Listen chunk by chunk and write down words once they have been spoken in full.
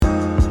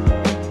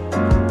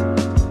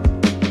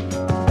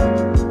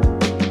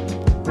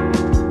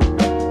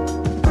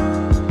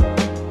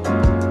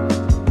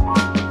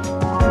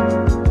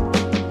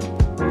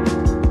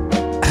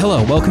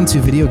Hello, welcome to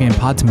Video Game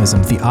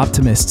Podtimism, the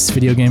Optimists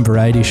video game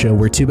variety show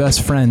where two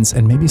best friends,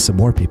 and maybe some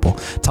more people,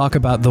 talk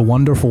about the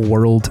wonderful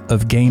world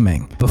of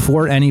gaming.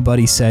 Before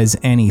anybody says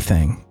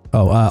anything...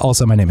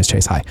 also my name is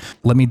Chase, hi.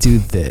 Let me do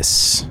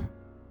this.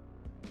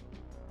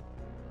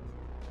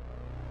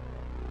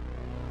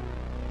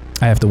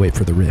 I have to wait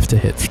for the riff to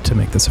hit to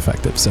make this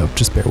effective, so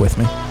just bear with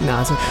me.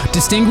 No, it's okay.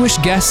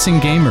 Distinguished guests and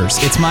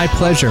gamers, it's my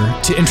pleasure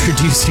to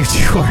introduce you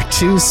to our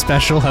two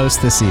special hosts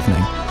this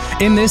evening.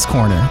 In this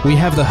corner, we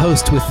have the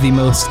host with the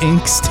most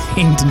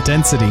ink-stained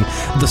intensity,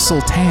 the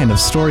sultan of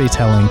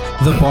storytelling,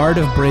 the bard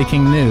of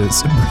breaking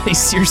news.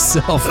 Brace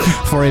yourself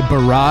for a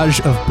barrage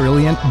of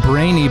brilliant,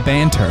 brainy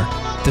banter.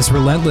 This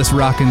relentless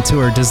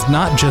raconteur does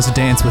not just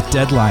dance with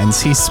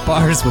deadlines, he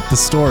spars with the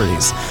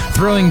stories,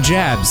 throwing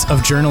jabs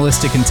of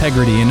journalistic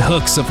integrity and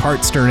hooks of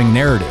heart-stirring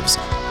narratives.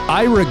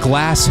 Ira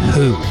Glass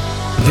who?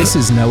 This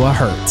is Noah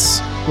Hertz.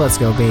 Let's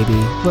go, baby.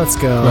 Let's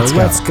go.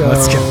 Let's go.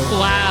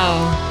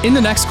 Wow. In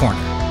the next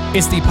corner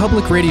is the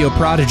public radio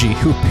prodigy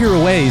who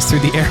pirouettes through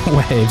the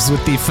airwaves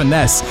with the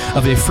finesse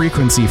of a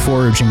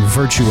frequency-foraging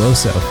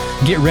virtuoso.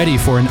 Get ready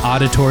for an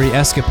auditory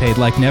escapade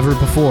like never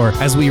before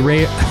as we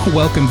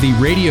welcome the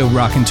radio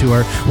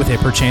raconteur with a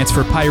perchance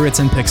for pirates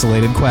and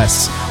pixelated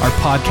quests. Our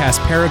podcast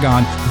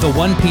paragon, the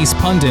One Piece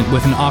pundit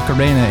with an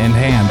ocarina in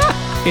hand.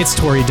 It's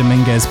Tori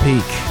Dominguez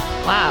Peak.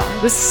 Wow,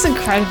 this is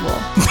incredible.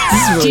 This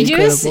is really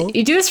incredible.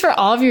 You do this for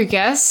all of your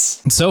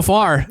guests? So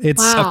far,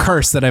 it's Wow. a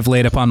curse that I've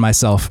laid upon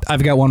myself.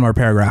 I've got one more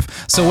paragraph.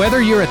 So whether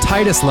you're a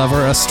Titus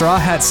lover, a Straw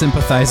Hat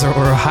sympathizer,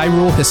 or a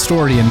Hyrule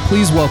historian,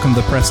 please welcome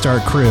the Press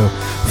Start crew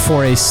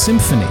for a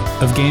symphony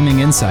of gaming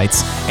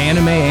insights,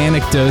 anime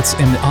anecdotes,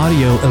 and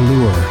audio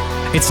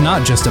allure. It's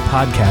not just a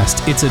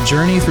podcast, it's a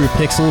journey through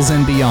pixels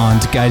and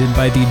beyond, guided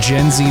by the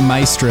Gen Z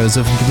maestros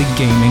of the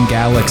gaming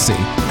galaxy.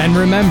 And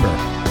remember,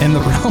 in the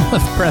realm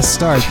of Press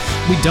Start,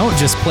 we don't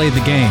just play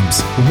the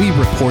games, we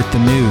report the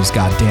news,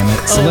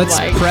 goddammit. So let's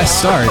press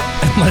start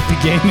and let the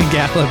gaming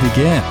gala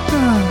begin.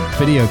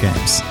 Video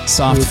games,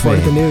 soft Report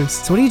fade. the news.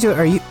 So what do you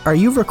do? Are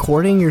you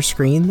recording your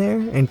screen there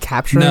and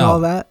capturing No. all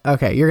that?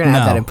 Okay, you're gonna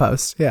add that in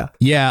post. Yeah.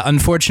 Yeah,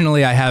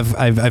 unfortunately,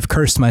 I've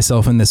cursed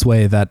myself in this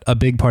way that a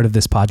big part of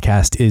this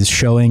podcast is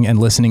showing and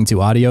listening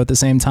to audio at the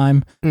same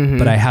time,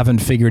 but I haven't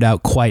figured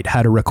out quite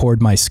how to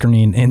record my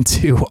screen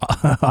into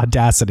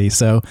Audacity.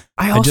 So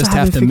I just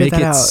have to make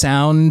it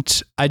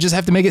sound. I just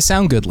have to make it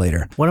sound good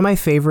later. One of my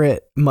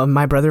favorite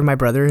my brother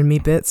and me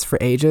bits for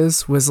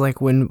ages was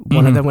like when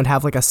one of them would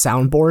have like a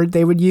soundboard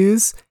they would use.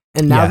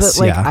 And now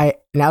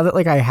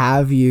that I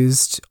have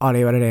used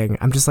audio editing,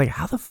 I'm just like,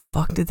 how the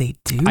fuck did they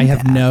do that? I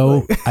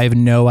have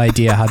no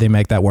idea how they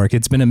make that work.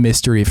 It's been a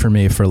mystery for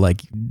me for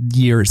like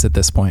years at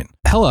this point.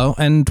 Hello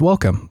and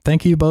welcome.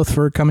 Thank you both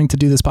for coming to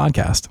do this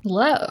podcast.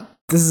 Hello.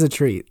 This is a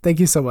treat. Thank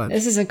you so much.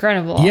 This is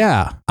incredible.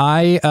 Yeah,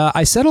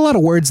 I said a lot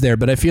of words there,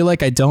 but I feel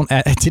like I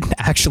didn't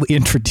actually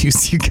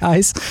introduce you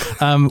guys.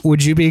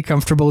 Would you be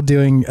comfortable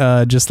doing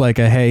just like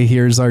a, hey,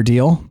 here's our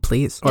deal?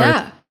 Please.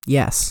 Yeah.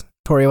 Yes.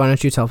 Tori, why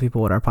don't you tell people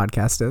what our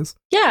podcast is?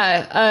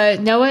 Yeah,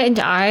 Noah and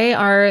I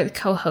are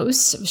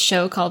co-hosts of a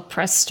show called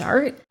Press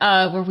Start,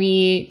 where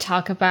we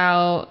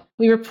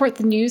report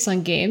the news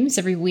on games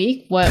every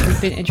week, what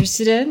we've been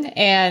interested in,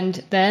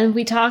 and then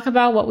we talk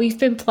about what we've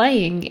been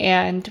playing,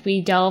 and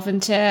we delve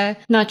into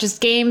not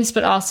just games,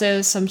 but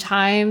also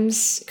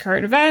sometimes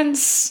current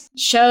events,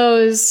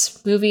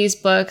 shows, movies,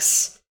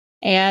 books,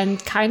 and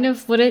kind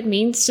of what it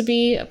means to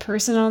be a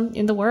person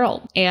in the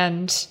world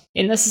and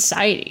in the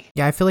society.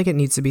 Yeah, I feel like it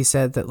needs to be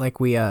said that like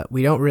we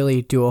don't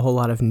really do a whole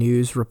lot of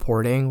news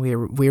reporting. We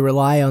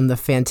rely on the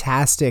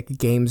fantastic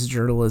games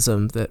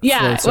journalism that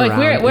floats around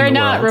we're in the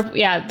not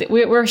world.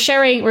 we're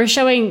sharing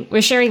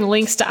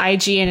links to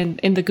IGN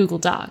in the Google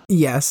Doc.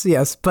 Yes,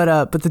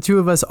 but the two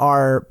of us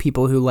are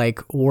people who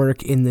like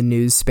work in the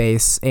news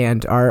space,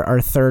 and our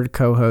third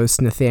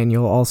co-host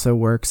Nathaniel also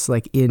works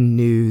like in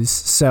news.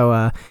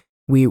 So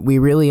we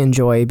really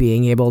enjoy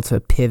being able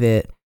to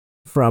pivot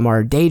from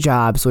our day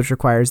jobs, which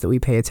requires that we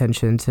pay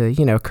attention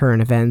to,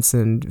 current events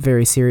and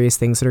very serious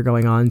things that are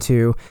going on,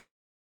 to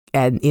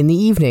and in the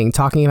evening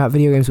talking about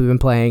video games we've been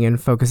playing and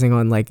focusing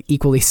on like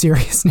equally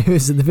serious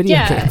news in the video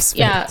game space.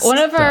 Yeah. One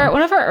of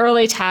our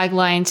early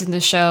taglines in the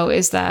show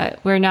is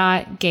that we're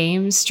not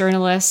games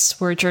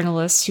journalists, we're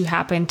journalists who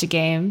happen to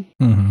game.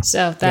 Mm-hmm.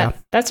 So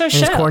that's our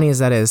show. As corny as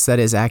that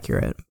is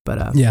accurate.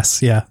 But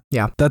yes, yeah.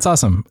 That's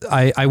awesome.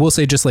 I will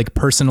say, just like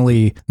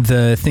personally,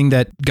 the thing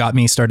that got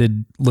me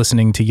started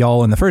listening to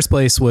y'all in the first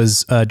place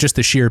was just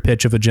the sheer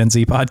pitch of a Gen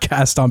Z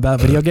podcast about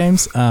video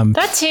games.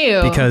 That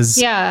too. Because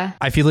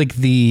I feel like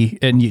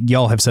and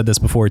y'all have said this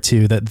before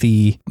too, that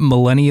the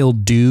millennial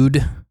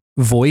dude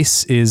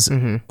voice is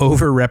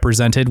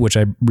overrepresented, which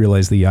I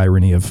realize the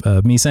irony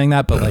of me saying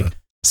that, but like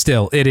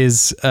still it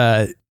is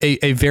a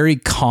very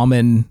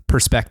common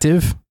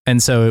perspective.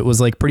 And so it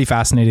was like pretty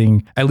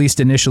fascinating, at least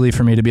initially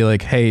for me, to be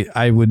like, hey,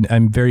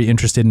 I'm very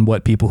interested in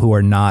what people who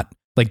are not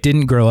like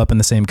didn't grow up in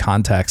the same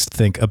context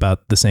think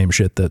about the same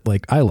shit that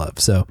like I love.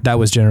 So that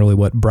was generally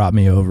what brought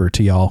me over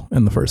to y'all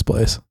in the first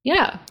place.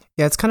 Yeah.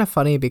 Yeah, it's kind of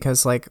funny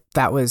because like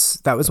that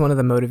was one of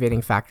the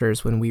motivating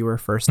factors when we were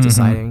first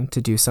deciding to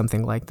do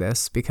something like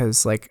this,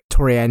 because like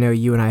Tori, I know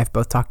you and I have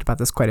both talked about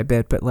this quite a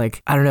bit, but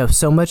like I don't know,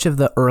 so much of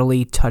the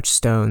early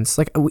touchstones,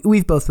 like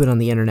we've both been on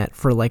the internet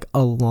for like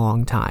a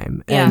long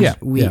time, and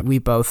we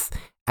both,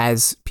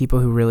 as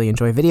people who really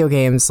enjoy video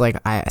games, like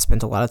I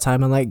spent a lot of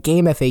time on like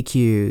game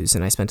FAQs,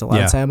 and I spent a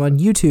lot of time on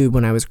YouTube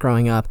when I was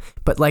growing up.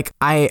 But like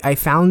I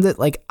found that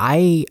like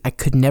I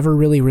could never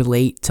really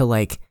relate to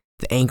like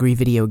the angry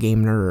video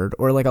game nerd,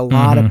 or like a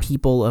lot of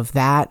people of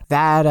that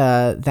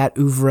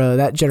oeuvre,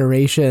 that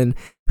generation,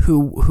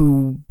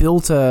 who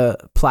built a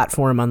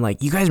platform on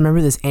like, you guys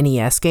remember this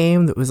NES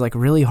game that was like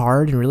really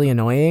hard and really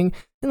annoying?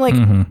 And like,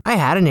 I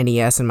had an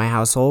NES in my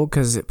household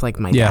because like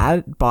my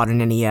dad bought an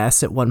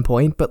NES at one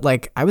point, but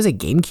like I was a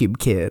GameCube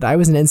kid. I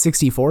was an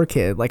N64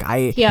 kid. Like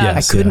I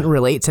couldn't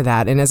relate to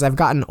that. And as I've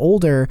gotten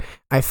older,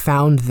 I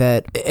found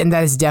that, and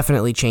that is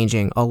definitely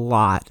changing a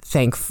lot,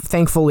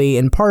 thankfully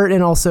in part,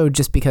 and also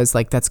just because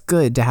like that's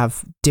good to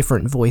have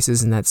different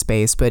voices in that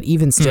space. But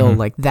even still,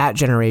 like that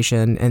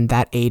generation and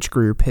that age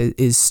group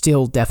is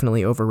still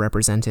definitely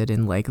overrepresented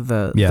in like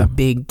the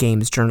big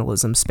games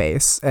journalism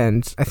space.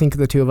 And I think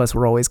the two of us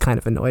were always kind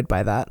of annoyed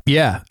by that.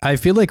 Yeah, I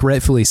feel like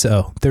rightfully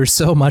so. There's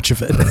so much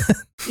of it.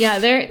 Yeah,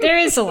 there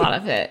is a lot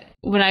of it.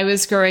 When I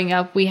was growing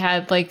up, we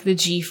had like the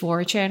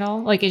G4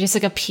 channel. Like it just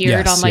like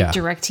appeared on like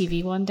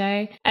DirecTV one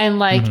day. And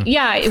like,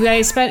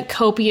 I spent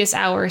copious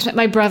hours.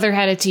 My brother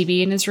had a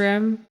TV in his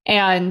room,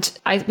 and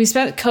we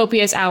spent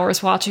copious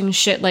hours watching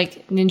shit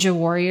like Ninja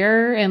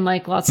Warrior and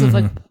like lots of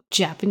like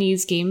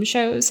Japanese game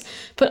shows.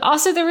 But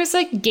also there was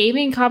like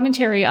gaming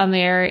commentary on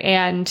there,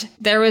 and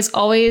there was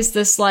always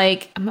this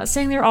like, I'm not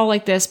saying they're all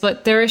like this,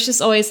 but there was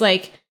just always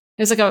like,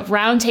 there's like a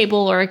round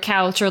table or a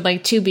couch or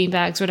like two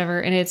beanbags, whatever,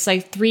 and it's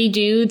like three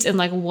dudes and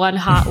like one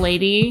hot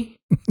lady.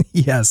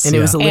 Yes. And it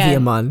was Olivia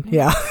Munn.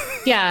 Yeah.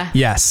 Yeah.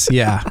 Yes.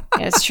 Yeah.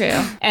 It's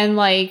true. And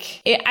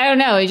like, I don't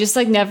know, it just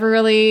like never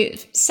really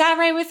sat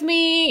right with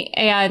me.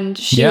 And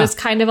she was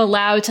kind of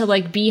allowed to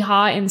like be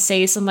hot and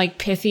say some like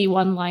pithy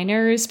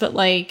one-liners, but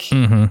like,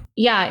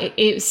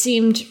 it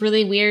seemed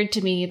really weird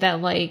to me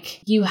that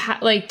like you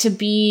had like to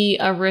be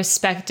a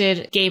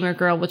respected gamer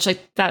girl, which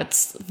like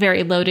that's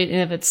very loaded in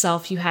of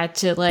itself. You had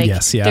to like,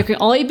 there can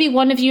only be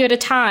one of you at a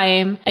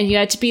time, and you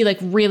had to be like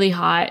really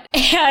hot.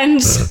 And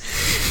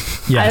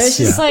I was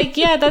just like,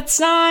 that's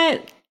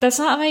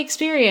not my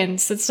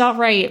experience. That's not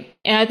right.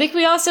 And I think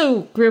we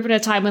also grew up in a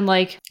time when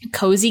like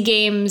cozy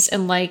games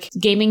and like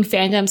gaming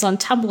fandoms on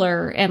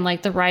Tumblr and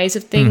like the rise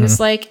of things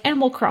like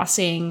Animal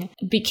Crossing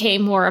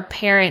became more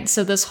apparent.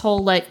 So this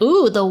whole like,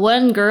 ooh, the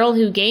one girl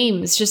who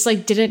games just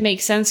like didn't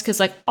make sense because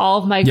like all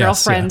of my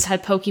girlfriends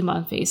had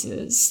Pokemon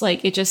faces.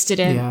 Like it just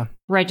didn't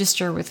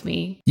register with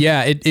me.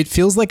 Yeah, it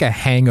feels like a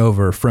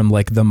hangover from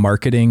like the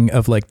marketing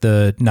of like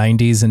the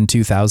 90s and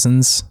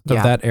 2000s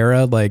of that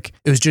era. Like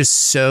it was just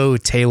so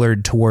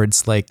tailored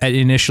towards like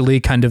initially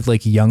kind of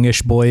like youngish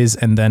boys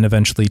and then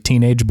eventually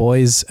teenage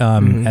boys.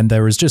 And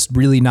there was just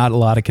really not a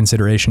lot of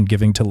consideration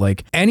giving to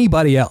like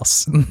anybody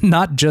else,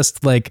 not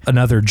just like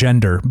another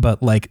gender,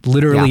 but like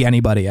literally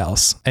anybody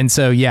else. And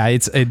so,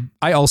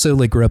 I also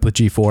like grew up with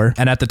G4,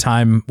 and at the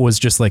time was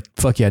just like,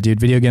 fuck yeah,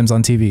 dude, video games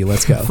on TV.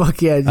 Let's go.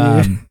 Fuck yeah,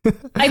 dude.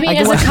 I mean,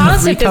 as a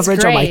concept, it's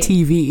great. On my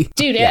TV.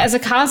 Dude, as a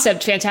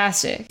concept,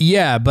 fantastic.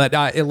 Yeah, but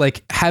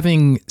like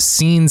having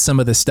seen some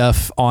of the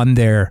stuff on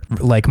there,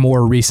 like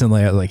more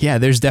recently, I was like, yeah,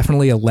 there's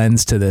definitely a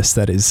lens to this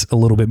that is a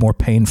little bit more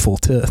painful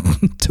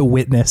to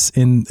witness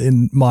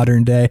in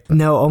modern day.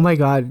 No, oh my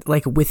God.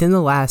 Like within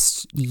the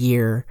last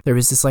year, there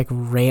was this like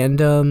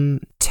random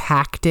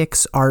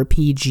tactics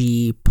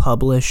RPG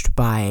published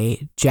by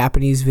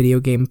Japanese video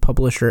game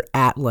publisher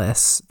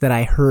Atlas that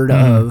I heard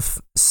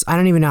of. I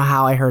don't even know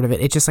how I heard of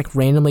it. It just like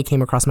randomly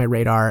came across my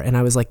radar, and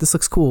I was like, this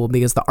looks cool,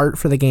 because the art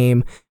for the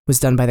game was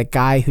done by the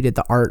guy who did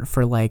the art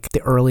for like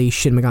the early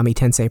Shin Megami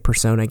Tensei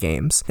Persona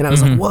games. And I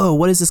was like, whoa,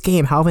 what is this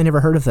game? How have I never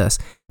heard of this?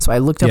 So I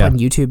looked up on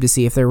YouTube to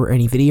see if there were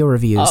any video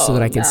reviews so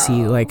that I could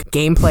see like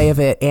gameplay of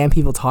it and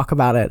people talk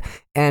about it.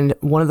 And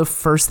one of the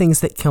first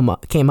things that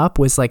came up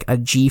was like a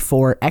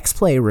G4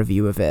 X-Play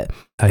review of it.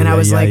 And I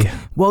was like,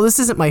 well, this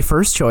isn't my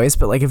first choice,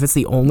 but like if it's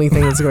the only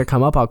thing that's going to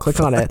come up, I'll click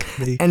on it.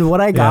 And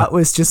what I got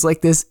was just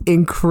like this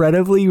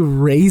incredibly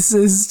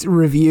racist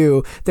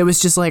review that was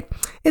just like,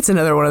 it's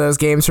another one of those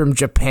games from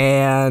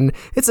Japan.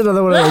 It's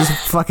another one of those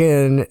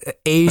fucking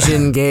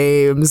Asian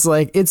games.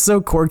 Like it's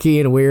so quirky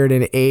and weird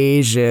and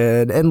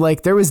Asian. And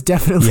like there was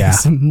definitely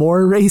some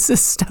more racist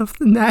stuff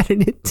than that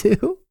in it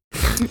too.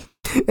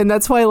 And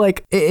that's why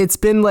like it's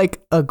been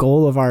like a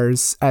goal of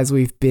ours as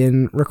we've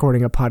been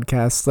recording a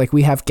podcast. Like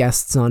we have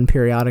guests on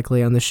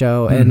periodically on the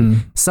show,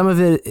 and some of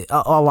it,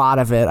 a lot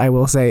of it, I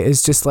will say,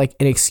 is just like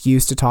an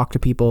excuse to talk to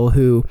people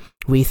who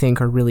we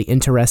think are really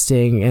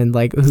interesting and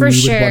like who we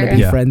would want to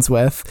be friends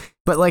with.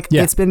 But like,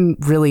 it's been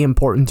really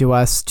important to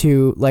us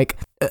to like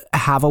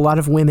have a lot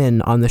of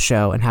women on the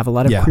show and have a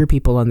lot of queer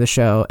people on the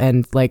show,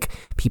 and like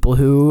people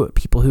who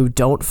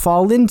don't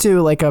fall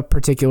into like a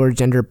particular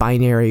gender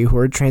binary, who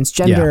are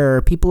transgender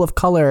or people of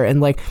color,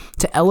 and like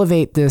to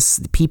elevate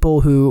this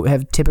people who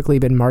have typically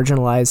been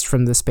marginalized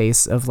from the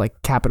space of like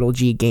capital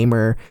G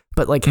gamer,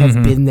 but like have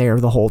been there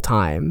the whole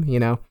time, you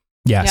know?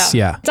 Yes,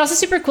 yeah. It's also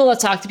super cool to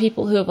talk to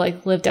people who have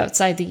like lived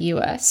outside the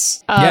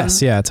US.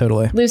 Yes, yeah,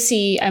 totally.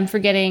 Lucy, I'm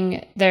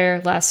forgetting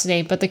their last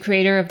name, but the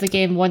creator of the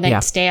game One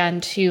Night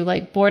Stand, who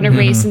like born and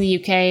raised in the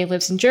UK,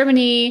 lives in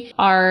Germany,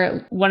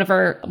 are one of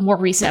our more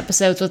recent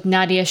episodes with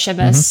Nadia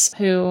Shemes,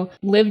 who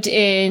lived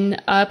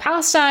in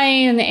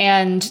Palestine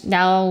and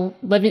now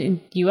lived in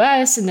the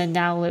US and then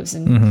now lives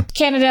in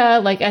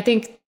Canada. Like, I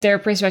think their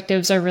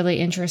perspectives are really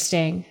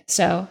interesting.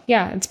 So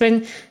yeah, it's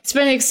been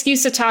an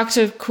excuse to talk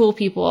to cool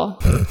people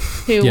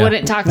who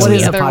wouldn't talk to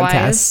me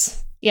otherwise.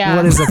 Yeah.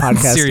 What is a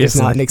podcast? It's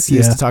not an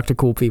excuse to talk to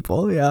cool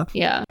people. Yeah.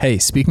 Yeah. Hey,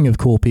 speaking of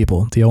cool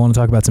people, do y'all want to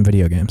talk about some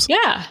video games?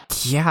 Yeah.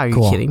 Yeah. Are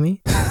you kidding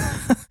me?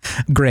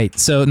 Great.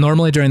 So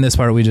normally during this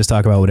part, we just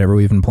talk about whatever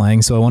we've been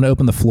playing. So I want to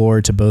open the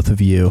floor to both of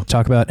you.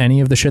 Talk about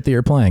any of the shit that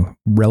you're playing,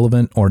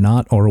 relevant or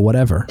not, or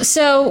whatever.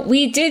 So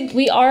we did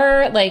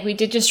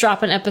just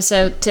drop an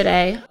episode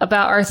today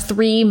about our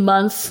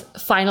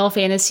 3-month Final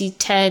Fantasy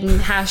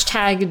X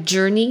 #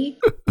 journey.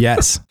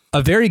 Yes.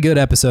 A very good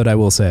episode, I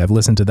will say. I've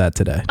listened to that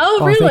today.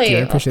 Oh,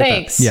 really?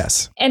 Thanks. That.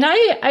 Yes. And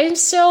I'm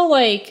still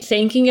like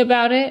thinking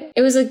about it.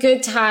 It was a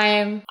good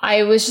time.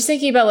 I was just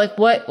thinking about like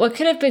what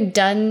could have been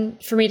done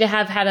for me to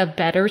have had a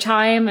better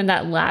time in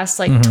that last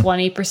like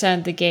 20%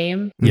 of the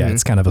game. Yeah,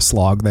 it's kind of a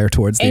slog there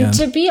towards the end. And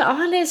to be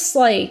honest,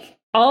 like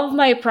all of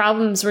my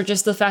problems were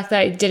just the fact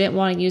that I didn't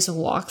want to use a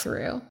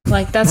walkthrough.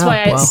 Like that's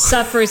why I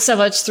suffered so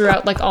much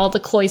throughout like all the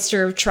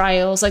cloister of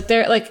trials. Like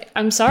they're like,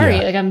 I'm sorry,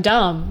 like I'm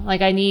dumb.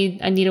 Like I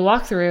need a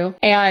walkthrough.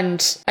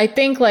 And I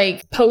think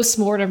like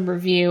post-mortem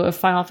review of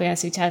Final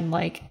Fantasy X,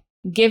 like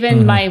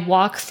given my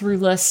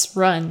walkthrough-less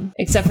run,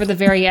 except for the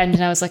very end,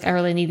 and I was like, I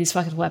really need these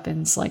fucking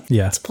weapons. Like,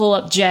 let's pull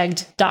up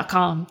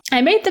jegged.com.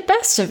 I made the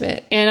best of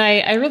it, and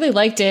I really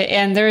liked it.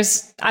 And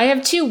I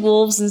have 2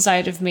 wolves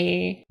inside of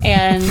me,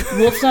 and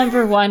wolf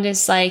number 1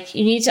 is like,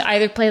 you need to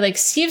either play like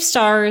Sea of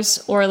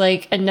Stars or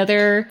like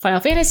another Final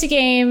Fantasy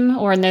game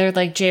or another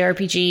like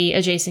JRPG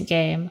adjacent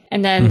game.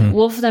 And then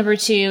wolf number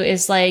 2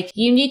 is like,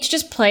 you need to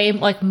just play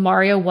like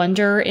Mario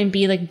Wonder and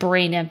be like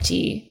brain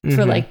empty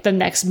for like the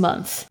next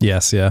month.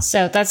 Yes, yeah.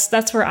 So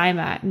that's where I'm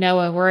at.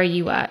 Noah, where are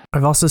you at?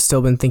 I've also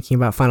still been thinking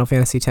about Final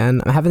Fantasy X.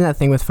 I'm having that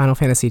thing with Final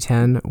Fantasy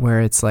X where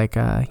it's like,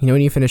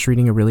 when you finish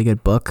reading a really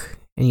good book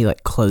and you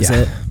like close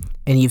it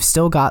and you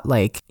still have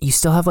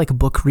like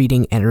book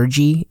reading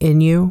energy in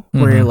you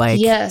where you're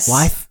like,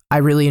 well, I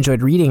really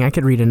enjoyed reading. I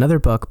could read another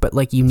book, but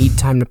like you need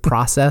time to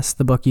process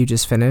the book you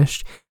just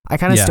finished. I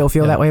kind of still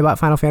feel that way about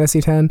Final Fantasy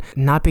X,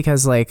 not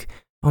because like,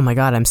 oh my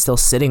God, I'm still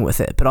sitting with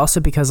it, but also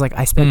because like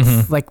I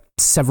spent like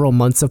several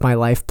months of my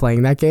life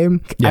playing that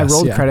game. I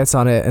rolled credits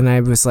on it and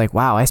I was like,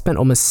 wow, I spent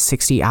almost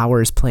 60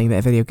 hours playing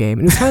that video game.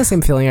 And it was kind of the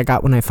same feeling I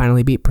got when I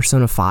finally beat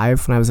Persona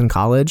 5 when I was in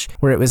college,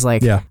 where it was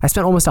like, I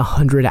spent almost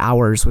 100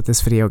 hours with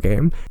this video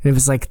game. And it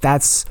was like,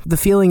 the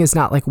feeling is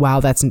not like, wow,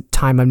 that's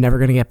time I'm never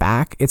going to get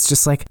back. It's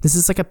just like, this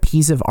is like a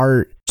piece of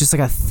art, just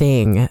like a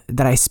thing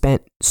that I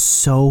spent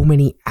so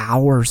many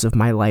hours of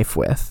my life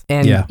with.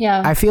 And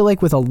I feel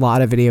like with a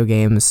lot of video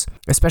games,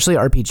 especially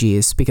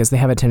RPGs, because they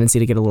have a tendency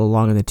to get a little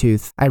long in the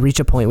tooth, I reach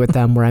a point with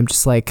them where I'm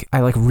just like, I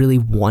like really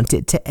want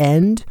it to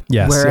end.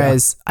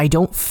 Whereas I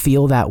don't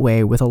feel that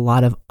way with a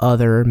lot of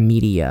other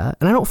media.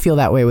 And I don't feel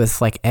that way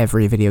with like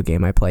every video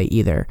game I play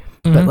either.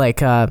 But like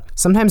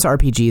sometimes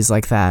RPGs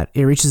like that,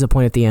 it reaches a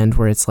point at the end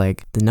where it's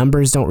like the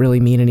numbers don't really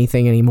mean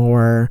anything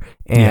anymore.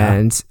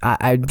 And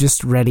I'm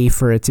just ready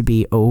for it to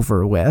be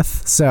over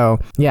with. So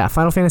yeah,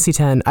 Final Fantasy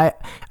X,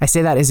 I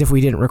say that as if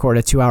we didn't record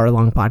a 2-hour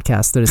long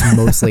podcast that is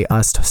mostly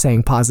us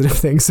saying positive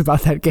things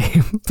about that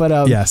game.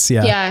 But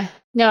yeah.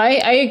 No,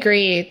 I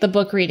agree. The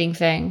book reading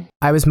thing.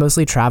 I was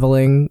mostly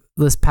traveling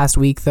this past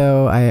week,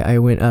 though. I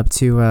went up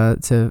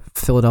to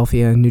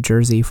Philadelphia, New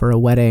Jersey for a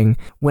wedding.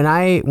 When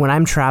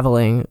I'm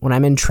traveling, when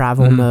I'm in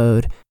travel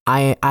mode,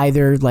 I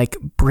either like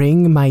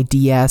bring my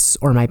DS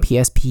or my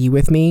PSP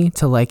with me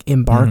to like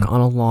embark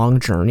on a long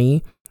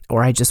journey,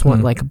 or I just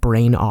want like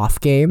brain off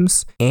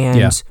games.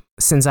 And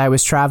since I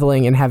was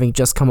traveling and having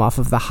just come off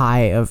of the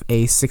high of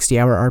a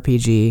 60-hour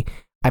RPG,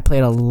 I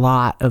played a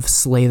lot of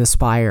Slay the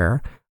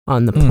Spire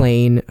on the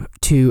plane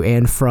to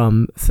and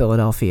from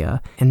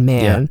Philadelphia. And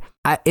man,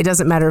 it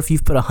doesn't matter if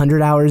you've put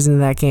 100 hours into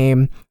that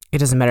game. It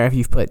doesn't matter if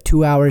you've put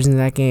 2 hours into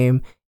that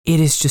game. It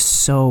is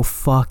just so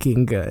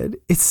fucking good.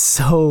 It's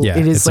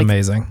like,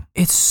 amazing.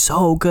 It's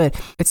so good.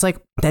 It's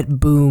like that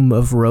boom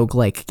of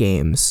roguelike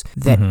games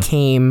that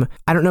came.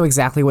 I don't know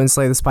exactly when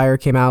Slay the Spire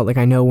came out. Like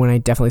I know when I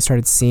definitely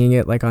started seeing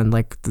it like on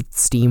like the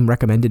Steam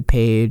recommended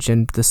page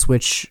and the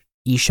Switch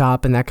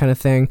eShop and that kind of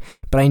thing.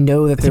 But I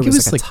know that there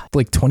was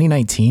like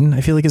 2019,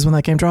 I feel like is when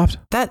that game dropped.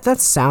 That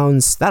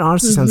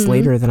honestly sounds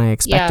later than I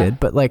expected.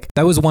 But like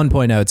that was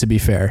 1.0 to be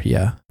fair.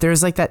 Yeah.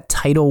 There's like that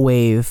tidal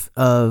wave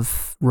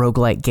of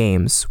roguelike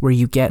games where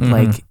you get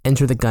like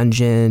Enter the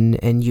Gungeon,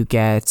 and you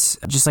get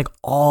just like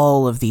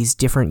all of these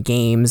different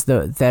games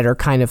that are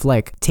kind of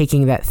like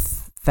taking that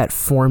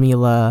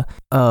formula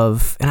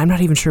of, and I'm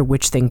not even sure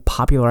which thing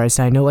popularized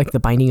it. I know like The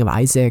Binding of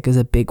Isaac is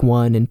a big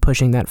one and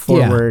pushing that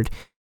forward. Yeah.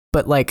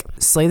 But like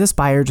Slay the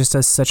Spire just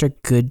does such a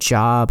good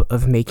job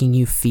of making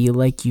you feel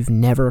like you've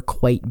never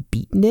quite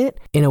beaten it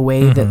in a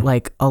way that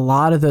like a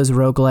lot of those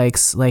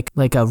roguelikes,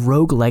 like a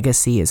Rogue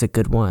Legacy is a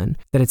good one,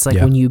 that it's like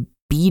when you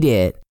beat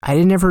it, I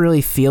didn't ever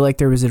really feel like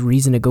there was a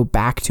reason to go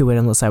back to it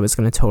unless I was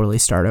going to totally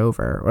start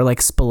over. Or like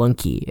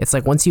Spelunky. It's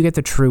like once you get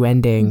the true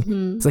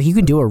ending, it's like you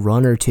can do a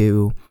run or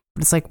two,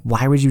 but it's like,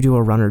 why would you do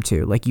a run or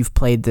two? Like you've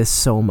played this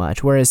so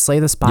much. Whereas Slay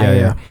the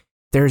Spire,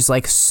 there's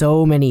like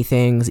so many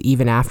things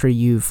even after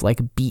you've like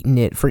beaten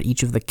it for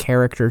each of the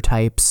character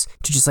types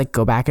to just like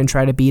go back and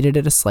try to beat it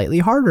at a slightly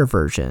harder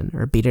version,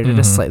 or beat it at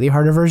a slightly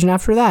harder version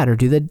after that, or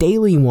do the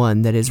daily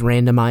one that is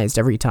randomized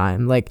every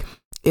time. Like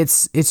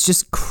it's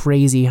just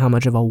crazy how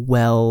much of a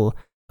well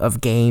of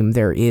game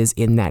there is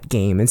in that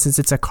game. And since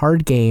it's a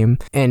card game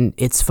and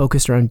it's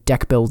focused around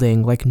deck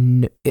building, like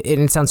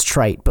it sounds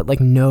trite, but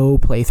like no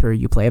playthrough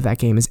you play of that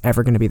game is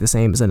ever going to be the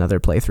same as another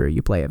playthrough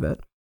you play of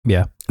it.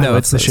 Yeah. No,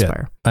 it's the shit.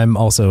 I'm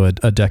also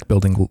a deck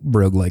building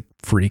roguelike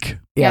freak.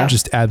 Yeah.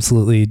 Just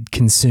absolutely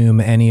consume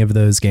any of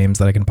those games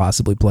that I can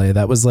possibly play.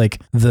 That was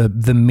like the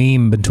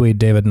meme between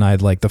David and I,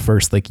 like the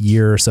first like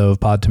year or so of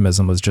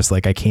Podtimism was just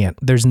like,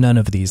 there's none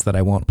of these that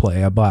I won't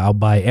play. I'll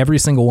buy every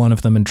single one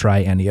of them and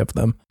try any of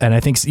them. And I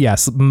think,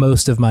 yes,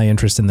 most of my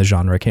interest in the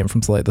genre came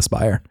from Slay the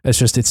Spire.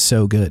 It's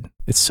so good.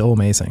 It's so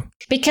amazing.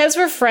 Because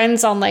we're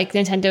friends on like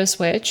Nintendo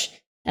Switch,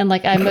 and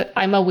like I'm a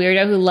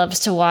weirdo who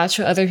loves to watch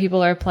what other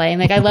people are playing.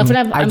 Like I love when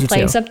I'm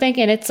playing something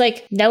and it's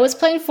like Noah's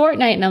playing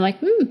Fortnite and I'm like,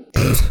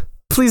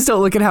 Please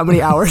don't look at how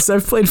many hours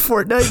I've played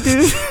Fortnite,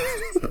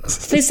 dude.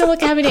 Please don't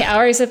look at how many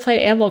hours I've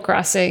played Animal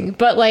Crossing.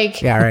 But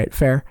like, yeah, all right,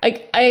 fair.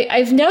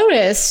 I've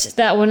noticed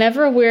that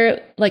whenever we're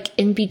like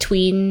in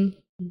between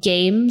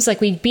games,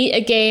 like we beat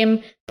a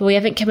game but we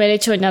haven't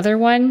committed to another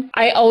one,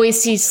 I always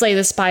see Slay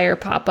the Spire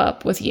pop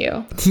up with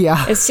you.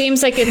 Yeah. It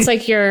seems like it's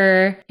like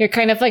your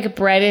kind of like a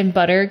bread and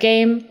butter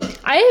game.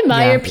 I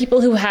admire people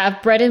who have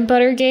bread and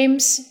butter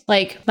games.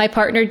 Like my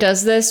partner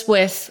does this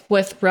with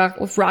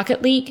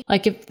Rocket League.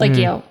 Like if like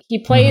you know, he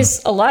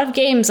plays a lot of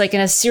games like in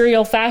a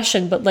serial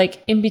fashion, but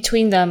like in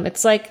between them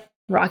it's like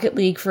Rocket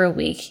League for a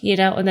week, you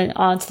know, and then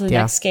on to the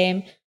next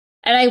game.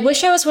 And I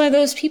wish I was one of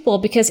those people,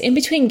 because in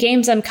between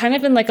games I'm kind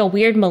of in like a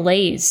weird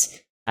malaise.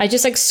 I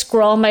just like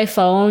scroll on my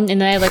phone and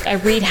then I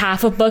read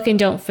half a book and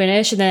don't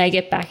finish, and then I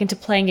get back into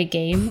playing a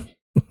game.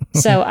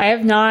 So I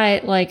have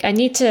not I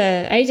need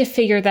to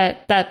figure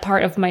that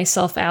part of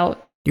myself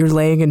out. You're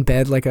laying in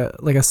bed like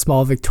a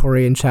small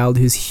Victorian child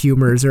whose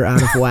humors are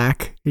out of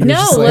whack.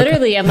 No,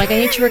 literally, I'm like, I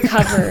need to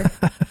recover.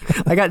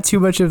 I got too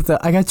much of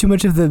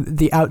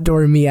the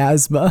outdoor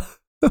miasma.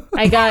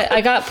 I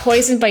got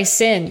poisoned by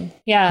sin.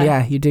 Yeah.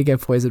 Yeah, you did get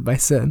poisoned by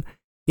sin.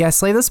 Yeah,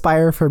 Slay the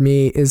Spire for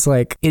me is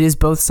like, it is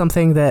both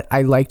something that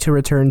I like to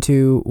return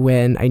to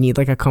when I need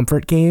like a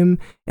comfort game.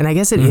 And I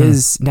guess it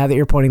is, now that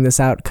you're pointing this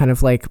out, kind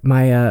of like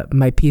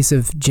my piece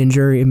of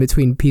ginger in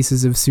between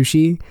pieces of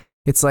sushi.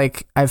 It's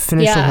like I've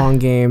finished a long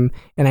game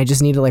and I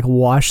just need to like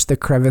wash the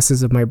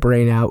crevices of my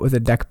brain out with a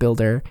deck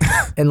builder.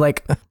 And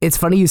like, it's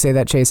funny you say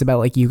that, Chase, about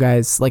like you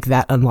guys, like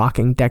that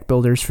unlocking deck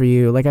builders for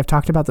you. Like I've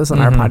talked about this on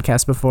our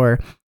podcast before.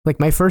 Like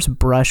my first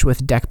brush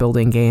with deck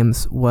building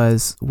games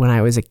was when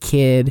I was a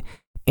kid.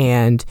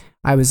 And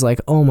I was like,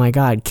 oh my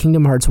God,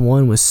 Kingdom Hearts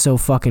 1 was so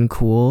fucking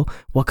cool.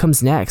 What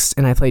comes next?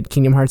 And I played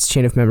Kingdom Hearts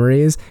Chain of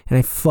Memories and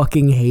I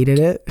fucking hated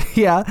it.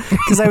 Yeah.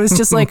 Because I was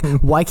just like,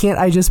 why can't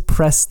I just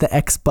press the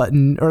X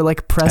button or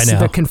like press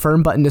the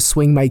confirm button to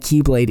swing my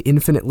Keyblade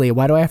infinitely?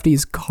 Why do I have to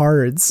use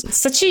cards? It's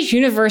such a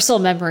universal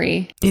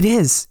memory. It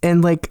is.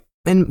 And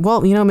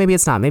well, you know, maybe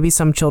it's not. Maybe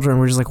some children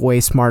were just like way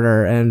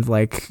smarter and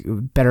like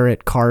better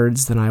at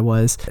cards than I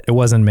was. It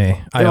wasn't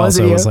me. I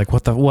also was like,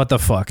 what the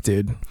fuck,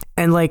 dude?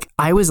 And like,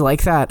 I was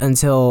like that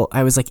until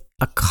I was like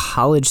a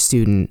college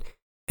student.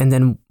 And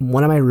then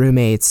one of my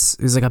roommates,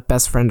 who's like a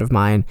best friend of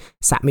mine,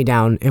 sat me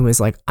down and was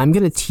like, I'm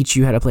going to teach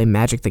you how to play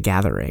Magic the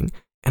Gathering.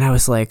 And I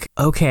was like,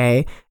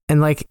 okay.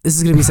 And like, this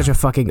is going to be such a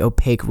fucking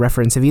opaque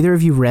reference. Have either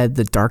of you read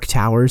the Dark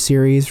Tower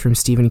series from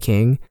Stephen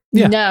King?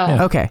 Yeah. No.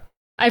 Yeah. Okay.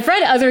 I've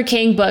read other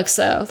King books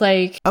though,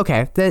 like...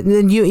 Okay,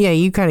 then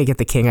you kind of get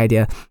the King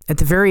idea. At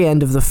the very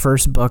end of the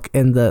first book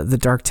in the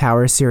Dark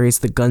Tower series,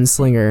 The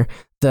Gunslinger,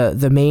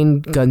 the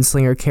main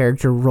gunslinger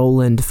character,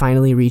 Roland,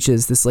 finally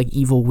reaches this like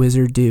evil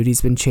wizard dude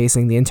he's been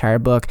chasing the entire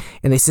book,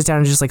 and they sit down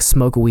and just like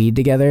smoke weed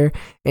together,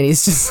 and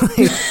he's just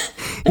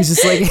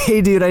like,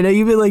 hey dude, I know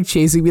you've been like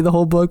chasing me the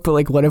whole book, but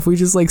like what if we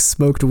just like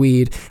smoked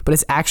weed? But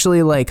it's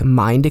actually like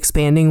mind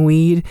expanding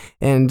weed,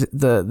 and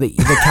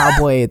the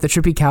cowboy, the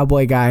trippy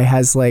cowboy guy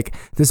has like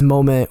this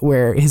moment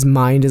where his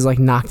mind is like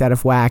knocked out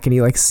of whack, and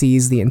he like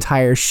sees the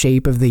entire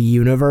shape of the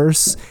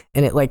universe,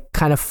 and it like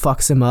kind of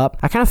fucks him up.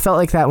 I kind of felt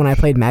like that when I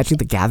played Magic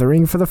the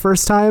Gathering for the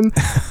first time.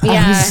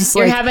 Yeah,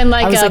 you're having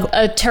like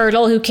a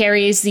turtle who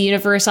carries the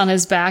universe on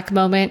his back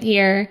moment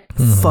here.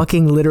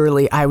 Fucking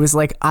literally, I was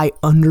like, I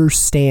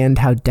understand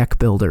how deck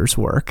builders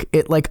work.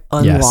 It like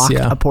unlocked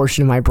a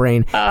portion of my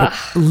brain. And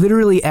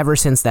literally ever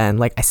since then,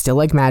 like I still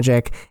like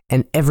Magic,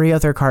 and every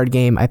other card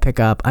game I pick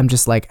up, I'm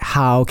just like,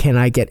 how can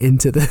I get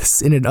into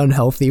this in an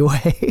unhealthy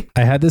way?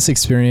 I had this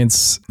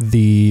experience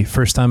the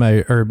first time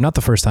not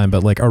the first time,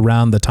 but like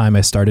around the time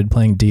I started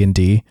playing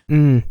D&D,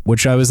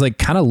 which I was like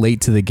kind of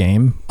late to the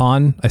game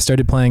on. I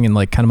started playing in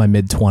like kind of my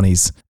mid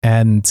 20s,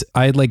 and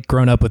I had like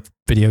grown up with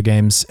video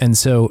games. And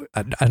so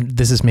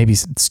this is maybe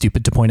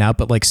stupid to point out,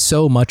 but like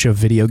so much of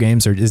video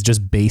games is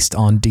just based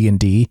on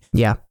D&D.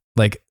 Yeah.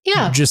 Like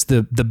just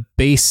the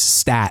base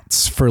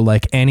stats for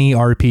like any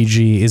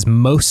RPG is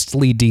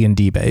mostly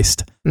D&D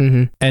based.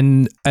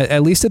 And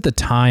at least at the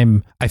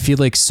time, I feel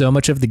like so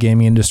much of the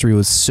gaming industry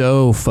was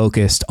so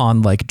focused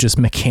on like just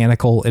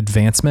mechanical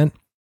advancement.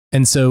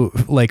 And so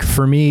like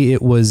for me,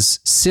 it was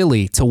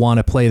silly to want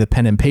to play the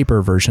pen and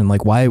paper version.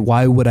 Like why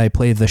would I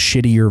play the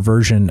shittier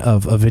version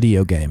of a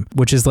video game,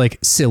 which is like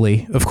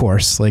silly, of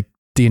course, like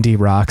D&D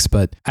rocks.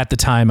 But at the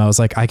time I was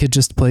like, I could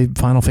just play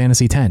Final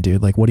Fantasy X,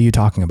 dude. Like, what are you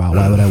talking about?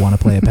 Why would I want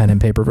to play a pen and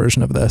paper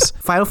version of this?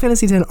 Final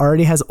Fantasy X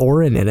already has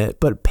Orin in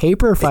it, but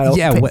paper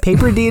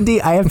paper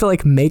D&D, I have to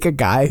like make a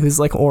guy who's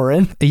like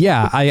Orin.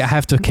 Yeah, I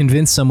have to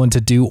convince someone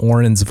to do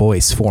Orin's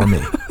voice for me.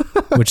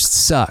 Which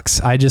sucks.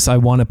 I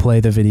want to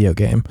play the video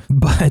game.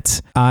 But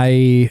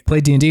I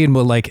played D&D and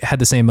like had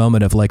the same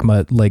moment of like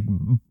my like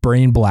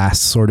brain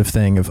blast sort of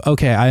thing of,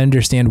 okay, I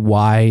understand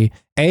why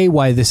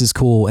this is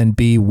cool, and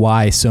B,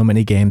 why so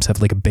many games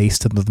have like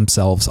based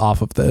themselves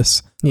off of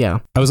this. Yeah.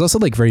 I was also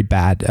like very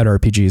bad at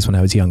RPGs when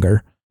I was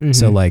younger.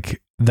 So like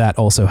that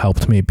also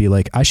helped me be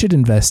like, I should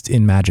invest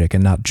in Magic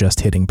and not just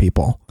hitting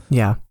people.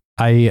 Yeah.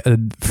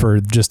 For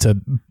just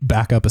to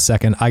back up a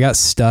second, I got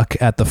stuck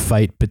at the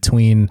fight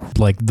between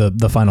like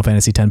the Final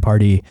Fantasy X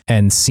party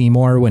and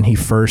Seymour when he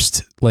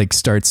first like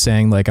starts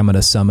saying like, I'm going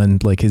to summon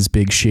like his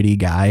big shitty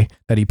guy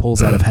that he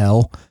pulls out of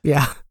hell.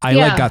 I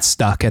like got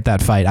stuck at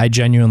that fight. I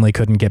genuinely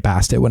couldn't get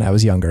past it when I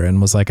was younger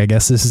and was like, I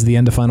guess this is the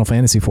end of Final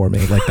Fantasy for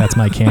me. Like that's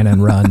my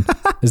canon run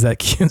is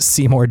that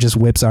Seymour just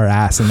whips our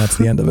ass and that's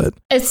the end of it.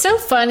 It's so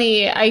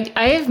funny.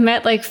 I have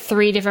met like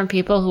 3 different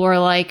people who are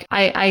like,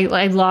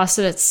 I lost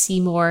it at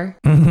Seymour.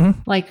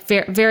 Like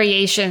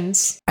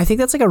variations. I think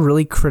that's like a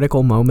really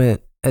critical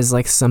moment as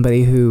like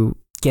somebody who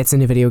gets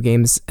into video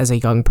games as a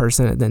young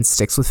person and then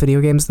sticks with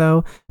video games,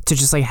 though, to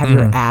just like have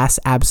your ass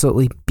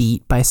absolutely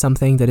beat by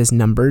something that is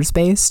numbers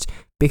based.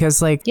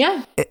 Because like,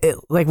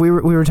 like we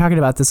were talking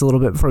about this a little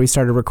bit before we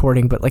started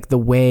recording, but like that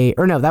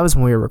was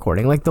when we were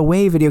recording, like the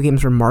way video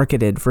games were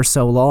marketed for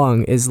so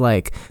long is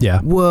like,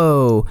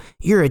 whoa,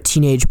 you're a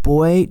teenage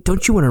boy.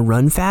 Don't you want to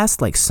run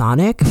fast like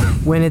Sonic?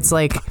 When it's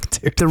like,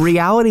 the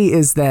reality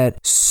is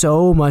that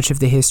so much of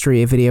the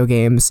history of video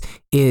games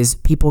is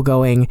people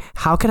going,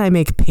 how can I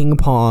make ping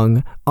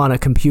pong on a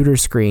computer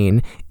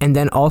screen? And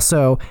then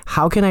also,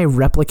 how can I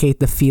replicate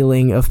the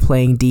feeling of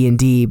playing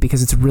D&D,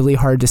 because it's really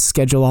hard to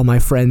schedule all my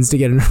friends to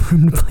get in a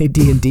room to play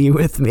D&D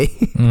with me.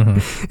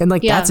 And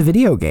like, that's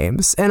video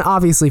games. And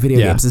obviously video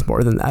games is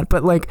more than that,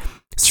 but like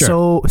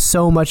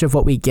so much of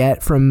what we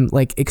get from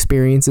like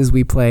experiences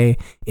we play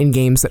in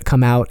games that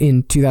come out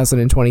in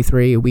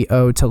 2023, we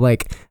owe to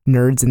like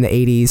nerds in the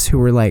 80s who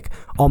were like,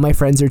 all my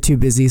friends are too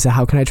busy, so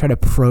how can I try to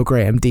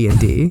program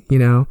D&D, you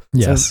know?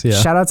 So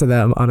shout out to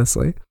them,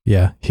 honestly.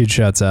 Yeah, huge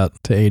shouts out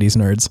to 80s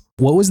nerds.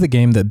 What was the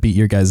game that beat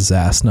your guys'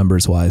 ass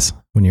numbers wise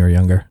when you were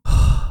younger?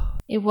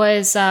 It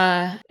was,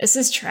 this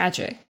is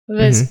tragic. It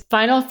was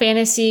Final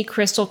Fantasy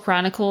Crystal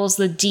Chronicles,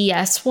 the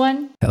DS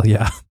one. Hell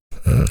yeah.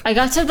 I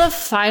got to the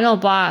final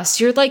boss.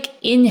 You're like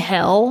in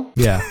hell.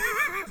 Yeah.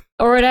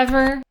 Or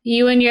whatever.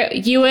 You and your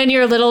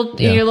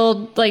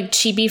little like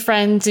chibi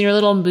friends and your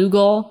little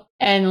Moogle.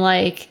 And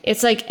like,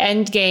 it's like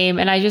end game,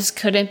 and I just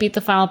couldn't beat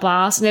the final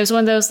boss. And it was one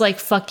of those like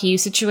fuck you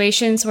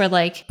situations where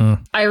like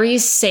I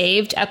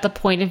resaved at the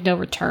point of no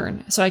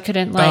return, so I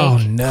couldn't like. Oh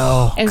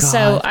no! And God.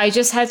 so I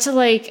just had to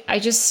like, I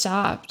just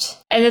stopped.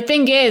 And the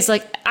thing is,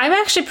 like, I'm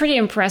actually pretty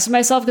impressed with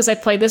myself because I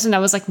played this when I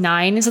was like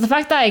 9. So the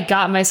fact that I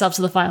got myself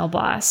to the final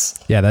boss,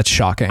 that's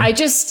shocking. I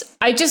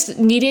just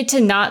needed to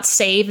not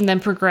save and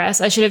then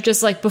progress. I should have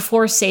just like,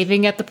 before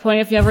saving at the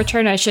point of no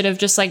return, I should have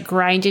just like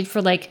grinded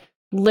for like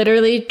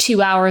literally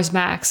 2 hours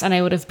max, and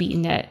I would have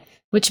beaten it,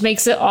 which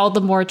makes it all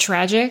the more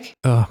tragic.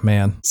 Oh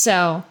man.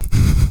 So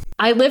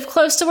I live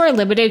close to where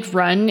Limited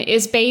Run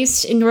is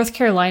based in North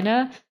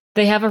Carolina.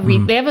 They have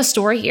a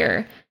store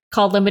here,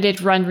 called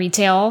Limited Run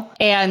Retail,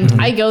 and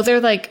I go there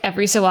like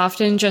every so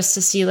often just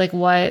to see like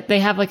what they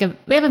have.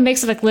 They have a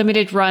mix of like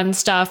limited run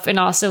stuff and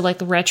also like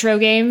retro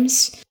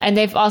games, and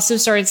they've also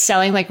started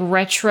selling like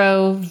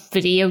retro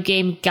video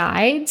game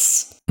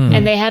guides.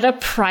 And they had a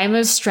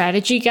Prima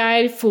strategy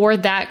guide for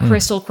that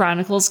Crystal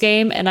Chronicles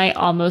game, and I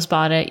almost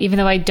bought it, even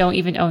though I don't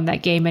even own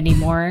that game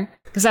anymore,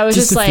 because I was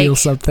just to like, feel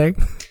something.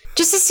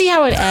 Just to see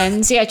how it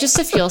ends. Yeah, just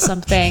to feel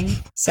something.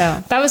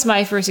 So that was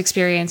my first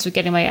experience with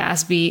getting my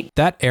ass beat.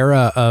 That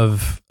era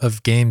of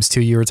games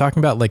too, you were talking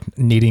about like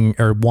needing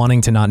or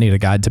wanting to not need a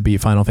guide to beat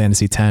Final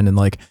Fantasy X. And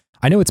like,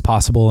 I know it's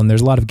possible, and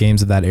there's a lot of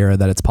games of that era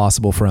that it's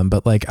possible from,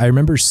 but like, I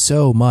remember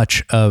so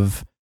much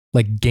of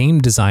like game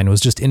design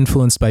was just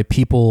influenced by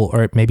people,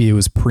 or maybe it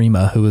was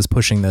Prima who was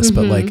pushing this,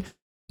 but like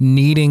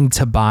needing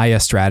to buy a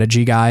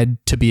strategy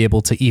guide to be able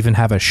to even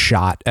have a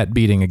shot at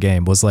beating a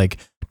game was like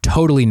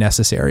totally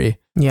necessary.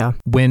 Yeah.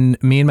 When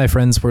me and my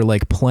friends were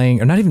like playing,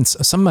 or not even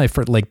some of my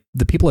friends, like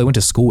the people I went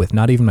to school with,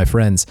 not even my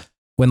friends,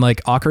 when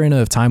like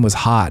Ocarina of Time was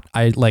hot,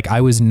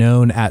 I was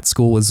known at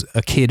school as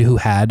a kid who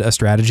had a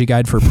strategy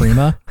guide for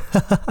Prima.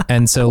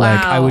 And so like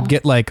I would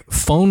get like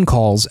phone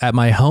calls at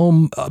my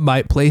home,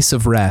 my place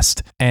of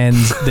rest, and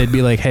they'd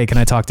be like, "Hey, can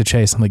I talk to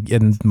Chase?" I'm like,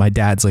 and my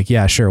dad's like,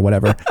 "Yeah, sure,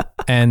 whatever."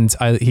 And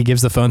he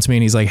gives the phone to me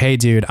and he's like, "Hey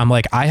dude," I'm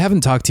like, "I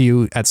haven't talked to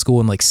you at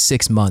school in like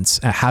 6 months.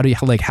 How do you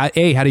like,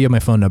 A, how do you have my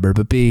phone number?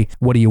 But B,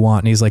 what do you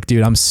want?" And he's like,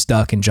 "Dude, I'm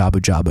stuck in Jabu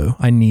Jabu.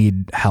 I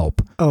need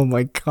help." Oh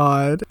my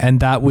God.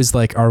 And that was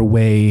like our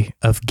way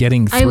of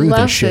getting through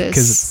this shit.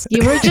 Because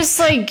you were just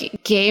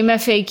like game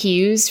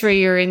FAQs for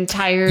your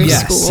entire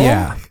school.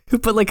 Yeah.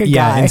 But like a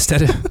guy.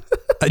 Instead of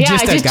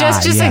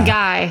just a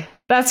guy.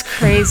 That's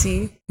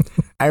crazy.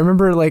 I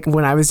remember like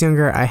when I was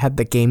younger, I had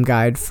the game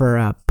guide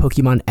for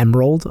Pokemon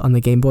Emerald on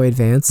the Game Boy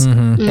Advance,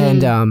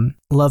 and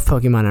love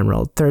Pokemon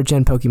Emerald. 3rd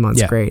gen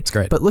Pokemon's great. It's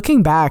great. But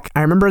looking back,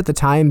 I remember at the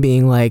time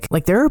being like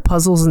there are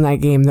puzzles in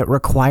that game that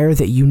require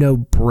that you know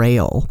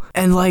Braille,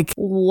 and like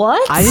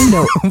what? I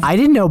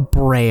didn't know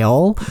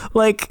Braille.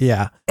 Like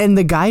and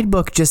the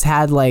guidebook just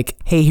had like,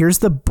 hey, here's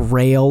the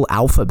Braille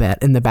alphabet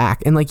in the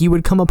back, and like you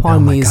would come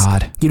upon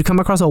you'd come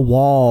across a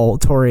wall,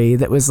 Tori,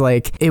 that was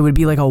like, it would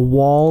be like a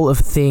wall of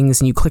things,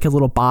 and you click a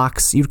little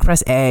box, you'd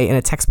press A, and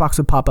a text box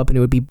would pop up, and it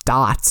would be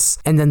dots,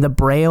 and then the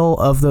Braille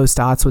of those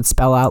dots would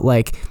spell out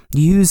like,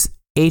 use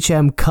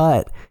HM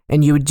cut,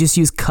 and you would just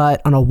use cut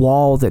on a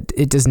wall that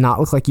it does not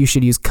look like you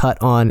should use cut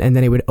on, and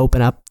then it would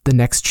open up the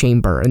next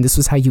chamber, and this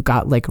was how you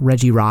got like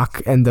Reggie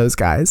Rock and those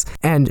guys.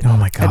 And oh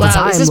my God, at the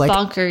time, this is like,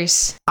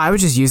 bonkers. I would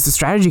just use the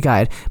strategy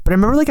guide, but I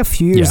remember like a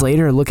few years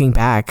later looking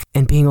back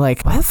and being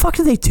like, why the fuck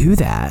did they do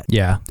that?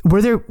 Yeah.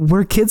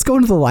 Were kids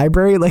going to the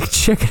library like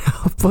checking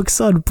out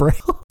books on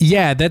Braille?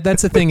 Yeah,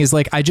 that's the thing, is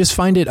like, I just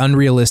find it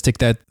unrealistic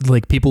that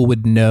like people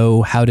would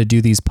know how to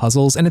do these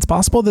puzzles. And it's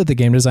possible that the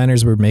game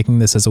designers were making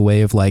this as a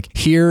way of like,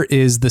 here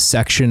is the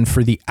section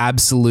for the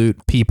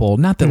absolute people.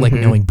 Not that like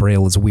knowing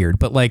Braille is weird,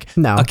 but like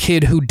a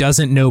kid who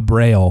doesn't know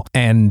Braille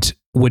and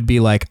would be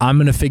like, I'm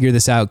going to figure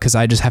this out because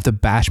I just have to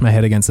bash my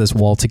head against this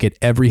wall to get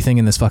everything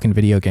in this fucking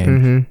video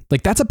game.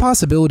 Like, that's a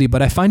possibility,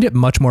 but I find it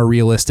much more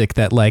realistic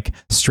that like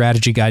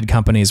strategy guide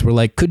companies were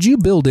like, could you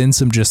build in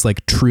some just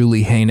like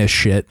truly heinous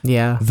shit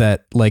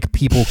that like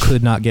people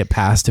could not get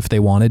past if they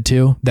wanted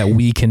to, that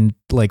we can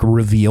like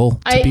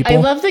reveal to people? I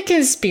love the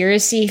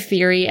conspiracy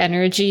theory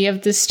energy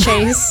of this,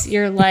 Chase.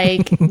 You're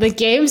like, the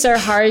games are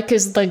hard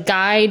because the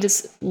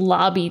guides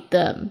lobbied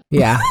them.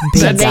 Yeah.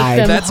 To make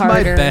them that's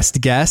harder. My best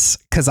guess,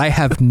 because I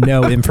have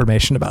no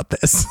information about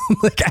this.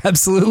 Like,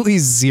 absolutely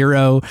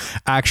zero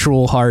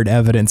actual hard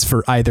evidence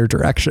for either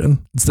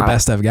direction. It's the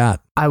best I've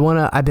got.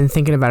 I've been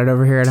thinking about it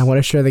over here, and I want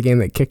to share the game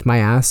that kicked my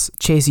ass.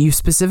 Chase, you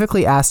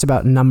specifically asked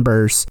about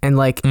numbers, and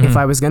like, if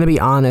I was going to be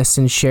honest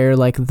and share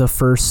like the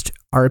first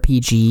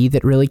RPG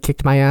that really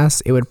kicked my ass,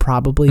 it would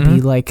probably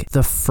be like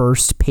the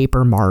first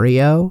Paper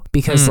Mario,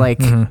 because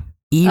like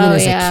even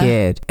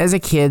as a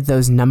kid,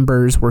 those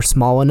numbers were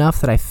small enough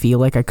that I feel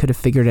like I could have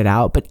figured it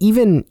out. But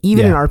even an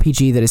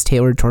RPG that is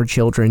tailored toward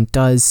children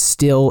does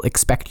still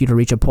expect you to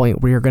reach a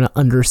point where you're going to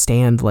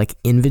understand like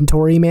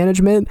inventory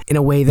management in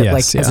a way that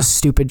as a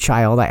stupid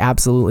child, I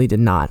absolutely did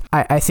not.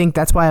 I think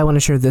that's why I want to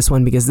share this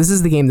one, because this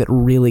is the game that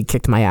really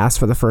kicked my ass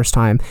for the first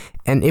time.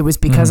 And it was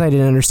because I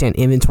didn't understand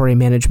inventory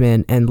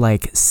management and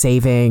like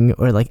saving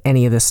or like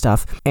any of this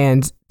stuff.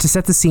 And to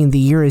set the scene, the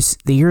year is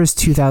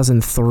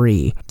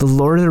 2003. The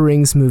Lord of the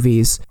Rings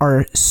movies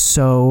are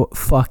so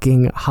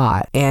fucking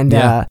hot, and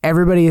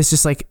everybody is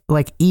just like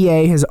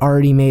EA has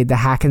already made the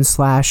hack and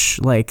slash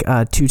like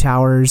Two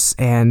Towers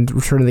and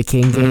Return of the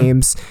King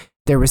games.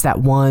 There was that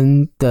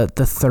one, the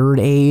Third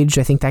Age,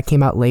 I think that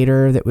came out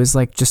later, that was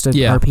like just an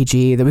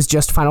RPG that was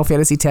just Final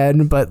Fantasy X,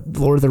 but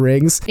Lord of the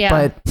Rings. Yeah.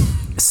 But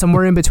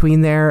somewhere in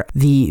between there,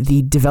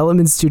 the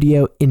development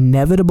studio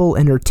Inevitable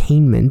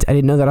Entertainment, I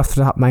didn't know that off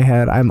the top of my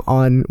head, I'm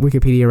on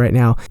Wikipedia right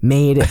now,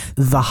 made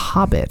The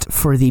Hobbit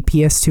for the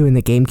PS2 and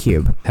the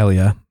GameCube. Hell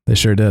yeah, they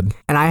sure did.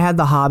 And I had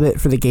The Hobbit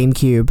for the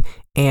GameCube,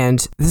 and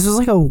this was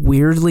like a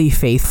weirdly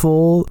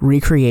faithful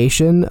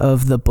recreation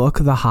of the book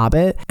The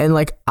Hobbit. And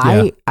like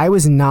I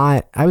was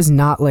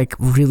not like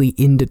really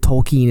into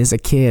Tolkien as a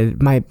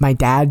kid. My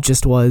dad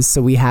just was,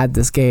 so we had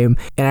this game.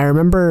 And I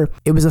remember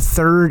it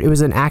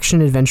was an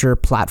action adventure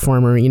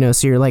platformer, you know,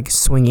 so you're like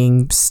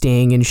swinging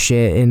Sting and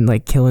shit and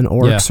like killing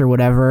orcs or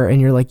whatever,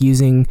 and you're like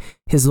using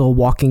his little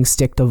walking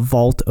stick to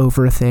vault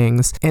over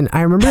things. And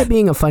I remember it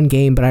being a fun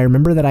game, but I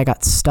remember that I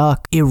got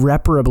stuck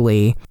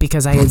irreparably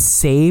because I had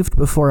saved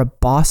before a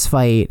boss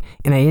fight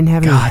and I didn't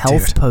have any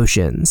health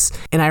potions.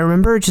 And I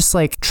remember just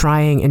like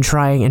trying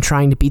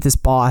to beat this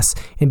boss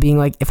and being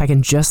like, if I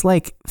can just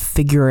like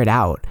figure it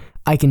out,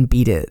 I can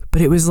beat it.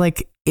 But it was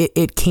like,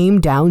 it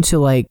came down to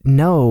like,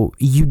 no,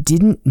 you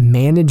didn't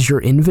manage your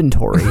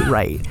inventory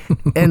right.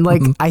 And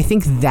like, I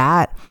think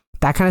that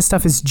kind of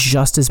stuff is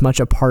just as much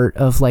a part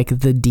of like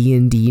the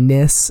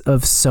D&D-ness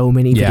of so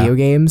many video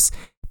games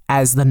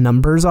as the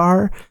numbers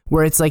are,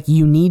 where it's like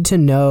you need to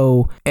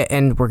know,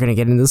 and we're going to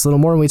get into this a little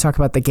more when we talk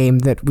about the game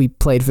that we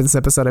played for this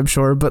episode, I'm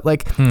sure, but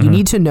like you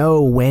need to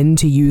know when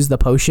to use the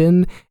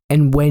potion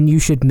and when you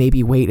should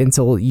maybe wait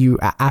until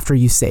after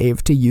you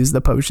save to use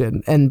the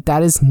potion. And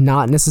that is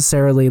not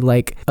necessarily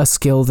like a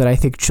skill that I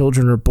think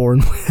children are born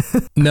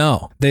with.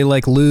 No, they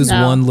like lose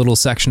one little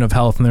section of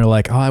health and they're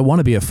like, oh, I want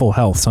to be at full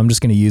health, so I'm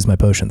just going to use my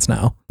potions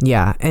now.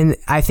 Yeah, and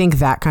I think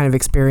that kind of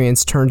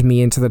experience turned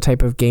me into the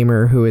type of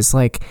gamer who is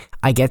like,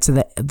 I get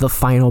to the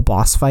final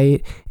boss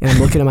fight and I'm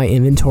looking at my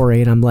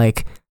inventory and I'm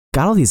like,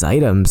 got all these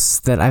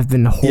items that I've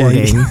been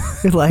hoarding.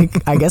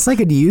 Like, I guess I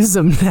could use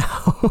them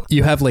now.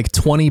 You have like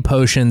 20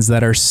 potions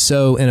that are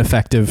so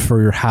ineffective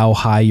for how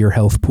high your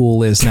health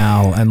pool is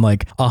now, and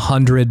like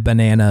 100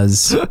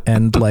 bananas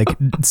and like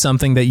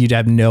something that you'd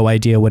have no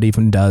idea what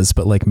even does,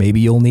 but like maybe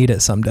you'll need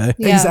it someday.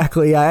 Yeah.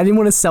 Exactly. Yeah. I didn't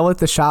want to sell at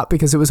the shop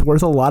because it was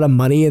worth a lot of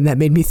money and that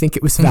made me think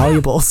it was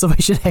valuable. So I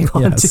should hang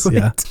on to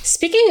it.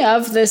 Speaking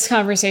of this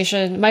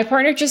conversation, my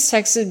partner just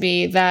texted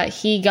me that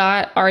he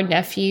got our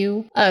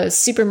nephew a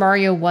Super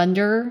Mario Wonder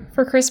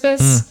for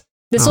Christmas.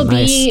 This will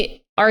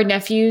be our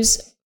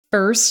nephew's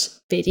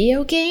first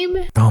video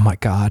game. Oh my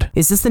god.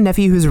 Is this the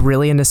nephew who's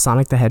really into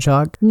Sonic the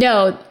Hedgehog?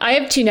 No, I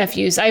have two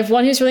nephews. I have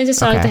one who's really into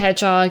Sonic the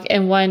Hedgehog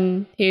and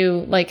one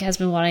who like has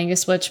been wanting a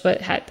Switch,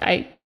 but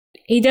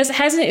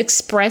hasn't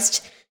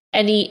expressed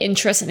any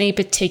interest in any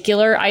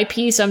particular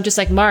IP, so I'm just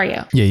like,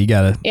 Mario. Yeah, you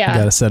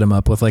gotta set him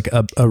up with like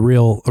a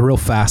real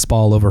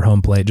fastball over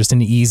home plate, just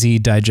an easy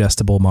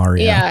digestible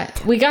Mario. Yeah,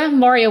 we got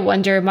Mario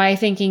Wonder. My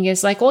thinking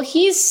is like, well,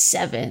 he's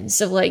 7,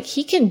 so like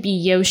he can be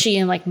Yoshi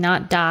and like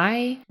not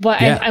die.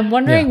 But I'm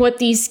wondering what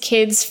these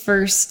kids'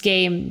 first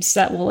games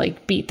that will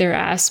like beat their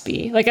ass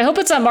be. Like, I hope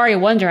it's not Mario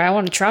Wonder. I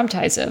want to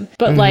traumatize him.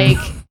 But like,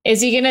 is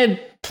he gonna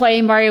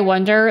play Mario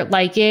Wonder,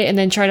 like it, and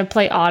then try to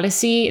play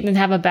Odyssey and then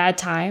have a bad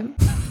time?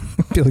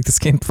 I feel like this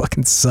game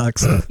fucking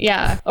sucks.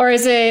 Yeah. Or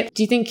is it,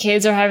 do you think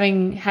kids are had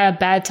a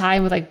bad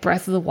time with like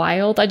Breath of the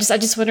Wild? I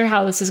just wonder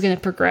how this is going to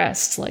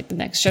progress to like the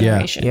next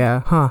generation.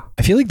 Yeah. Huh.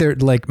 I feel like they're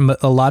like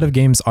a lot of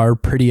games are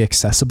pretty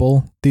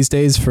accessible these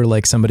days for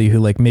like somebody who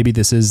like maybe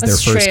this is their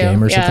first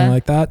game or something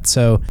like that.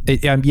 So I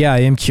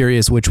am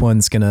curious which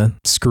one's going to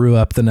screw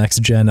up the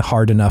next gen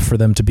hard enough for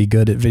them to be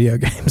good at video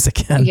games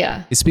again.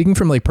 Yeah. Speaking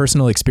from like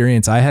personal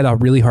experience, I had a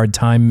really hard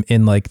time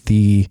in like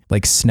the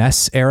like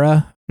SNES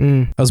era.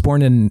 I was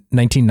born in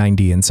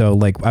 1990, and so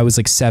like I was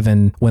like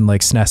 7 when like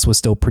SNES was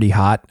still pretty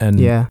hot, and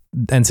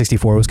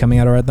N64 was coming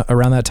out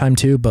around that time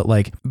too. But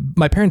like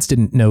my parents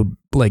didn't know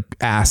like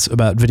ass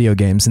about video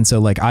games, and so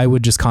like I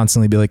would just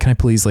constantly be like, "Can I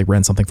please like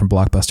rent something from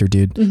Blockbuster,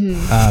 dude?"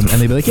 And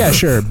they'd be like, "Yeah,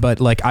 sure."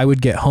 But like I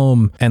would get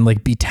home and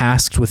like be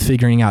tasked with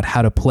figuring out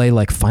how to play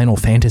like Final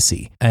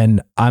Fantasy,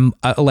 and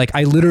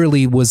I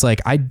literally was like,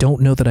 I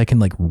don't know that I can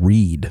like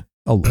read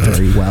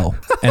very well,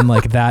 and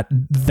like that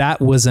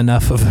was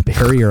enough of a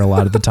barrier a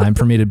lot of the time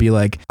for me to be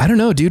like, I don't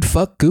know, dude,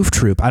 fuck Goof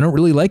Troop, I don't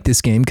really like this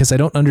game because I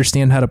don't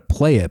understand how to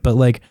play it. But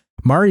like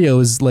Mario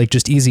is like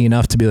just easy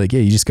enough to be like, yeah,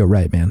 you just go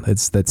right, man.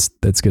 That's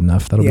good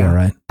enough. That'll be all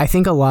right. I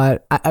think a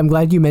lot. I'm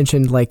glad you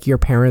mentioned like your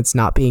parents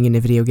not being into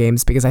video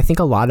games, because I think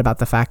a lot about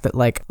the fact that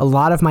like a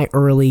lot of my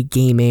early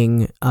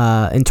gaming,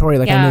 and Tori,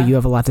 like I know you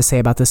have a lot to say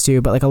about this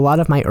too, but like a lot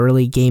of my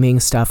early gaming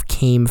stuff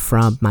came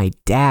from my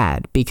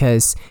dad,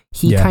 because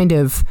he kind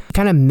of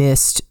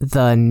missed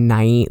the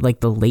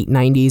late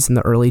 90s and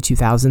the early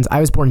 2000s. I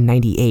was born in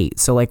 98,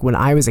 so like when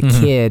I was a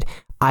kid,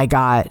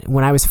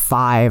 when I was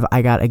 5,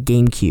 I got a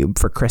GameCube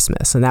for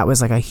Christmas, and that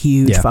was like a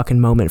huge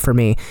fucking moment for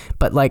me.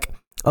 But like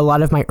a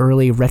lot of my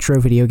early retro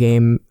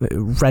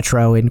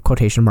in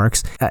quotation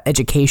marks,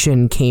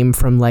 education came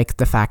from like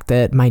the fact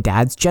that my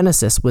dad's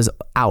Genesis was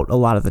out a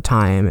lot of the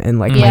time, and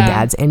like my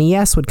dad's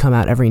NES would come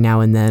out every now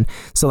and then.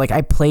 So like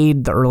I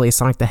played the early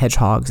Sonic the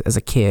Hedgehogs as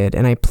a kid,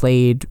 and I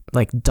played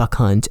like Duck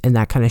Hunt and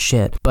that kind of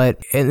shit. And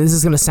this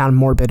is going to sound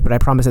morbid, but I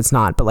promise it's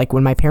not. But like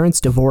when my parents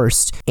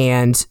divorced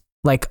and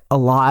like a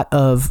lot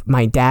of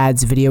my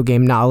dad's video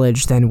game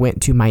knowledge then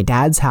went to my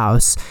dad's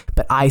house,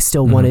 but I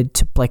still wanted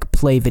to like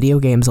play video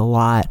games a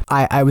lot.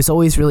 I was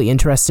always really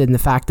interested in the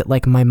fact that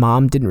like my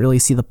mom didn't really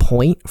see the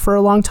point for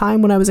a long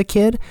time when I was a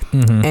kid.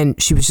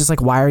 And she was just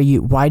like, why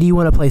do you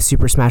want to play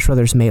Super Smash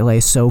Brothers Melee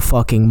so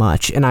fucking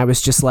much? And I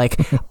was just like,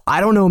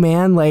 I don't know,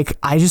 man. Like,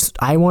 I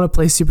want to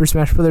play Super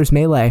Smash Brothers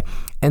Melee.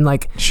 And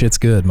like, shit's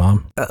good,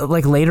 Mom.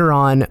 Like later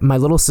on, my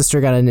little sister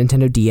got a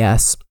Nintendo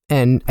DS.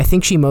 And I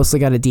think she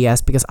mostly got a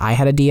DS because I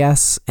had a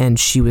DS, and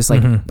she was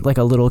like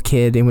a little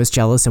kid and was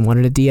jealous and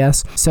wanted a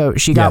DS. So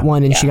she got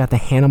one, and she got the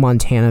Hannah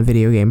Montana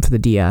video game for the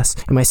DS.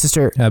 And my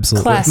sister,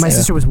 my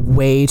sister was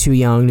way too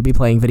young to be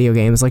playing video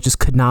games. Like, just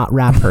could not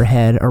wrap her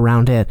head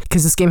around it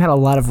because this game had a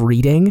lot of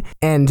reading,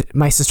 and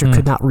my sister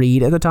could not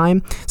read at the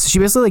time. So she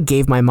basically like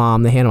gave my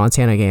mom the Hannah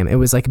Montana game. It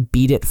was like,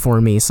 beat it for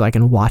me so I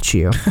can watch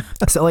you.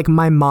 So like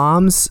my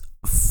mom's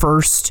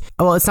first,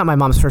 well, it's not my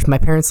mom's first, my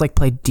parents like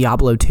played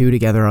Diablo 2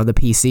 together on the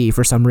PC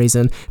for some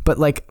reason, but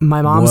like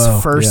my mom's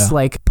first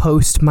like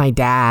post my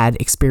dad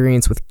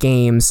experience with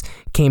games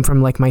came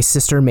from like my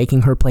sister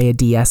making her play a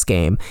DS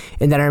game.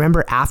 And then I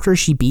remember after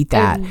she beat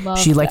that,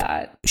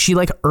 she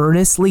like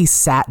earnestly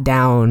sat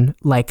down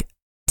like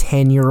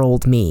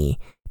 10-year-old me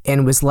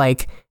and was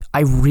like,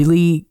 I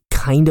really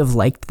kind of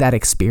liked that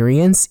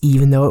experience,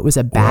 even though it was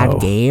a bad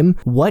game.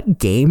 What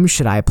game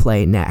should I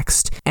play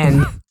next?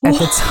 And at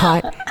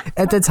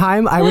the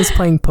time I was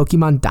playing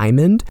Pokemon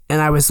Diamond,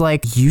 and I was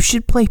like, you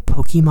should play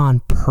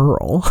Pokemon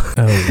Pearl.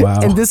 Oh,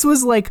 wow. And this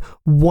was like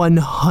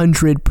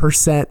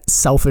 100%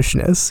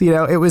 selfishness. You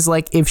know, it was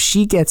like, if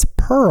she gets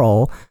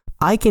Pearl,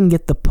 I can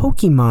get the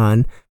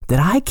Pokemon that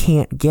I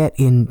can't get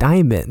in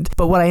Diamond.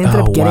 But what I ended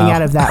up getting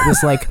out of that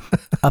was like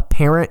a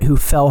parent who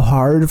fell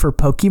hard for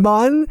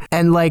Pokemon,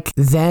 and like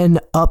then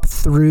up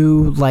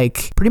through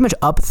like pretty much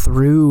up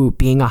through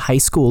being a high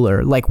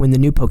schooler, like when the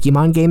new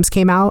Pokemon games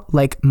came out,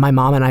 like my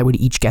mom and I would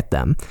each get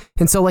them.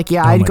 And so like,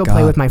 yeah, I'd go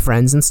play with my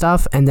friends and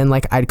stuff. And then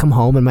like I'd come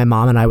home and my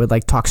mom and I would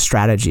like talk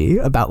strategy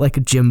about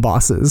like gym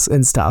bosses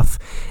and stuff.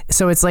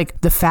 So it's like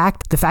the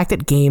fact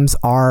that games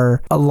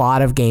are, a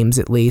lot of games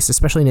at least,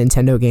 especially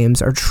Nintendo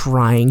games, are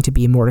trying to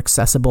be more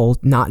accessible,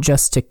 not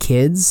just to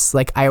kids.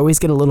 Like I always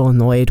get a little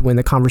annoyed when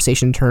the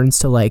conversation turns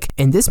to like,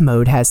 and this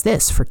mode has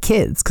this for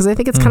kids, because I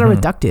think it's kind of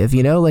reductive,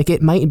 you know, like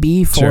it might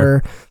be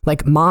for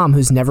like mom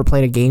who's never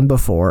played a game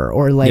before,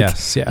 or like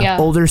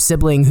older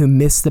sibling who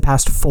missed the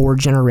past 4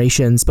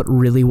 generations but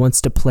really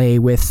wants to play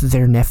with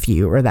their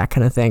nephew or that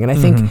kind of thing. And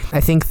I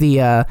think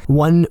the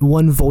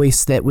one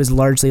voice that was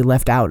largely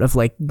left out of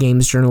like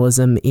games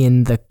journalism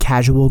in the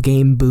casual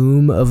game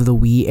boom of the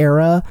Wii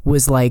era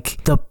was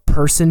like the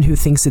person who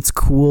thinks it's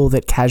cool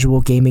that casual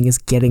gaming is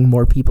getting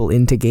more people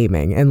into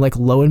gaming. And like,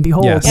 lo and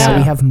behold, now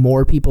we have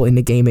more people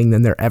into gaming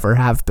than there ever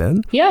have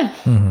been. Yeah,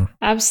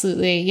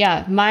 absolutely.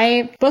 Yeah.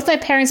 Both my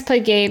parents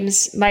played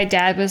games. My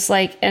dad was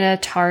like an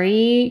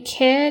Atari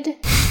kid,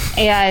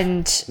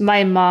 and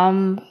my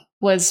mom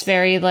was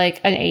very like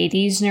an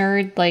 80s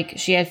nerd. Like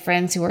she had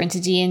friends who were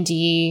into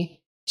D&D.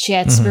 She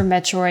had Super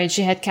Metroid.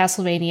 She had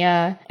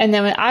Castlevania. And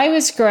then when I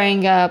was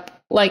growing up,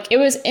 like, it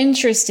was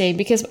interesting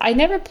because I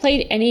never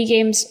played any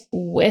games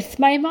with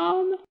my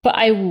mom, but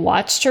I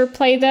watched her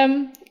play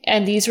them.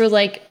 And these were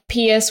like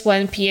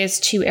PS1,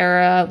 PS2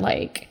 era,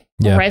 like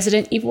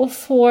Resident Evil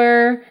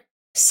 4,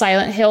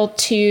 Silent Hill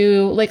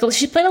 2. Like,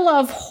 she played a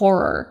lot of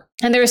horror.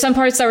 And there were some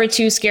parts that were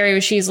too scary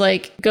where she's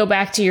like, go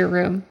back to your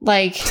room.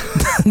 Like,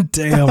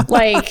 damn.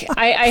 Like,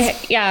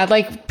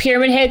 like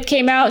Pyramid Head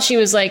came out. She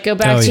was like, go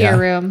back to your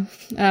room.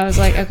 And I was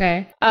like,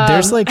 okay.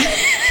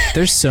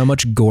 There's so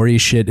much gory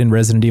shit in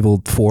Resident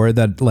Evil 4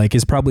 that like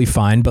is probably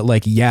fine. But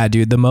like, yeah,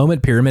 dude, the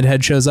moment Pyramid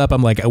Head shows up,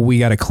 I'm like, we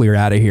got to clear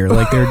out of here.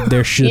 Like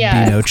there should be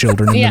no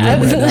children in the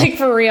room right like now.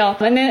 For real.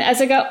 And then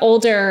as I got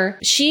older,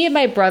 she and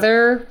my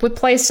brother would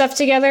play stuff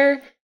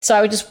together. So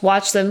I would just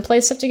watch them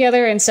play stuff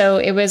together. And so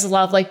it was a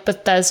lot of like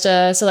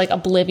Bethesda, so like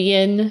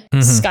Oblivion,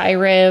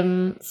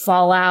 Skyrim,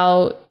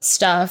 Fallout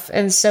stuff.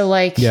 And so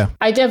like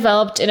I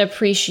developed an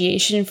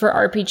appreciation for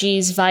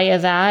RPGs via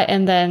that.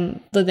 And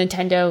then the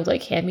Nintendo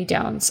like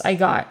hand-me-downs I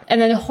got. And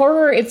then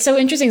horror, it's so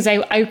interesting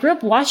because I grew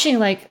up watching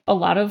like a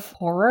lot of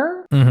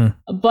horror,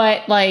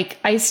 but like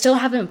I still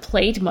haven't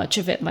played much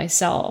of it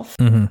myself.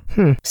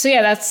 So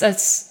yeah,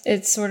 that's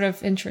it's sort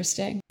of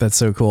interesting. That's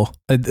so cool.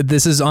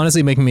 This is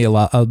honestly making me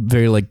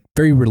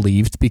very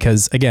relieved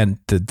because again,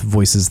 the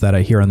voices that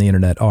I hear on the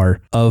internet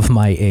are of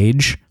my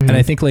age. And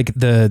I think like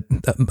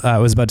I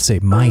was about to say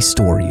my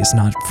story is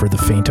not for the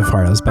faint of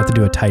heart. I was about to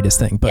do a Titus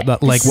thing,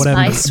 but like what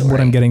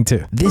I'm getting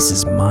to, this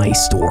is my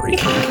story.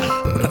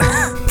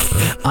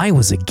 I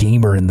was a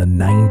gamer in the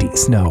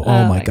 90s. No,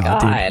 oh my God,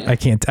 dude.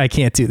 I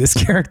can't do this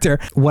character.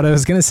 What I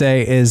was going to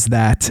say is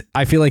that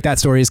I feel like that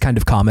story is kind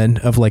of common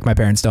of like my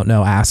parents don't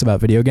know ass about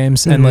video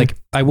games. And like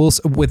I will,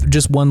 with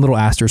just one little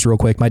asterisk real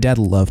quick, my dad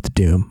loved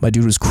Doom. My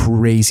dude was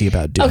crazy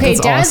about Doom. Okay,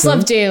 dads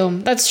love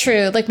Doom. That's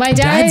true. Like my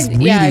dad,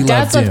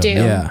 dads love Doom.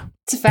 Yeah.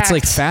 It's a fact. It's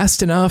like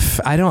fast enough.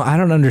 I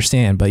don't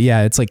understand, but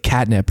yeah, it's like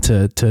catnip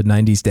to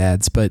 90s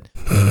dads. But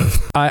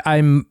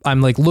I'm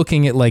like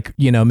looking at like,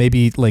 you know,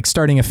 maybe like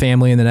starting a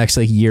family in the next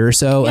like year or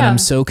so. And I'm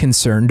so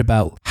concerned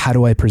about how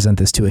do I present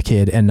this to a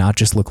kid and not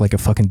just look like a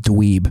fucking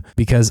dweeb,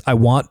 because I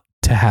want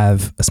to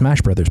have a Smash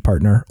Brothers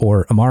partner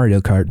or a Mario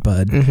Kart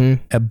bud.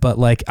 But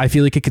like, I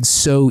feel like it could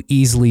so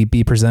easily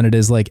be presented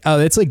as like, oh,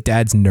 it's like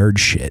dad's nerd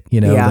shit, you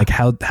know, like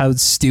how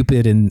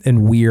stupid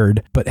and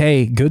weird. But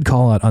hey, good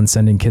call out on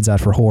sending kids out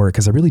for horror,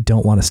 because I really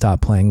don't want to stop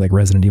playing like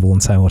Resident Evil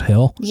and Silent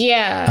Hill.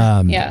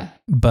 Yeah.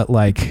 But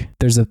like,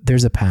 there's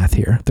a path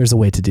here. There's a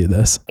way to do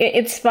this.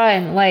 It's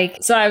fun. Like,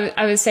 so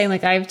I was saying,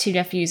 like, I have 2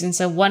 nephews, and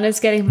so one is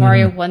getting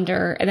Mario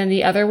Wonder, and then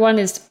the other one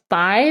is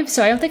 5.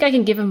 So I don't think I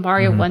can give him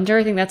Mario Wonder.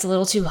 I think that's a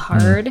little too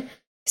hard.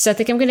 So I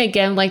think I'm gonna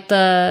get him like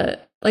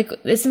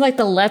isn't like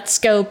the Let's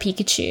Go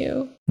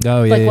Pikachu.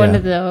 Oh yeah, like one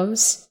of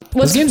those.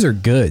 Those games are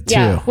good too.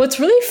 Yeah. What's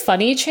really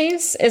funny,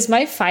 Chase, is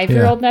my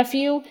 5-year-old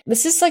nephew.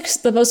 This is like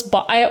the most.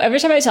 Every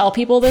time I tell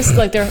people this,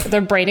 like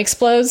their brain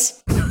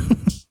explodes.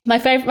 My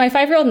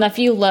 5-year-old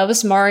nephew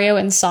loves Mario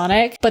and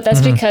Sonic, but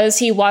that's because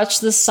he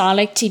watched the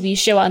Sonic TV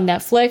show on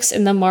Netflix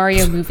and the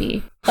Mario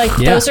movie. Like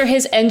those are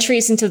his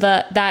entries into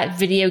that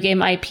video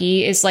game IP,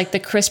 is like the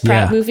Chris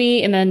Pratt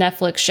movie and the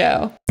Netflix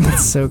show.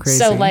 That's so crazy.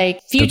 So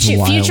like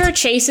future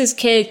Chase's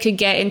kid could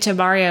get into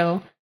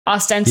Mario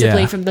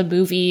ostensibly from the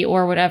movie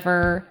or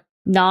whatever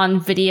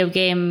non-video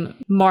game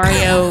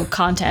Mario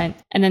content,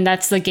 and then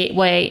that's the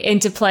gateway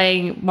into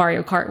playing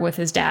Mario Kart with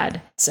his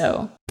dad.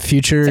 So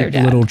future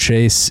little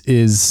Chase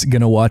is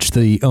gonna watch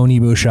the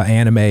Onimusha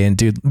anime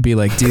and be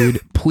like, dude,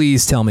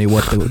 please tell me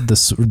what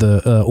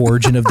the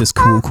origin of this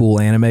cool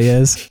anime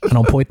is, and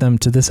I'll point them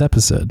to this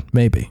episode,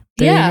 maybe.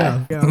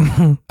 There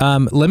you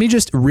go. Let me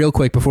just real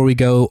quick before we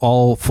go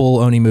all full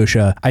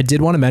Onimusha, I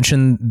did want to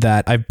mention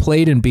that I've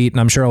played and beat, and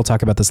I'm sure I'll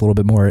talk about this a little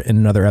bit more in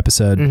another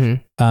episode.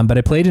 But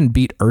I played and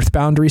beat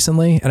Earthbound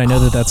recently, and I know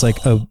that that's like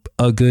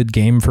a good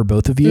game for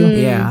both of you.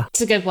 Yeah, it's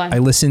a good one. I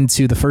listened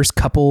to the first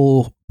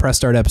couple Press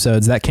Start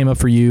episodes that came up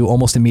for you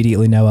almost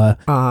immediately, Noah.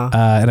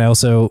 And I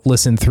also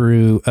listened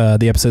through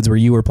the episodes where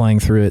you were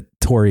playing through it,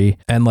 Tori,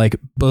 and like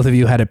both of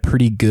you had a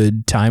pretty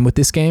good time with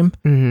this game.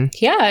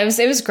 Yeah,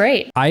 it was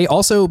great. I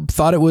also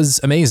thought it was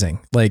amazing.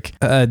 Like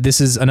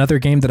this is another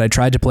game that I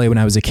tried to play when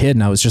I was a kid,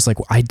 and I was just like,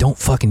 I don't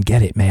fucking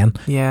get it, man.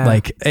 Yeah.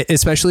 Like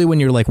especially when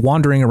you're like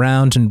wandering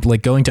around and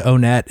like going to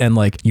Onet, and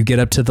like you get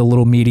up to the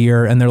little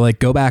meteor and they're like,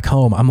 go back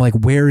home. I'm like,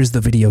 where is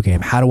the video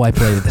game? How do I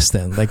play this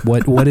thing? Like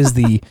what is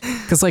the,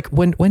 because like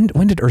when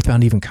did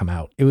Earthbound even come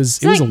out? It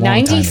was like a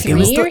long time ago.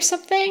 93 or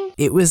something.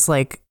 It was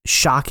like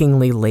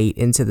shockingly late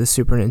into the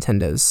Super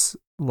Nintendo's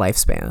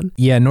lifespan.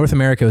 Yeah, North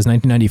America was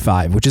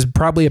 1995, which is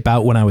probably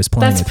about when I was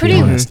playing. That's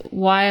pretty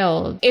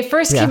wild. It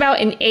first came out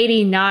in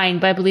 89,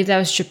 but I believe that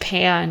was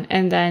Japan,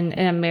 and then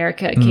in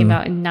America it came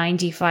out in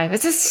 95.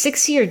 It's a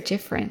 6-year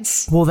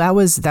difference. Well, that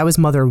was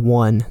Mother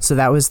 1, so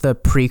that was the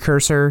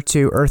precursor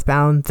to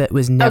Earthbound that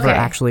was never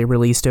actually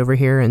released over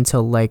here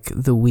until like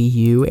the Wii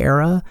U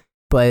era.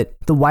 But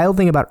the wild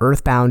thing about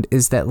Earthbound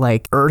is that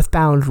like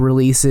Earthbound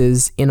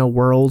releases in a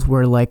world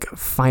where like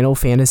Final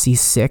Fantasy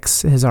VI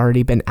has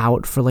already been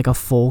out for like a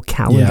full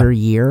calendar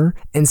year.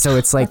 And so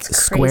it's like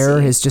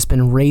Square has just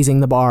been raising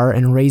the bar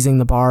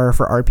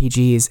for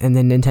RPGs. And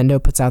then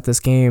Nintendo puts out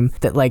this game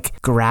that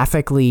like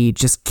graphically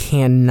just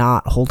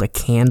cannot hold a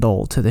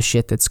candle to the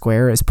shit that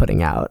Square is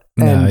putting out.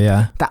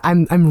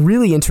 I'm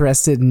really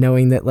interested in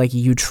knowing that like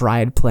you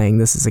tried playing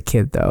this as a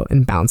kid though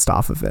and bounced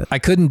off of it. I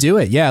couldn't do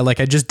it. Yeah, like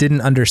I just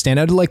didn't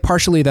understand. Like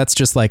partially that's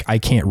just like I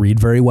can't read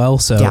very well,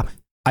 so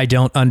I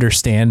don't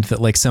understand that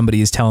like somebody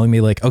is telling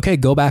me like, okay,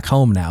 go back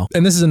home now.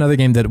 And this is another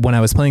game that when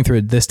I was playing through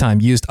it this time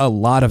used a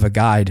lot of a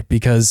guide,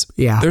 because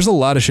there's a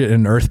lot of shit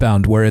in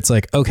Earthbound where it's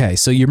like, okay,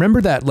 so you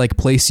remember that like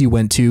place you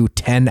went to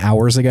 10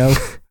 hours ago?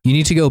 You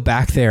need to go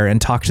back there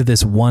and talk to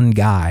this one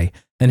guy,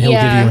 and he'll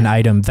give you an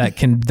item that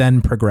can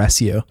then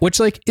progress you, which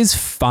like is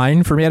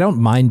fine for me. I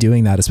don't mind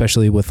doing that,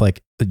 especially with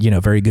like, you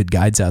know, very good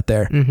guides out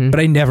there, but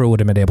I never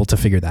would have been able to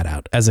figure that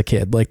out as a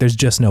kid. Like there's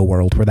just no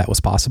world where that was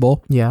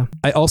possible. Yeah.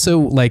 I also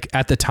like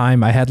at the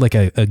time I had like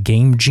a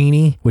Game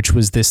Genie, which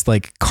was this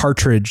like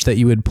cartridge that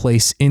you would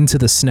place into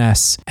the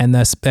SNES and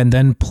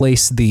then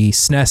place the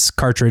SNES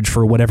cartridge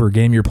for whatever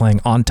game you're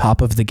playing on top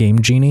of the Game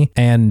Genie.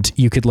 And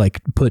you could like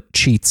put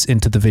cheats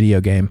into the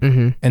video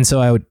game. And so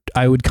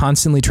I would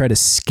constantly try to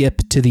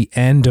skip to the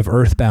end of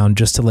Earthbound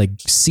just to like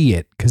see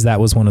it, because that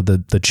was one of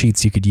the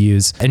cheats you could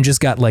use, and just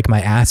got like my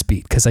ass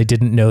beat because I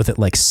didn't know that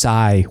like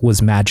Psy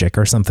was magic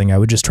or something. I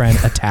would just try and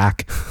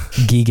attack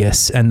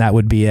Gigas and that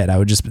would be it. I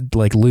would just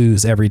like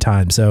lose every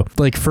time. So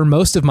like for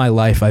most of my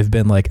life I've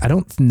been like, I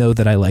don't know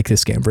that I like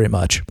this game very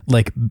much.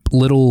 Like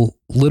little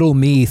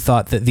me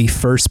thought that the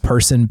first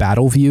person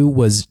battle view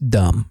was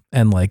dumb,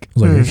 and like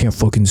I can't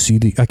fucking see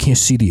I can't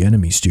see the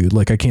enemies, dude.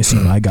 Like I can't see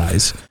my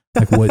guys.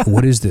 Like,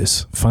 what is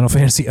this? Final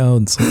Fantasy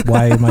owns. Like,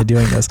 why am I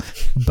doing this?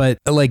 But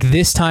like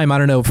this time, I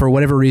don't know, for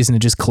whatever reason, it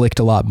just clicked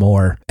a lot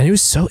more. And it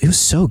was so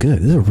good.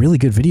 This is a really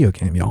good video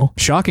game, y'all.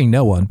 Shocking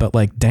no one, but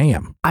like,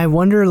 damn. I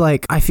wonder,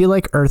 like, I feel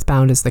like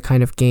Earthbound is the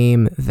kind of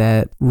game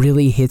that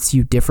really hits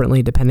you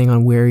differently depending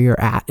on where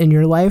you're at in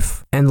your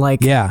life. And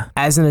like,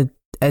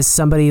 as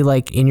somebody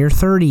like in your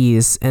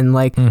 30s and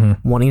like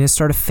wanting to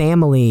start a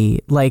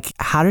family, like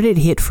how did it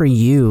hit for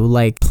you,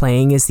 like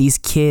playing as these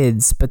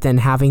kids, but then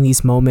having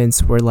these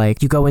moments where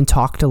like you go and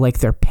talk to like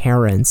their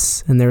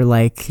parents and they're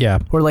like,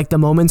 or like the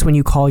moments when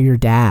you call your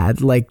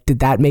dad, like did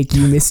that make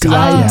you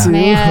misty-eyed too?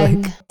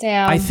 Man. Like,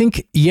 Damn. I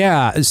think,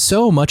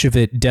 so much of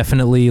it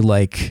definitely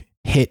like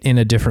hit in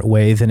a different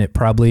way than it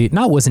probably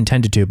was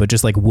intended to, but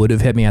just like would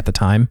have hit me at the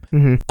time.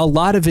 A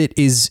lot of it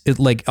is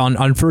like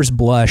on first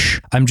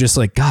blush, I'm just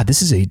like, God,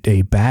 this is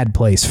a bad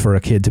place for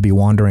a kid to be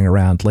wandering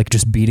around, like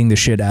just beating the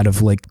shit out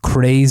of like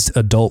crazed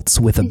adults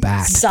with a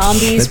bat.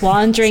 Zombies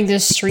wandering the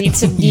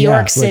streets of New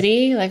York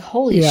City. Like,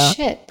 holy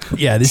shit.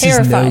 Yeah, this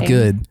Terrifying. is no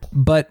good.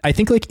 But I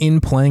think like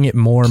in playing it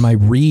more, my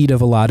read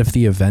of a lot of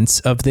the events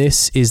of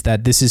this is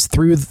that this is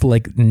through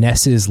like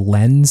Ness's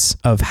lens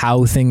of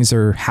how things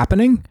are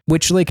happening,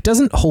 which like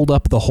doesn't hold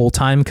up the whole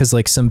time because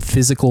like some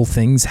physical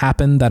things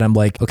happen that I'm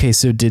like, okay,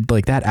 so did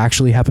like that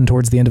actually happen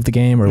towards the end of the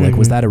game, or like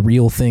was that a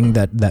real thing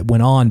that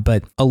went on?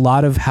 But a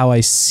lot of how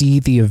I see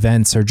the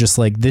events are just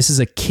like, this is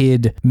a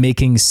kid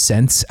making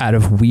sense out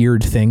of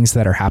weird things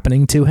that are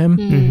happening to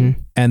him,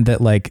 and that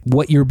like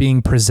what you're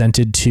being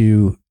presented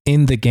to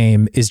in the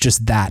game is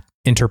just that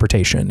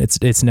interpretation.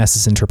 It's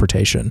Ness's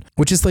interpretation,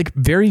 which is like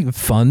very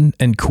fun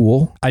and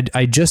cool.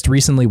 I just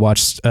recently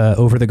watched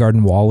Over the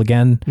Garden Wall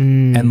again,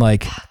 and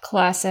like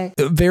classic,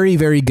 very,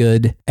 very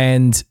good.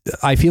 And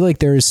I feel like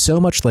there is so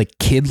much like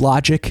kid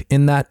logic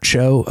in that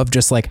show of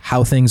just like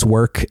how things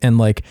work and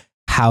like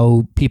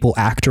how people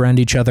act around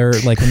each other,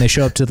 like when they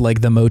show up to like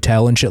the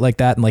motel and shit like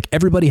that, and like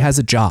everybody has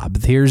a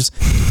job. Here's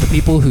the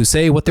people who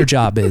say what their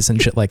job is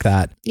and shit like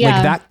that.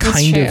 Like that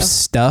kind of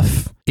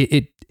stuff.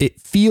 It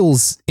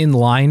feels in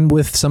line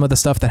with some of the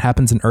stuff that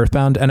happens in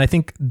Earthbound. And I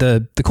think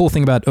the cool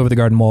thing about Over the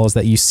Garden Wall is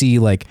that you see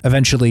like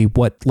eventually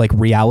what like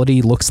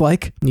reality looks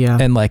like. Yeah.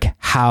 And like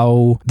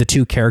how the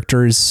two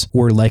characters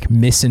were like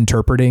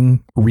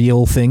misinterpreting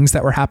real things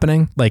that were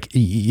happening. Like,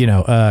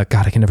 God,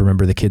 I can never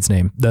remember the kid's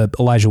name. The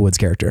Elijah Wood's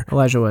character.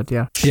 Elijah Wood,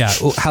 yeah. Yeah.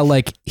 How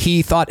like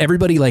he thought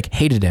everybody like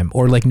hated him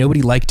or like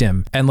nobody liked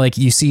him. And like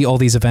you see all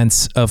these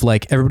events of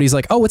like everybody's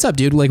like, oh, what's up,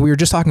 dude? Like we were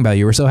just talking about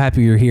you. We're so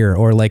happy you're here.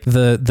 Or like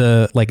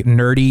the like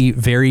nerdy,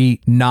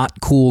 very not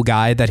cool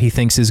guy that he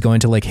thinks is going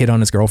to like hit on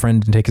his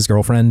girlfriend and take his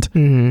girlfriend.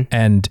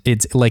 And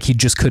it's like he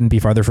just couldn't be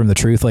farther from the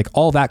truth. Like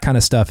all that kind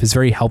of stuff is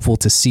very helpful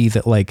to see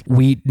that like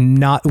we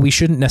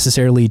shouldn't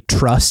necessarily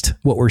trust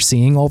what we're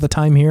seeing all the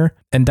time here.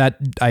 And that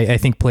I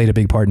think played a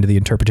big part into the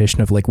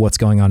interpretation of like what's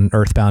going on in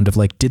Earthbound of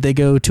like, did they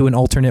go to an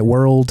alternate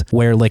world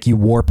where like you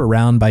warp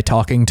around by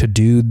talking to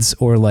dudes,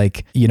 or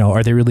like,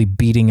 are they really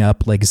beating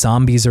up like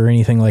zombies or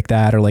anything like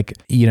that? Or like,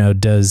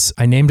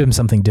 I named him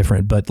something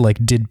different, but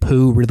like, did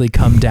Pooh really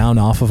come down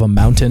off of a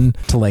mountain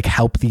to like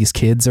help these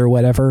kids or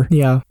whatever?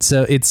 Yeah.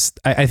 So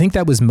I think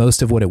that was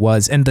most of what it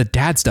was. And the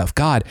dad stuff,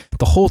 God,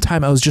 the whole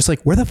time I was just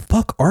like, where the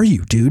fuck are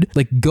you, dude?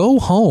 Like, go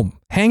home.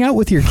 Hang out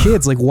with your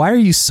kids. Like, why are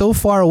you so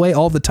far away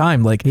all the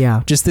time? Like,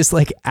 just this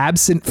like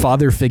absent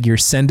father figure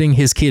sending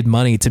his kid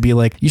money to be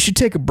like, you should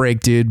take a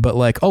break, dude. But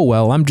like, oh,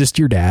 well, I'm just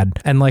your dad.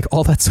 And like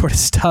all that sort of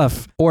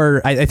stuff.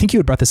 Or I think you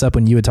had brought this up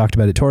when you had talked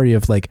about it, Tori,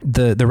 of like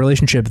the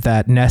relationship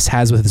that Ness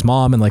has with his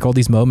mom, and like all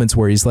these moments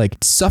where he's like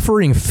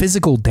suffering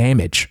physical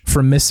damage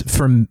from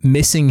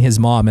missing his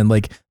mom. And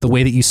like the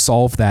way that you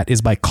solve that is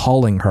by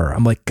calling her.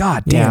 I'm like,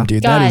 God damn,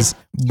 dude, that is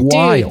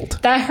wild.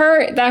 Dude, that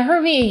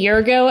hurt me a year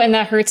ago, and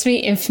that hurts me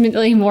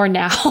infinitely more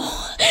now.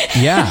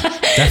 Yeah,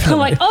 definitely. I'm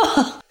like,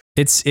 oh.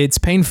 It's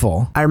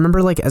painful. I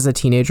remember like as a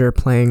teenager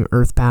playing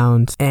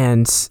Earthbound,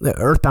 and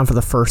Earthbound for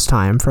the first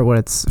time for what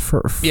it's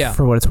for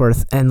what it's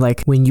worth. And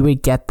like when you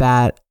would get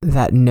that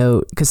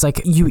note, because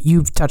like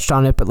you've touched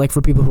on it, but like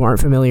for people who aren't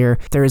familiar,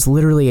 there is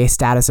literally a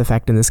status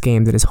effect in this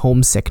game that is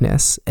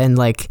homesickness, and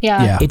like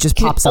it just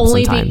pops up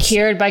sometimes. Only be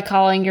cured by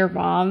calling your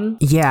mom.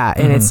 Yeah,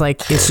 and it's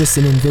like it's just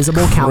an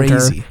invisible counter.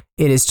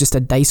 It is just a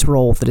dice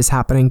roll that is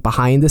happening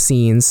behind the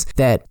scenes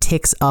that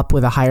ticks up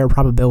with a higher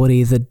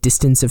probability the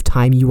distance of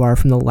time you are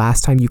from the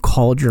last time you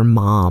called your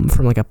mom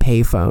from like a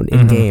payphone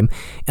in game.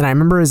 And I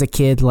remember as a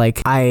kid,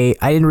 like I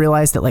didn't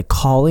realize that like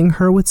calling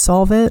her would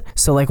solve it.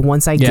 So like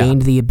once I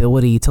gained the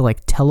ability to like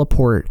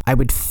teleport, I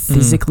would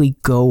physically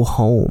go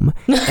home.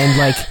 And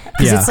like,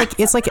 because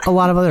it's like a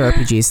lot of other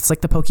RPGs. It's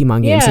like the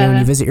Pokemon games. You know, when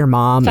you visit your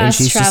mom and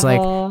she's just like,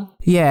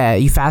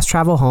 you fast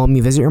travel home,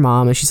 you visit your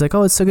mom and she's like,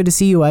 oh, it's so good to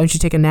see you. Why don't you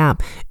take a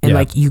nap? And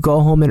like you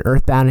go home in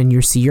Earthbound and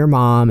you see your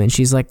mom and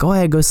she's like, go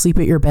ahead, go sleep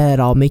at your bed.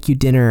 I'll make you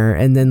dinner.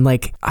 And then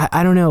like,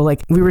 I don't know,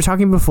 like we were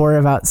talking before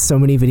about so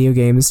many video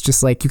games,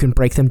 just like you can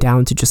break them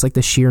down to just like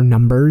the sheer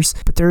numbers,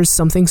 but there's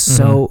something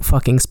so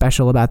fucking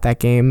special about that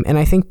game. And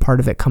I think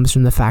part of it comes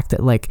from the fact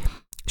that like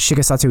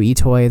Shigesato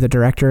Itoi, the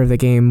director of the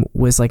game,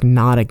 was like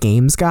not a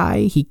games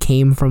guy. He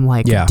came from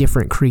like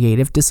different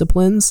creative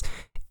disciplines,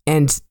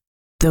 and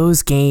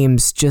those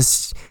games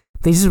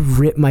they just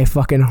rip my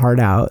fucking heart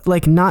out.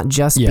 Like, not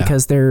just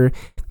because there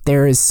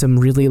is some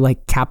really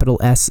like capital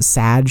S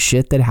sad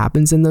shit that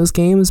happens in those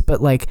games,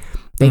 but like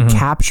they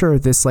capture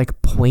this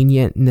like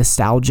poignant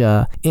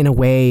nostalgia in a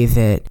way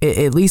that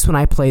at least when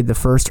I played the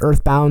first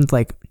Earthbound,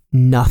 like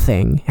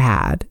nothing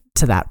had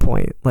to that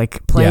point.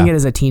 Like playing it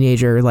as a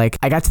teenager, like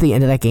I got to the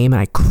end of that game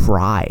and I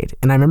cried.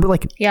 And I remember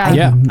like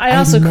I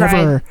also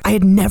cried. I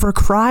had never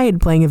cried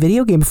playing a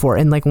video game before.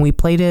 And like when we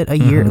played it a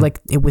year, like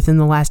within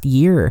the last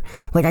year,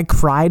 like I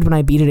cried when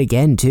I beat it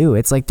again too.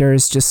 It's like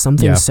there's just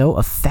something so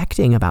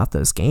affecting about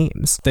those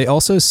games. They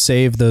also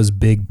save those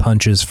big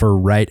punches for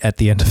right at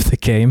the end of the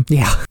game.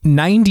 Yeah.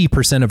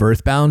 90% of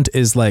Earthbound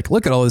is like,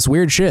 look at all this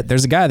weird shit.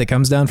 There's a guy that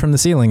comes down from the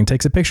ceiling and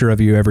takes a picture of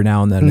you every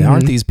now and then.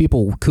 Aren't these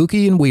people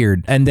kooky and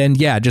weird? And then,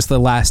 just the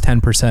last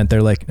 10%,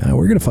 they're like, no,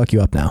 we're going to fuck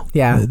you up now.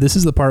 Yeah. This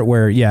is the part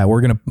where,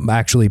 we're going to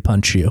actually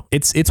punch you.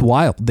 It's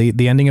wild.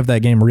 The ending of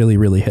that game really,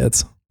 really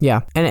hits.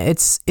 Yeah, and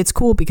it's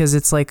cool because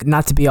it's like,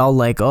 not to be all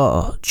like,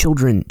 oh,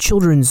 children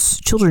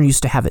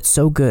used to have it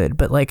so good,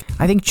 but like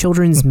I think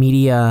children's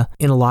media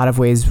in a lot of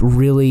ways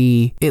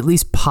really, at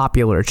least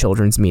popular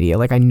children's media,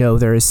 like I know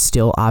there is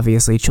still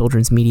obviously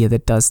children's media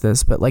that does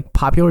this, but like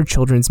popular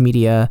children's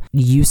media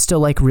used to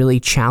like really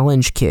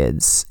challenge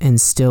kids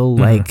and still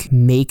like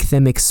make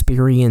them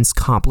experience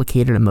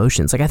complicated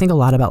emotions. Like I think a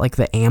lot about like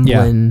the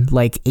Amblin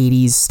like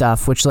 80s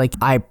stuff, which like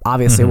I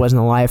obviously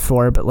wasn't alive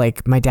for, but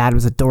like my dad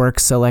was a dork,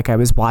 so like I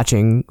was watching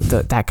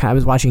I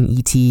was watching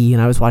E.T.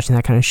 and I was watching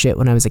that kind of shit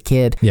when I was a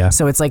kid. Yeah.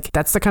 So it's like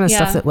that's the kind of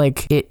stuff that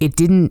like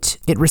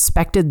it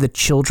respected the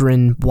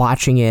children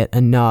watching it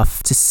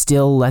enough to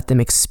still let them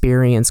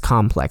experience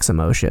complex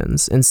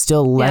emotions and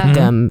still let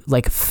them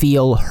like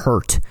feel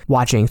hurt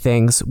watching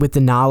things with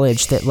the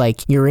knowledge that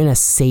like you're in a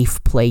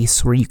safe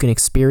place where you can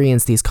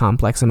experience these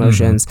complex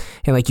emotions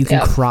and like you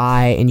can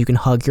cry and you can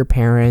hug your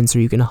parents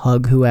or you can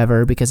hug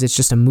whoever because it's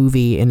just a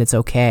movie and it's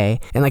okay.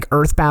 And like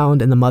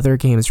Earthbound and the Mother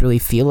games really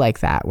feel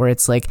like that, where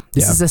it's like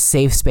this is a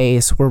safe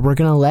space where we're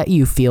gonna let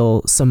you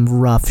feel some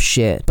rough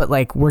shit, but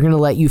like we're gonna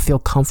let you feel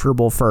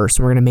comfortable first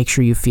and we're gonna make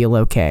sure you feel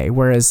okay.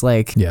 Whereas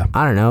like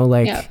I don't know,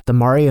 like the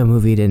Mario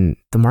movie didn't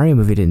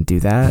do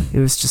that. It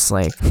was just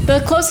like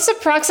the closest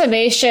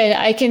approximation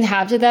I can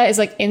have to that is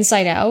like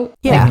Inside Out.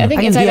 Yeah, like, I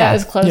think Inside Out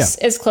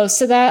is close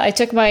to that. I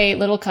took my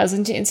little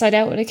cousin to Inside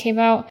Out when it came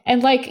out,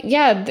 and like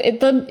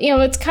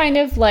it's kind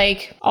of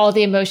like all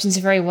the emotions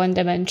are very one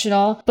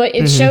dimensional, but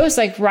it shows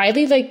like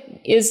Riley like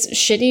is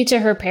shitty to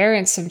her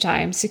parents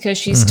sometimes because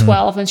she's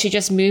 12 and she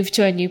just moved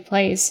to a new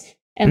place.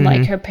 And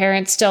like her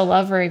parents still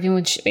love her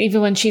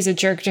even when she's a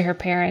jerk to her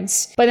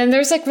parents. But then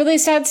there's like really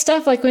sad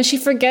stuff like when she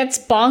forgets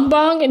Bong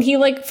Bong and he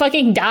like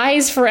fucking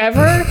dies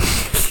forever.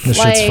 This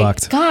shit's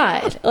fucked.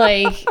 God,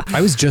 like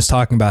I was just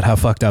talking about how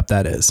fucked up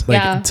that is.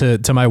 Like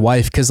to my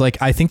wife, because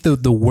like I think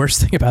the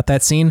worst thing about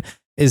that scene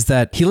is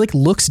that he like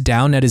looks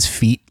down at his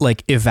feet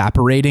like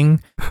evaporating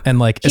and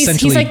like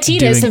essentially he's like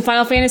Tidus in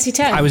Final Fantasy X.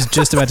 I was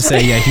just about to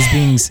say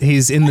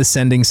he's in the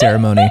sending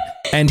ceremony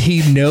and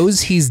he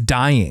knows he's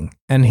dying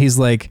and he's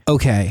like,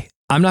 okay,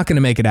 I'm not going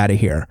to make it out of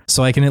here,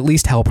 so I can at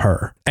least help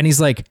her. And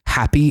he's like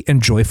happy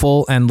and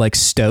joyful and like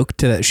stoked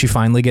that she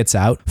finally gets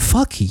out.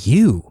 Fuck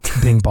you,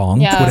 Bing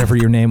Bong, whatever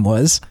your name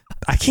was.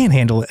 I can't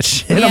handle that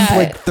shit. Yeah. I'm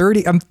like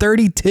 30. I'm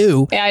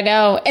 32. Yeah, I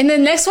know. And the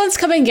next one's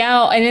coming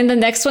out. And in the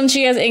next one,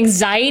 she has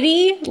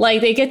anxiety.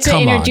 Like they get to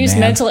introduce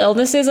mental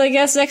illnesses, I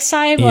guess, next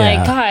time. Yeah.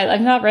 Like, God,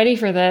 I'm not ready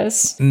for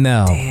this.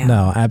 No,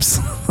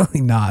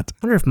 absolutely not.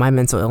 I wonder if my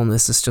mental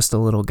illness is just a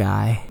little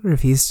guy.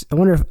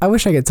 I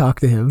wish I could talk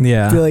to him.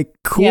 Yeah. Be like,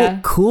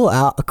 cool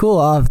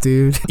off,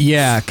 dude.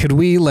 Yeah. Could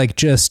we like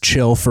just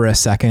chill for a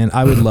second?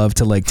 I would love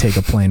to like take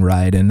a plane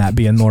ride and that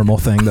be a normal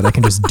thing that I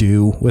can just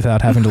do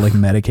without having to like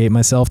medicate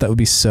myself. That would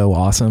be so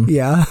awesome.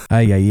 Yeah.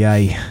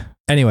 Ay.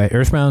 Anyway,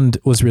 Earthbound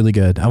was really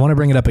good. I want to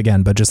bring it up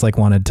again, but just like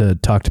wanted to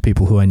talk to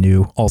people who I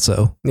knew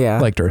also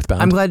liked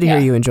Earthbound. I'm glad to hear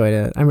you enjoyed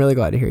it. I'm really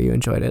glad to hear you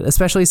enjoyed it,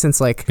 especially since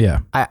like,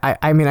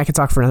 I mean, I could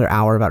talk for another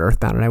hour about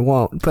Earthbound and I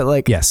won't, but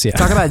like,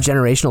 talk about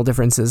generational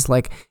differences.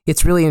 Like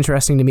it's really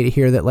interesting to me to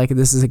hear that like,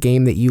 this is a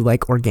game that you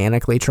like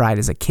organically tried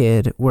as a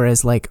kid.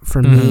 Whereas like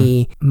for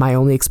me, my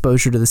only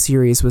exposure to the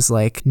series was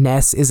like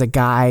Ness is a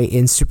guy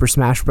in Super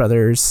Smash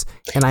Brothers.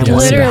 And I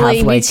wanted to have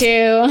like, me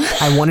too.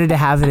 I wanted to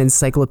have an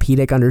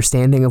encyclopedic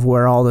understanding of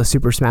where all the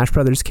Super Smash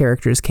Brothers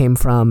characters came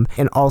from,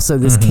 and also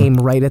this came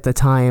right at the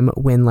time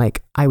when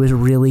like I was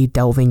really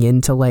delving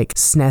into like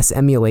SNES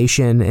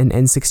emulation and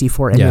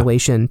N64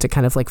 emulation to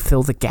kind of like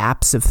fill the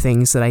gaps of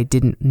things that I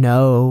didn't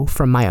know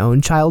from my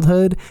own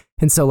childhood.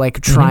 And so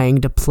like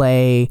trying to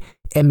play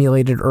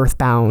emulated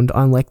Earthbound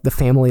on like the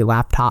family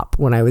laptop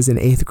when I was in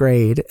 8th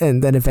grade,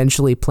 and then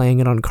eventually playing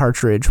it on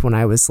cartridge when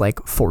I was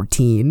like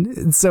 14.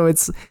 And so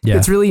it's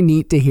really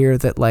neat to hear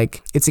that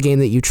like it's a game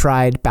that you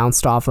tried,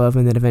 bounced off of,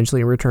 and then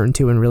eventually returned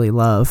to and really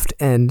loved.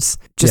 And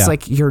just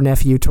like your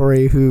nephew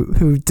Tori,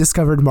 who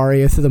discovered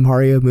Mario through the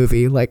Mario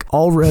movie, like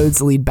all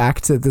roads lead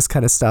back to this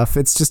kind of stuff.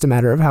 It's just a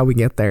matter of how we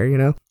get there, you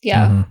know?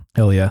 Yeah. Mm-hmm.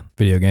 Hell yeah,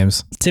 video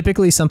games.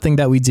 Typically something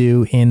that we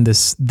do in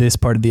this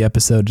part of the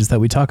episode is that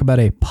we talk about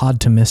a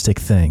podtimistic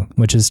thing,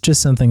 which is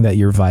just something that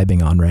you're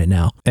vibing on right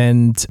now.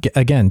 And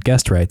again,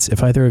 guest rights.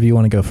 If either of you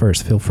want to go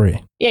first, feel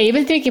free. Yeah, you've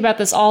been thinking about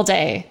this all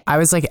day. I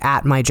was like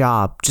at my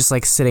job, just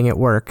like sitting at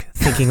work,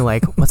 thinking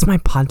like, what's my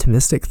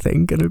podtimistic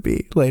thing gonna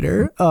be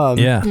later? But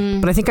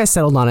I think I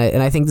settled on it,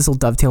 and I think this will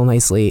dovetail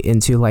nicely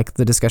into like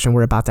the discussion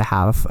we're about to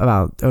have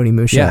about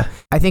Onimusha. Yeah.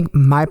 I think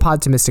my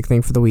podtimistic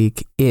thing for the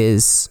week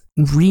is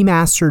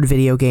remastered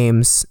video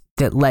games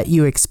that let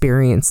you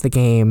experience the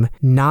game,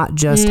 not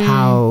just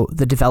how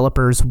the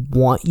developers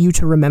want you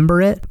to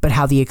remember it, but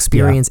how the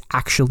experience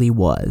actually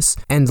was.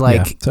 And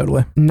like,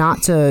 totally.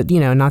 not to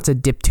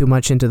dip too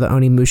much into the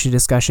Onimusha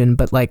discussion,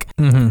 but like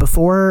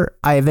before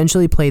I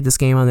eventually played this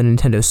game on the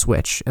Nintendo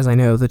Switch, as I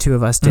know the two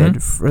of us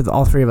did,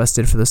 all three of us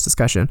did for this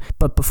discussion.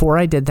 But before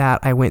I did that,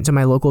 I went to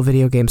my local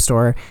video game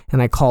store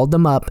and I called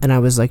them up and I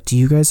was like, do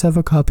you guys have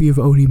a copy of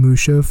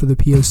Onimusha for the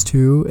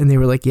PS2? And they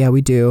were like, yeah,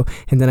 we do.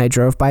 And then I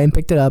drove by and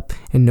picked it up,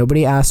 and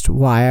nobody asked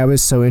why I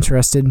was so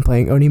interested in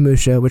playing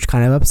Onimusha, which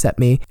kind of upset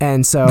me.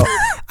 And so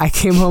I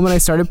came home and I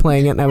started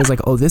playing it, and I was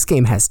like, oh, this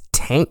game has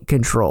tank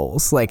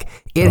controls. Like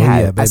it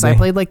had. So I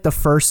played like the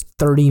first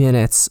 30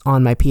 minutes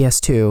on my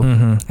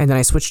PS2, and then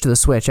I switched to the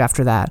Switch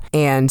after that.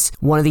 And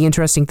one of the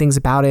interesting things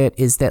about it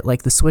is that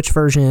like the Switch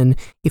version,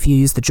 if you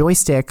use the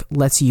joystick,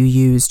 lets you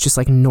use just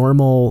like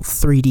normal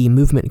 3D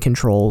movement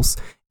controls.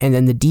 And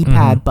then the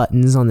D-pad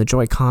buttons on the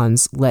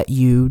Joy-Cons let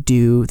you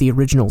do the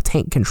original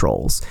tank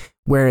controls.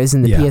 Whereas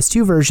in the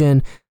PS2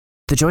 version,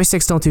 the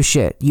joysticks don't do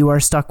shit. You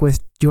are stuck with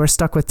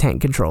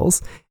tank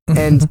controls.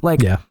 And like,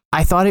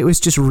 I thought it was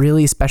just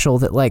really special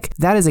that like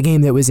that is a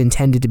game that was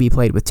intended to be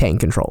played with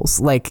tank controls.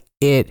 Like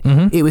it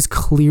was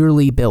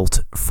clearly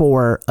built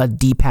for a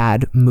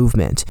D-pad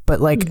movement. But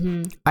like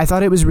I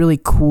thought it was really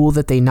cool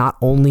that they not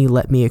only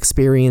let me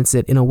experience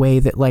it in a way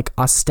that like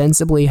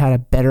ostensibly had a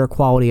better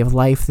quality of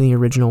life than the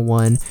original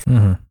one,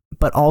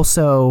 but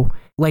also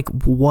like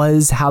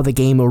was how the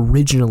game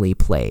originally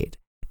played.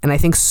 And I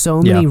think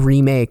so many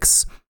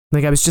remakes,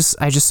 like I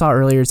just saw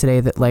earlier today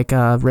that like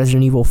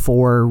Resident Evil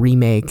 4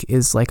 remake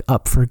is like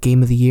up for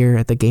Game of the Year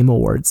at the Game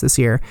Awards this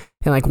year.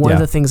 And like one of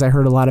the things I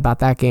heard a lot about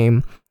that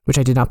game, which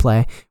I did not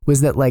play,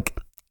 was that like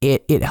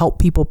it helped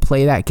people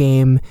play that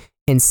game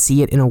and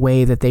see it in a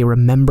way that they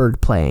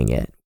remembered playing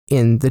it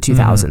in the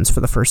 2000s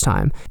for the first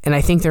time. And I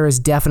think there is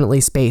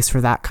definitely space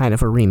for that kind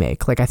of a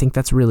remake. Like I think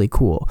that's really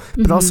cool.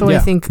 But also I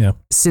think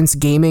since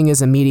gaming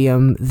is a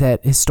medium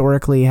that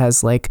historically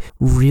has like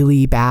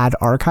really bad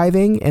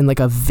archiving and like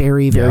a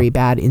very, very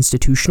bad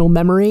institutional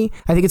memory,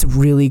 I think it's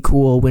really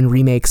cool when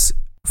remakes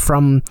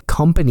from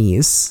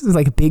companies,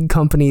 like big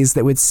companies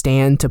that would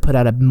stand to put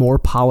out a more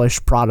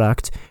polished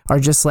product, are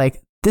just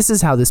like, this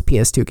is how this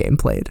PS2 game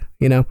played,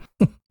 you know?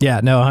 Yeah,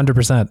 no,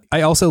 100%.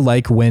 I also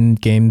like when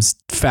games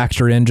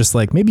factor in just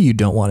like, maybe you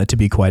don't want it to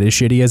be quite as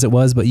shitty as it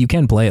was, but you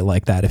can play it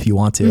like that if you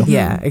want to.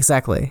 Yeah,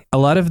 exactly. A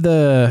lot of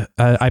the,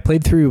 I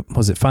played through,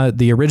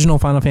 the original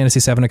Final Fantasy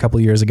VII a couple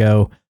of years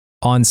ago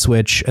on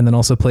Switch, and then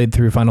also played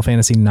through Final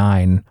Fantasy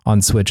IX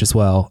on Switch as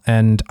well.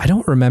 And I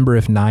don't remember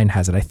if 9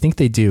 has it. I think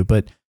they do,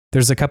 but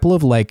there's a couple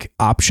of like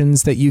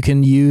options that you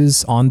can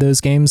use on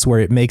those games where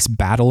it makes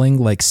battling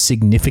like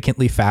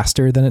significantly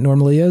faster than it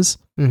normally is.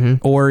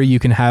 Or you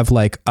can have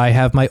like, I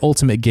have my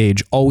ultimate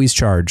gauge always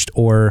charged,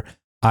 or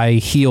I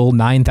heal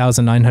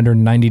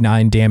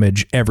 9,999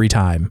 damage every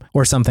time,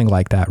 or something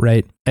like that,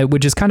 right?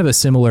 Which is kind of a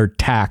similar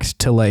tact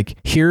to like,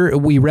 here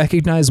we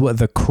recognize what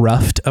the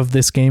cruft of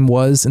this game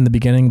was in the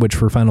beginning, which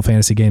for Final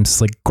Fantasy games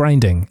is like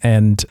grinding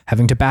and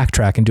having to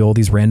backtrack and do all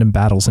these random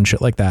battles and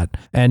shit like that.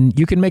 And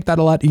you can make that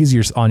a lot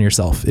easier on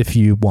yourself if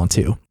you want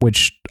to,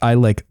 which I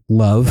like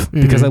love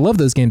because I love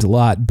those games a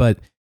lot, but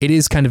it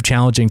is kind of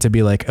challenging to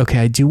be like, okay,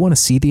 I do want to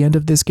see the end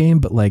of this game,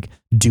 but like,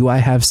 do I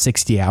have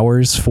 60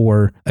 hours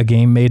for a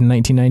game made in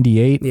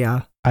 1998?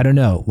 Yeah. I don't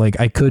know. Like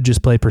I could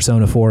just play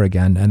Persona 4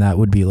 again and that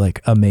would be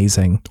like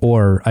amazing.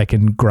 Or I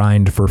can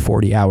grind for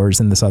 40 hours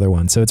in this other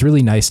one. So it's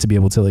really nice to be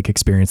able to like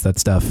experience that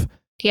stuff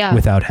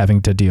without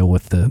having to deal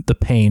with the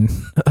pain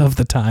of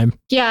the time.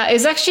 Yeah,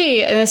 it's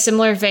actually in a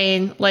similar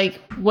vein. Like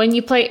when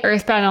you play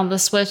Earthbound on the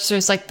Switch,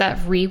 there's like that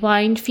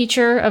rewind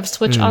feature of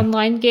Switch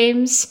Online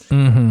games,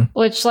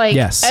 which like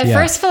at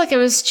first I felt like it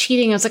was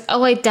cheating. I was like,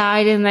 oh, I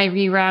died and I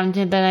rewound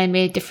and then I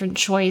made a different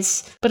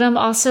choice. But I'm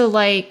also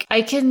like,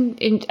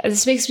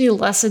 this makes me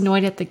less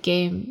annoyed at the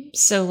game.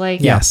 So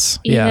like,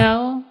 you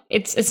know,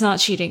 it's not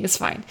cheating. It's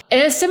fine. In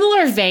a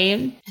similar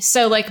vein,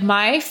 so like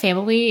my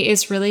family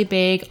is really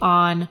big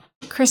on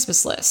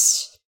Christmas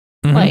lists.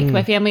 Like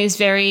my family is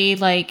very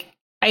like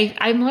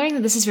I'm learning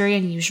that this is very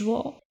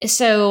unusual.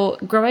 So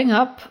growing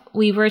up,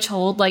 we were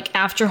told like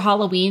after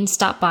Halloween,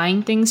 stop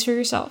buying things for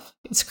yourself.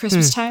 It's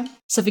Christmas time.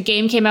 So if a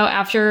game came out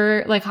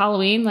after like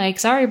Halloween, like,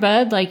 sorry,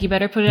 bud, like you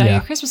better put it on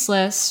your Christmas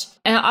list.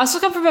 And I also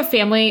come from a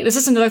family, this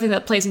is another thing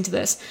that plays into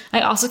this.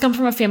 I also come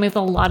from a family with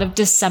a lot of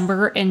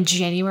December and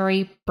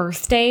January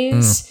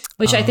birthdays,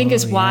 which I think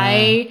is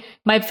why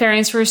my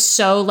parents were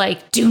so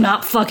like, do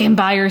not fucking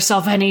buy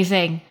yourself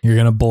anything. You're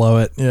going to blow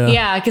it. Yeah.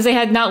 Yeah, because they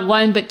had not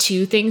one, but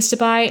two things to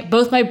buy.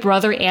 Both my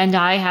brother and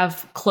I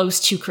have close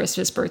to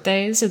Christmas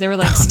birthdays. So they were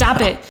like, stop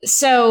it.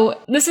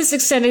 So this is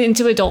extended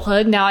into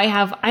adulthood. Now I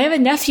have a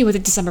nephew with a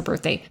December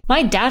birthday.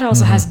 My dad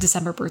also has a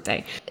December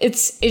birthday.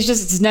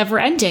 It's never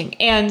ending.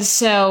 And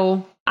so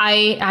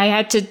I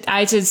had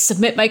to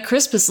submit my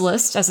Christmas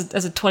list as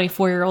a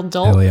 24-year-old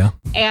adult. Hell yeah.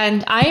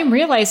 And I am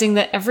realizing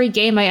that every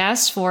game I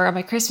asked for on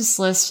my Christmas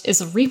list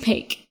is a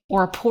remake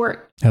or a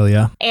port. Hell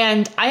yeah.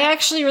 And I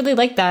actually really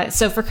like that.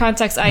 So for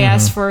context, I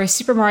asked for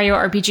Super Mario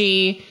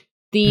RPG,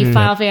 the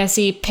Final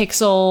Fantasy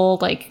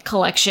Pixel like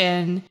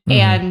collection,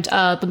 and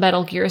the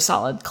Metal Gear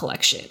Solid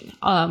collection,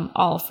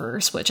 all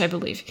for Switch, I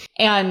believe.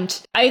 And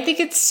I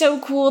think it's so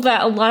cool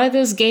that a lot of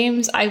those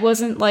games I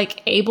wasn't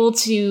like able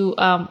to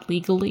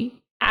legally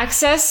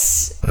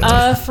access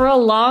for a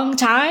long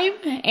time,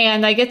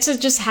 and I get to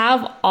just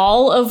have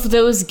all of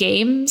those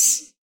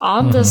games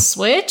on the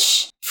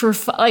Switch for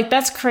like,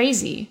 that's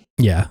crazy.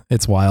 Yeah,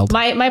 it's wild.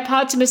 My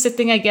optimistic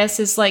thing, I guess,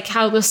 is like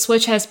how the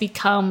Switch has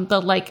become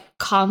the like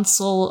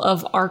console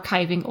of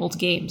archiving old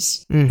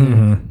games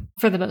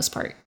for the most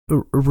part.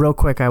 Real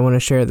quick, I want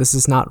to share, this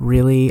is not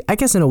really, I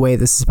guess in a way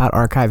this is about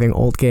archiving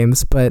old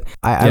games, but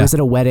I was at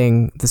a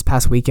wedding this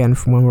past weekend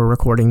from when we're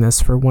recording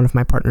this for one of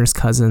my partner's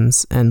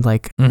cousins, and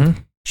like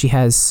she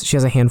has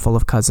a handful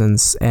of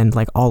cousins, and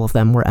like all of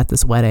them were at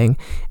this wedding,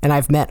 and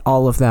I've met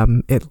all of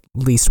them at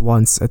least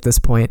once at this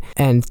point,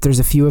 and there's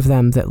a few of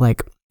them that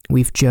like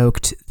we've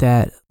joked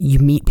that you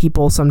meet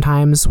people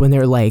sometimes when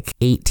they're like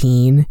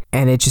 18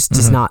 and it just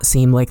does not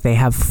seem like they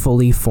have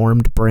fully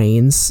formed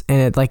brains,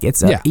 and it like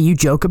it's you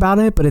joke about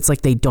it, but it's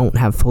like they don't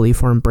have fully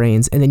formed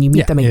brains, and then you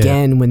meet them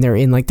again when they're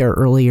in like their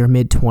early or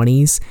mid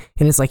 20s,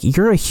 and it's like,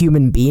 you're a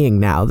human being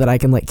now that I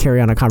can like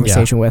carry on a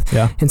conversation with.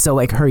 And so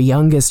like her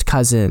youngest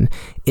cousin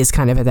is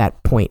kind of at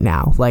that point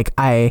now. Like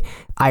I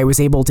was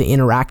able to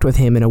interact with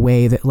him in a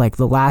way that like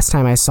the last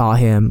time I saw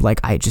him, like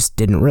I just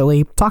didn't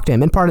really talk to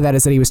him, and part of that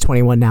is that he was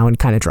 21 now and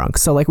kind of drunk,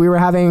 so like we were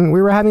having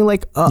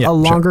like a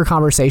longer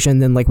conversation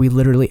than like we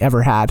literally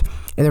ever had.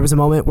 And there was a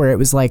moment where it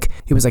was like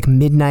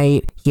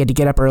midnight, he had to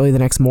get up early the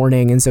next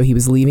morning, and so he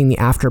was leaving the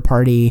after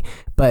party,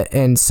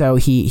 and so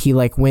he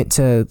like went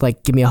to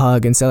like give me a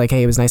hug and say like,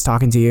 hey, it was nice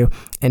talking to you,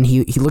 and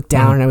he looked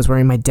down and I was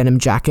wearing my denim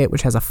jacket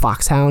which has a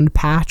foxhound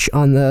patch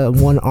on the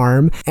one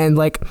arm, and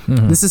like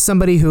this is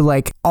somebody who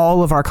like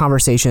all of our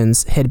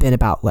conversations had been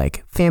about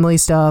like family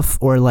stuff,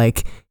 or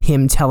like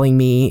him telling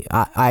me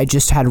I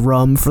just had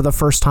rum for the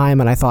first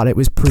time and I thought it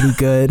was pretty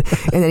good.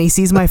 And then he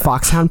sees my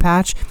foxhound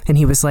patch and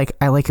he was like,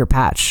 I like your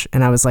patch.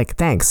 And I was like,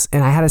 thanks.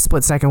 And I had a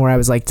split second where I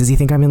was like, does he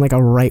think I'm in like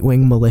a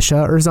right-wing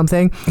militia or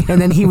something?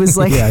 And then he was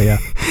like,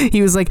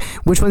 he was like,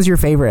 which one's your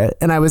favorite?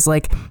 And I was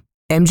like,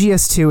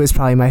 MGS2 is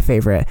probably my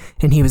favorite.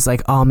 And he was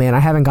like, oh man, I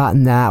haven't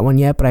gotten that one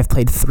yet, but I've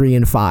played 3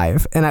 and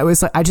 5. And I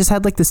was like, I just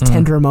had like this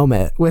tender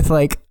moment with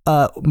like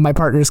my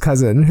partner's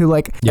cousin who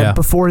like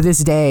before this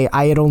day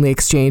I had only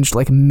exchanged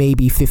like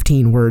maybe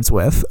 15 words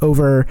with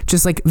over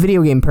just like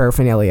video game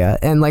paraphernalia.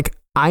 And like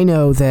I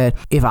know that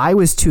if I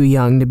was too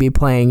young to be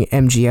playing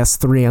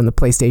MGS3 on the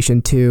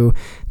PlayStation 2,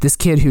 this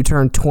kid who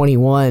turned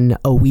 21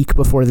 a week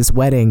before this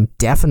wedding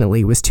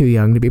definitely was too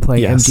young to be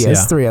playing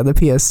MGS3 on the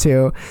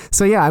PS2.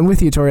 So yeah, I'm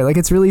with you, Tori. Like,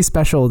 it's really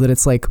special that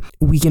it's like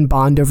we can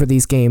bond over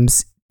these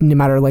games no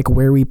matter like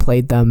where we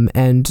played them,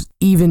 and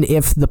even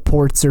if the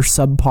ports are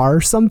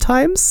subpar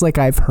sometimes, like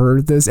I've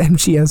heard those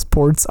MGS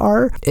ports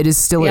are, it is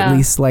still at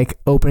least like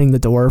opening the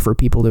door for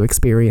people to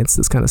experience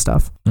this kind of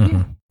stuff.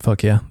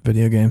 Fuck yeah,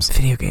 video games.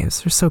 Video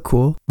games are so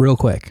cool. Real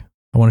quick,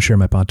 I want to share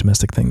my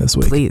optimistic thing this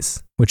week.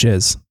 Please. Which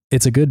is,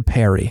 it's a good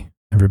parry,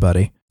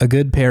 everybody. A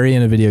good parry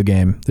in a video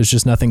game. There's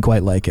just nothing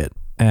quite like it.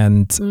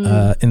 And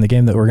in the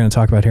game that we're going to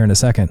talk about here in a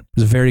second,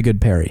 there's a very good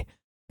parry.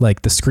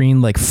 Like the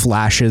screen like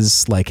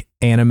flashes like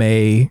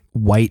anime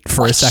white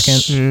for a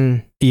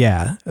second.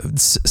 Yeah.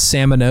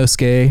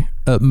 Samanosuke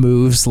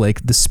moves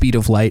like the speed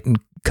of light and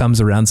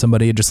comes around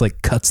somebody and just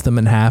like cuts them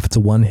in half. It's a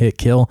one-hit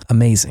kill.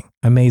 Amazing.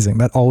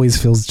 That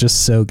always feels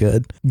just so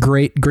good.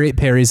 Great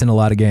parries in a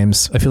lot of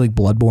games. I feel like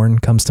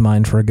Bloodborne comes to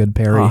mind for a good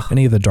parry.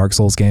 Any of the Dark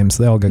Souls games,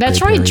 they all get great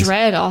parries. Metroid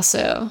Dread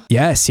also.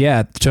 Yes,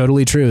 yeah,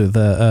 totally true.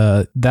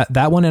 The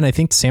that one, and I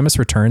think Samus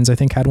Returns I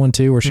think had one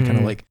too, where she kind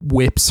of like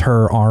whips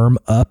her arm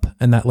up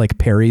and that like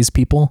parries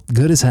people.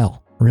 Good as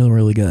hell. Really,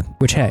 really good.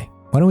 Which, hey,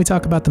 why don't we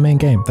talk about the main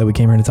game that we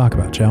came here to talk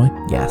about, shall we?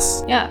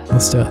 Yes. Yeah.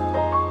 Let's do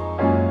it.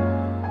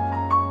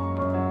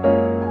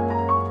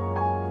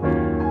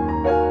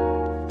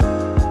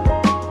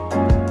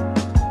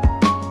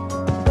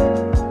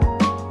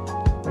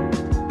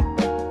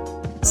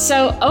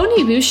 So,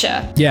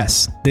 Onimusha.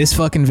 Yes, this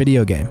fucking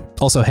video game.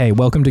 Also, hey,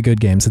 welcome to Good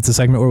Games. It's a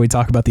segment where we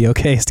talk about the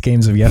okayest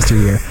games of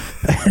yesteryear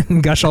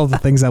and gush all the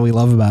things that we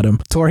love about them.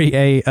 Tori,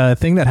 a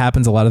thing that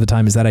happens a lot of the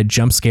time is that I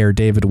jump scare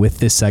David with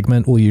this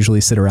segment. We'll usually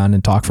sit around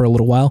and talk for a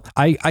little while.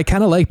 I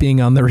kind of like being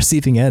on the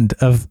receiving end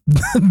of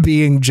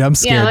being jump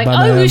scared by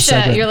my own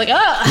segment. You're like,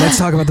 oh. Let's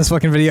talk about this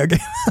fucking video game.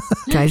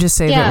 Can I just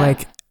say that,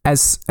 like,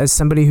 as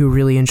somebody who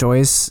really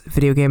enjoys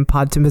video game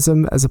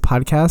podtimism as a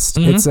podcast,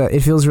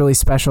 it feels really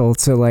special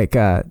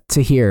to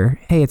to hear,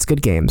 hey, it's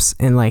Good Games,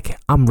 and like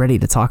I'm ready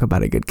to talk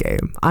about a good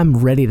game. I'm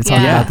ready to talk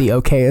about the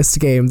okayest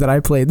game that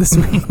I played this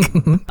week.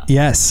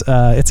 Yes,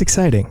 it's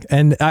exciting,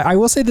 and I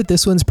will say that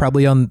this one's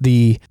probably on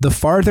the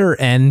farther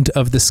end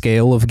of the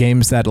scale of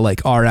games that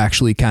like are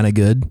actually kind of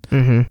good,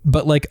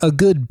 but like a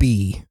good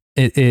B.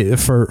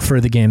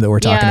 For the game that we're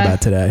talking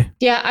about today.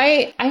 Yeah,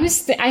 I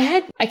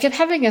kept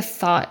having a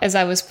thought as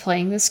I was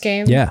playing this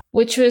game. Yeah.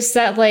 Which was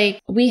that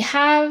like we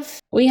have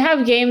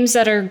games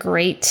that are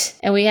great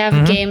and we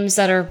have games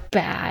that are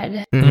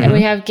bad. And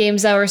we have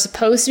games that were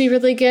supposed to be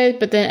really good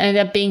but then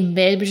ended up being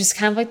mid, which is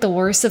kind of like the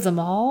worst of them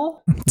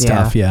all. It's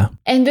tough, yeah.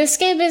 And this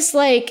game is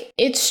like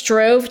it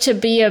strove to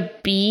be a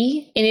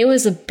B and it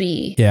was a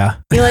B. Yeah.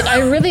 You're like,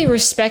 I really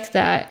respect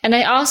that. And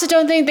I also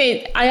don't think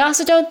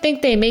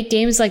they make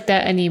games like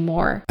that anymore.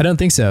 I don't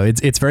think so.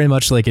 It's very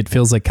much like it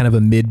feels like kind of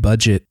a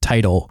mid-budget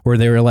title where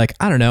they were like,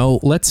 I don't know,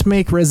 let's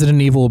make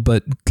Resident Evil,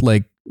 but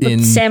like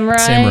in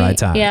samurai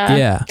time.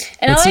 Yeah.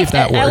 And let's see if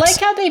that works. I like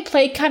how they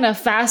play kind of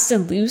fast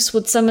and loose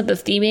with some of the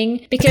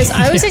theming because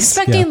I was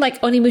expecting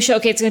like Onimusha,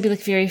 okay, it's going to be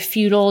like very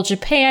feudal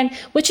Japan,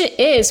 which it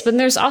is, but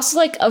there's also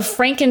like a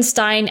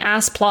Frankenstein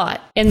ass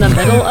plot in the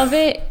middle of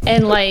it.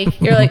 And like,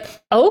 you're like,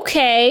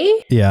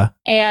 okay. Yeah.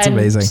 And it's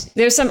amazing.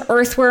 There's some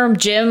earthworm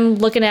Jim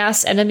looking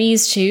ass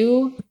enemies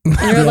too.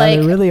 And you're like,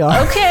 they really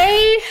are.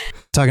 Okay.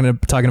 Talking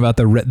about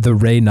the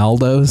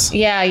Reynaldos.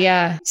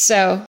 Yeah.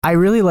 So I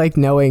really like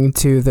knowing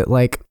too that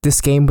like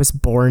this game was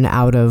born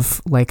out of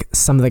like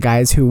some of the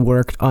guys who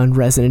worked on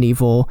Resident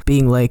Evil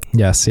being like,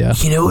 yes, yeah.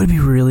 You know what would be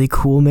really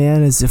cool,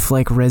 man, is if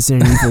like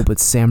Resident Evil but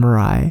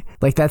samurai.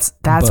 Like that's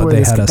but where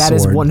that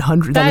is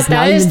 100. That is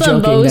not even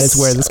joking. That is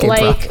where this came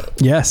like, from.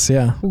 Yes,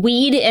 yeah.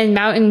 Weed and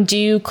Mountain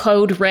Dew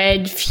Code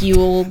Red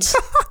fueled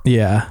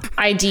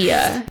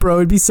idea. Bro,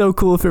 it'd be so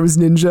cool if it was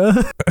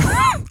ninja.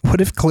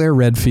 What if Claire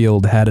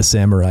Redfield had a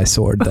samurai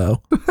sword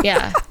though?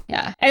 Yeah.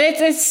 And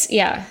it's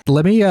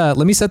Let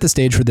me set the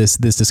stage for this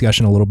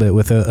discussion a little bit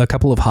with a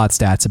couple of hot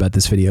stats about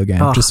this video game,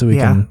 just so we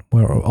can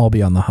all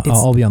be on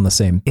the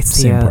same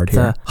part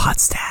here. The hot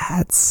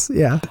stats.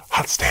 Yeah.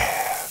 Hot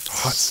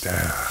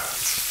stats.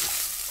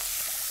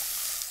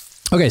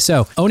 Okay,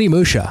 so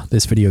Onimusha,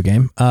 this video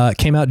game,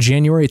 came out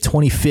January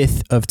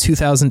 25th of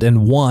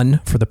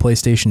 2001 for the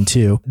PlayStation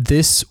 2.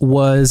 This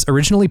was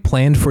originally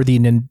planned for the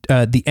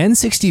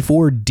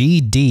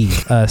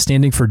N64DD,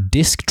 standing for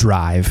disk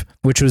drive,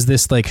 which was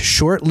this like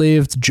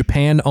short-lived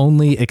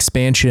Japan-only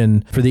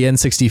expansion for the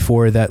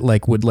N64 that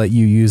like would let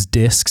you use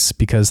discs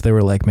because they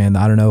were like, man,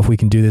 I don't know if we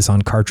can do this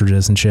on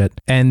cartridges and shit.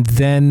 And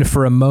then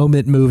for a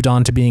moment moved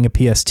on to being a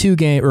PS2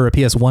 game or a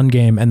PS1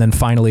 game, and then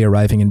finally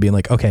arriving and being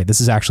like, okay, this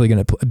is actually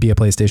going to be a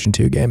PlayStation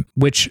 2 game,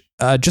 which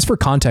just for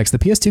context, the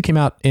PS2 came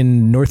out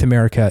in North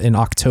America in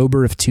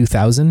October of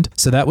 2000.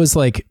 So that was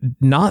like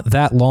not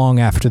that long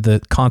after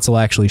the console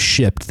actually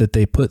shipped that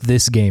they put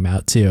this game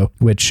out too,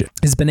 which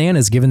is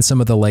bananas given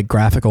some of the like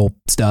graphical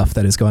stuff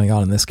that is going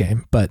on in this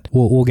game, but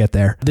we'll get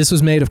there. This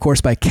was made, of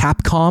course, by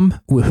Capcom,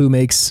 who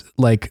makes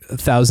like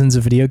thousands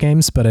of video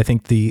games. But I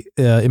think the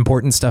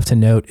important stuff to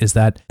note is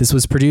that this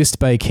was produced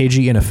by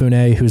Keiji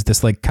Inafune, who's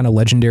this like kind of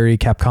legendary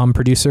Capcom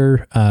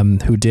producer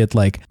who did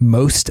like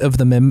most of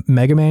the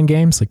Mega Man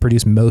games, like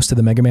produced most of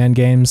the Mega Man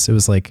games. It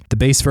was like the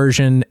base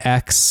version,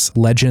 X,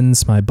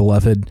 Legends, my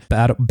beloved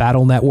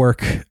Battle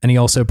Network, and he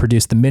also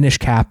produced the Minish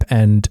Cap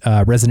and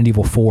Resident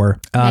Evil 4.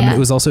 It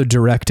was also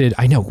directed,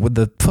 I know, with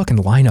the fucking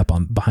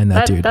lineup behind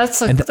that dude.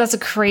 That's a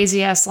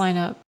crazy ass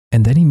lineup.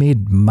 And then he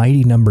made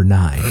Mighty Number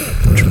 9,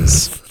 which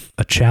was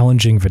a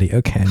challenging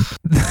video game.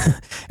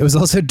 It was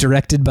also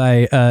directed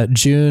by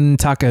Jun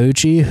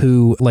Takeuchi,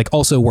 who like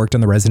also worked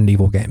on the Resident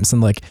Evil games,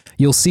 and like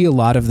you'll see a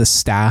lot of the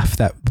staff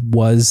that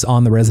was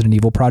on the Resident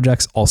Evil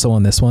projects also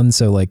on this one.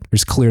 So like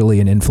there's clearly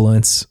an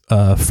influence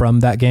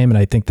from that game, and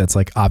I think that's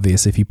like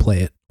obvious if you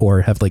play it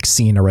or have like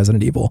seen a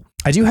Resident Evil.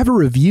 I do have a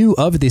review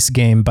of this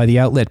game by the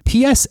outlet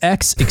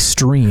PSX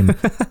Extreme,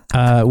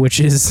 which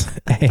is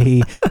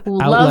a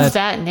love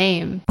that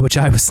name, which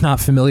I was not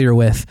familiar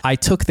with. I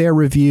took their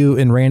review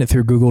and ran it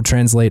through Google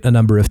Translate a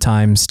number of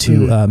times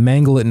to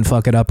mangle it and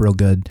fuck it up real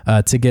good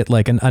to get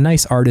like a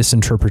nice artist's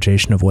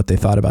interpretation of what they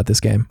thought about this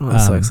game. I'm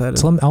so excited.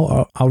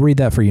 So I'll read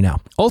that for you now.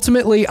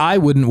 Ultimately, I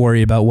wouldn't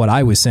worry about what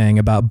I was saying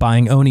about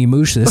buying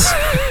Onimusha.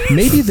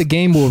 Maybe the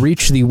game will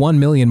reach the 1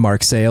 million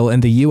mark sale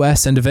in the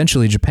US and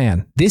eventually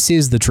Japan. This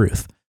is the truth.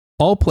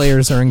 All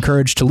players are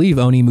encouraged to leave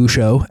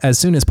Onimusha as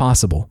soon as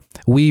possible.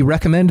 We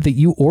recommend that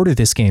you order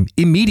this game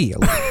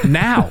immediately,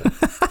 now.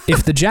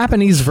 If the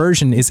Japanese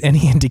version is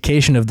any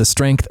indication of the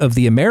strength of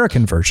the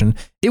American version,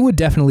 it would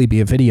definitely be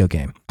a video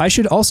game. I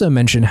should also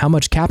mention how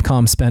much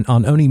Capcom spent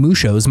on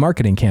Onimusha's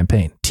marketing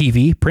campaign,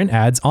 TV, print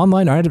ads,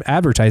 online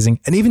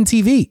advertising, and even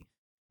TV.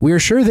 We are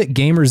sure that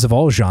gamers of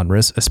all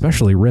genres,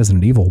 especially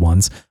Resident Evil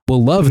ones,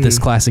 will love this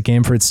classic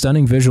game for its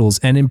stunning visuals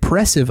and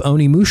impressive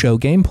Onimusha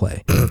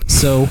gameplay.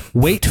 So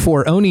wait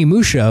for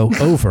Onimusha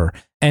over,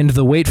 and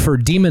the wait for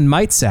Demon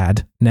Might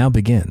Sad now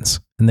begins.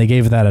 And they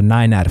gave that a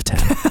 9 out of 10.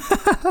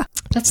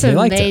 That's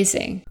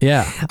amazing.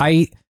 Yeah.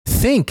 I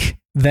think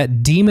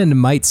that Demon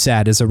Might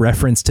Sad is a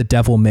reference to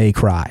Devil May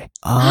Cry.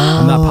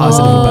 I'm not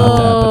positive about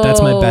that, but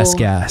that's my best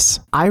guess.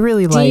 I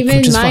really like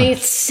Demon Might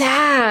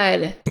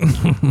Sad.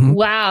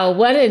 Wow,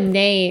 what a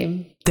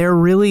name. They're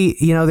really,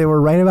 they were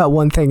right about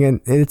one thing,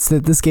 and it's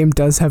that this game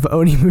does have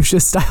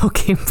Onimusha style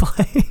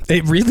gameplay.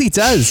 It really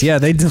does. Yeah,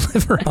 they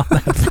deliver on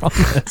that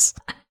promise.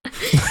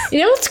 You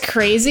know what's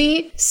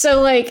crazy?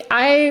 So Noah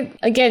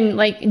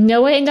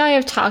and I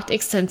have talked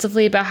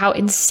extensively about how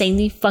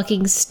insanely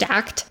fucking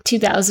stacked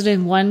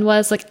 2001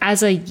 was,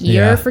 as a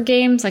year for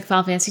games like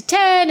Final Fantasy X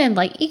and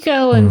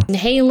Eco and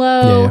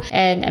Halo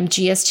and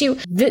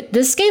MGS2.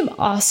 This game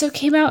also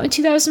came out in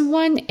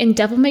 2001, and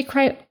Devil May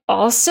Cry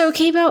also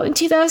came out in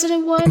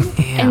 2001.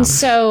 And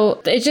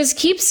so it just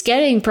keeps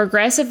getting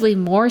progressively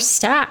more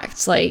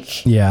stacked.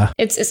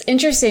 It's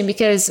interesting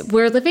because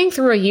we're living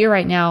through a year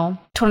right now,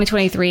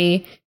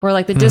 2023,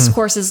 where the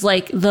discourse is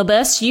the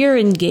best year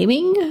in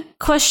gaming ?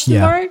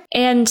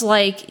 And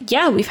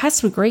we've had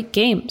some great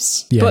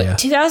games. But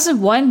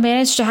 2001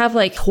 managed to have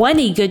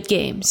 20 good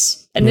games.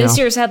 And this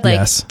year's had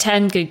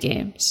 10 good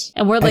games.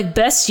 And we're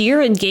best year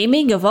in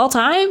gaming of all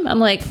time?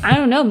 I'm I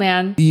don't know,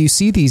 man. You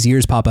see these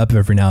years pop up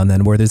every now and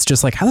then where it's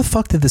just how the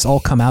fuck did this all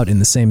come out in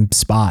the same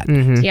spot?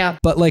 Yeah.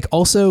 But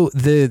also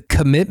the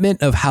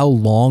commitment of how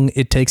long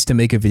it takes to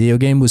make a video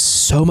game was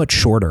so much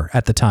shorter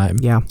at the time.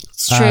 Yeah.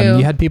 It's true.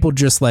 You had people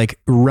just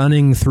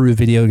running through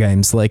video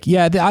games I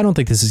don't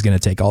think this is going to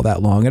take all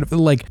that long. And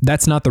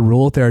that's not the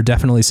rule. There are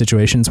definitely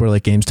situations where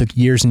games took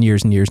years and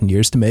years and years and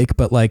years to make.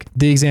 But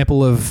the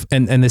example of,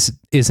 and this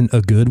isn't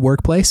a good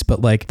workplace,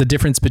 but the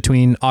difference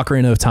between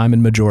Ocarina of Time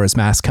and Majora's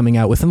Mask coming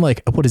out within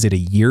what is it, a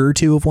year or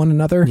two of one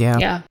another?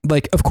 Yeah.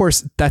 Of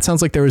course, that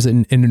sounds like there was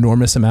an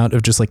enormous amount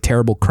of just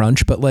terrible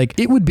crunch, but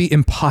it would be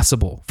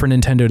impossible for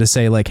Nintendo to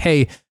say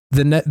hey,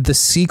 the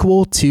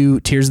sequel to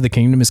Tears of the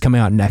Kingdom is coming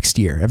out next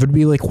year.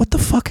 Everyone would be what the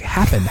fuck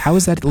happened? How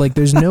is that?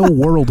 There's no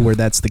world where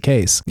that's the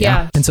case.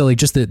 Yeah. And so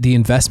just the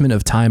investment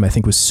of time, I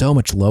think, was so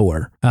much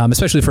lower,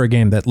 especially for a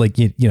game that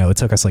it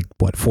took us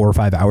 4 or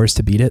 5 hours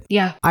to beat it.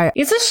 Yeah.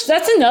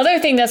 That's another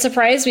thing that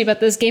surprised me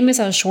about this game is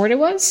how short it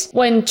was.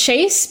 When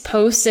Chase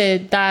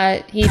posted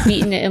that he'd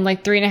beaten it in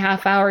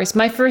 3.5 hours,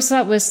 my first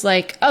thought was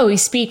oh, he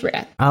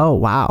speedran. Oh,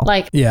 wow.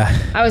 Yeah.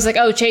 I was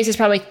oh, Chase has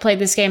probably played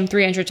this game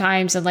 300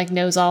 times and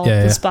knows all of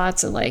the spots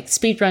and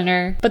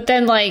speedrunner. But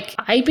then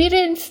I beat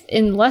it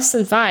in less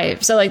than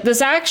 5. So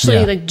this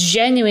actually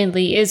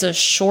genuinely is a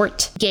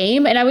short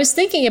game. And I was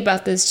thinking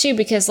about this too,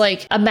 because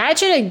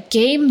imagine a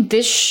game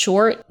this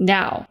short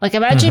now.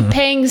 Imagine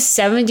paying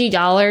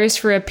 $70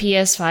 for a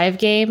PS5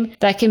 game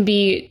that can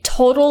be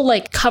total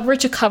cover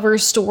to cover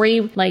story,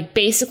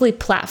 basically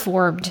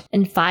platformed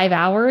in 5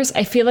 hours.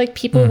 I feel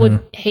people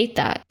would hate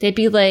that. They'd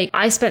be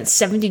I spent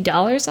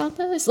 $70 on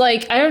this. I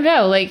don't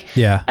know.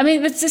 I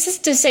mean, this is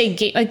to say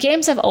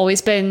games have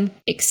always been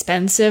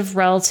expensive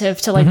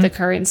relative to the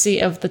currency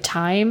of the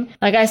time.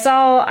 I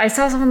saw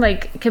someone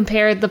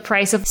compared the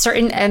price of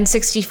certain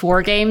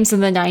N64 games in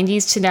the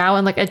 90s to now,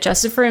 and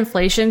adjusted for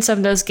inflation, some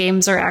of those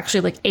games are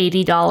actually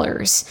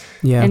 $80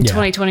 and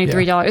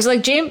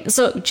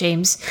 $23.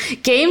 James,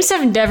 games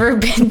have never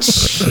been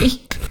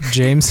cheap.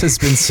 James has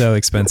been so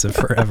expensive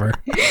forever.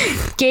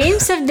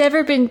 Games have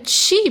never been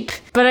cheap,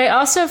 but I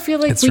also feel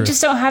we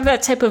just don't have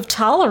that type of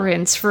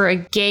tolerance for a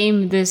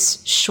game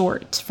this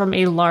short from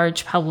a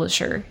large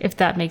publisher, if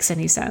that makes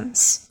any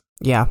sense.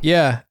 Yeah.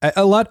 Yeah.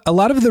 A lot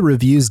of the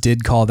reviews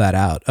did call that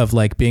out of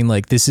being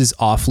this is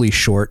awfully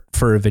short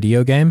for a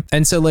video game.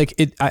 And so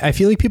I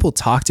feel people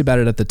talked about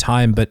it at the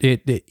time, but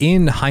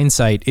in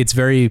hindsight, it's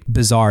very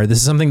bizarre. This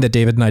is something that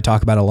David and I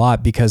talk about a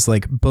lot because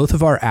both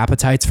of our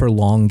appetites for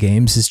long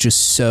games is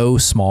just so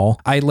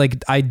small. I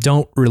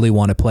don't really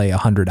want to play a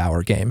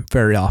 100-hour game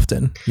very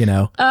often,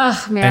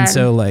 Oh man.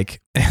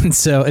 And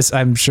so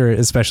I'm sure,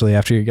 especially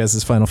after you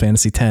guys' Final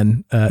Fantasy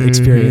X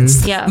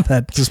experience,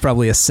 that was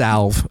probably a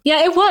salve.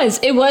 Yeah, it was,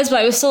 but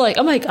I was still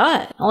oh my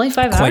God, only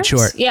 5 hours? Quite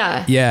short.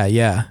 Yeah.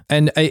 Yeah.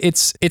 And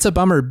it's a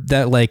bummer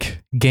that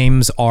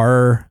games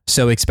are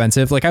so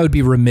expensive. I would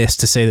be remiss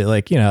to say that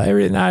not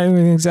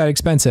everything's that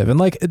expensive.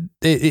 And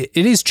it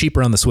is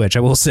cheaper on the Switch, I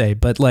will say,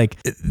 but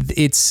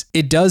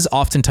it does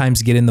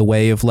oftentimes get in the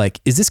way of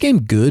is this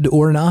game good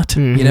or not?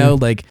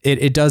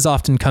 It does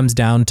often comes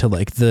down to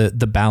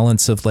the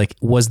balance of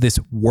was this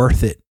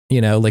worth it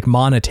like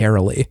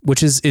monetarily,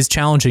 which is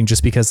challenging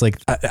just because like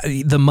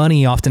the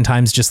money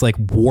oftentimes just like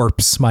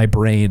warps my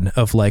brain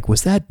of like,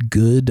 was that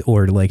good?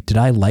 Or like, did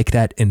I like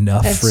that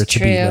enough for it to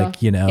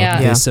be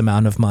like, this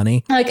amount of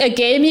money? Like a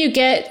game you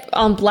get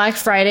on Black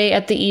Friday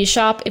at the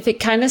eShop, if it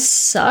kind of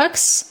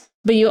sucks,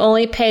 but you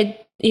only paid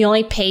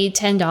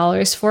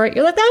 $10 for it,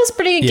 you're like, that was a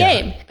pretty good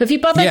game. But if you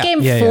bought that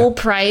game full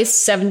price,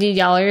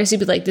 $70, you'd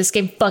be like, this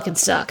game fucking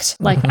sucked.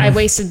 Like, I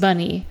wasted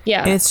money.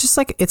 Yeah. And it's just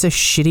like, it's a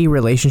shitty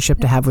relationship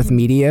to have with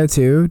media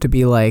too, to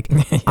be like,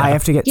 I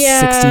have to get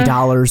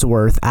 $60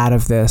 worth out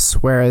of this.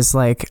 Whereas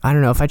like, I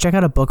don't know, if I check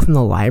out a book from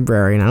the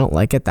library and I don't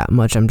like it that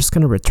much, I'm just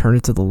going to return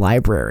it to the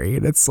library.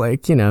 And it's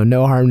like,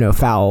 no harm, no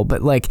foul.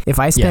 But like, if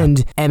I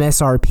spend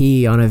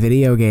MSRP on a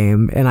video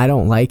game and I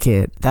don't like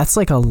it, that's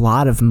like a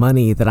lot of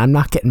money that I'm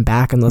not getting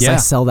back unless I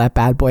sell that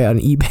bad boy on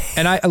eBay.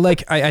 And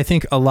I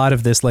think a lot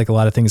of this, like a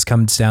lot of things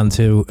comes down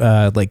to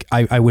like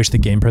I wish the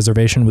game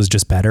preservation was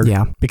just better.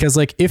 Yeah. Because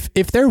like if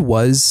there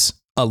was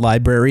a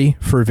library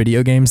for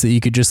video games that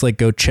you could just like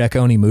go check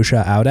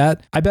Onimusha out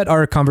at, I bet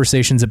our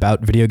conversations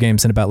about video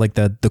games and about like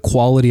the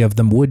quality of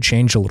them would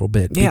change a little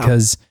bit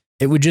because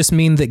it would just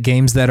mean that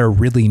games that are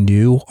really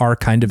new are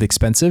kind of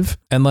expensive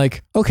and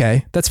like,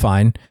 okay, that's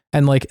fine.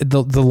 And like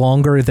the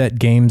longer that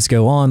games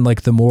go on,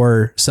 like the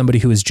more somebody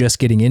who is just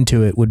getting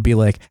into it would be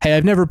like, hey,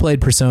 I've never played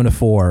Persona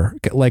 4.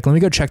 Like, let me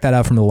go check that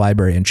out from the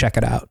library and check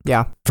it out.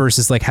 Yeah.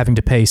 Versus like having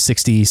to pay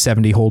 $60,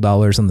 $70 whole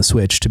on the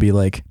Switch to be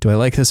like, do I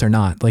like this or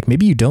not? Like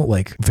maybe you don't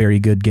like very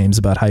good games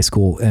about high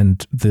school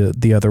and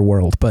the other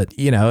world, but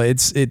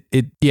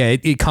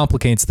it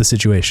complicates the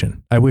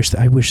situation. I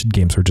wish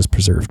games were just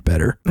preserved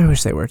better. I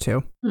wish they were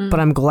too.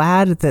 But I'm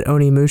glad that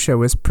Onimusha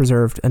was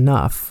preserved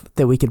enough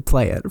that we could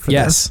play it for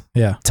this.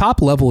 Yeah. Top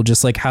level,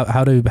 just like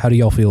how do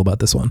y'all feel about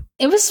this one?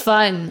 It was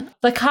fun.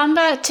 The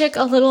combat took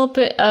a little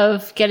bit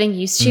of getting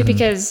used to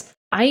because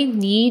I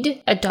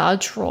need a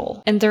dodge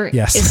roll and there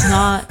is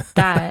not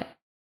that.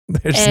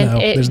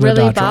 It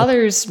really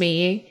bothers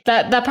me.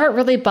 That part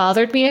really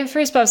bothered me at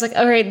first, but I was like,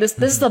 all right, this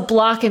is the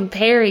block and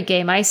parry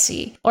game I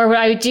see. Or what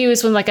I would do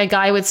is when like a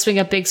guy would swing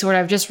a big sword,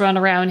 I would just run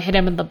around and hit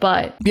him in the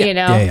butt,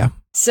 Yeah.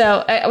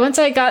 So once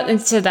I got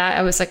into that,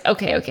 I was like,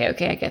 okay, I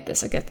get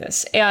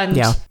this. And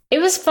it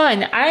was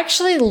fun. I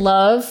actually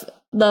love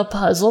the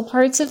puzzle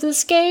parts of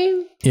this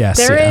game.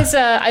 Yes,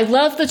 I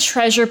love the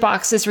treasure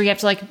boxes where you have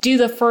to like do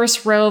the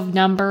first row of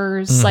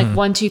numbers, like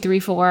 1, 2, 3,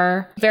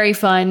 4. Very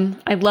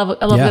fun. I love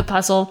the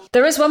puzzle.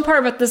 There was one part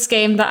about this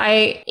game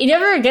that you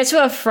never get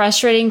to a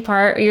frustrating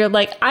part where you're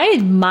like, I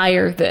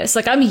admire this.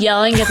 Like I'm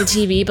yelling at the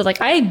TV, but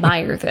like I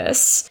admire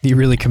this. You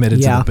really committed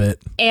to the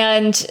bit.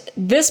 And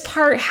this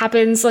part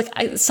happens like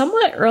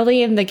somewhat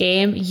early in the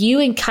game. You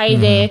and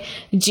Kaide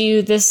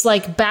do this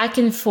like back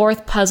and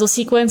forth puzzle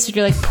sequence where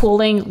you're like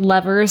pulling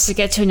levers to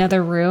get to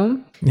another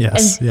room.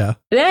 Yes. And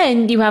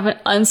then you have an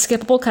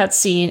unskippable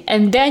cutscene,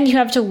 and then you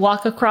have to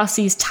walk across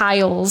these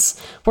tiles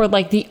where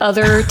like the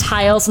other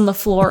tiles on the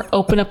floor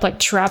open up like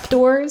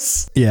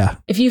trapdoors. Yeah.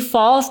 If you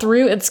fall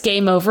through, it's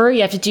game over.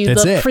 You have to do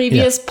the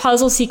previous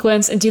puzzle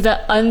sequence and do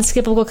the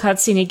unskippable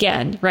cutscene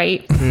again,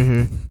 right?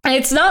 Mm-hmm. And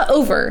it's not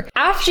over.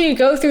 After you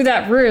go through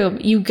that room,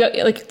 you go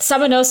like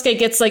Samanosuke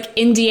gets like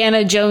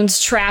Indiana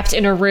Jones trapped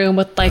in a room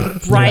with like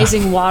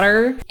rising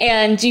water,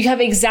 and you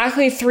have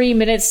exactly 3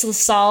 minutes to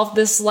solve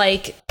this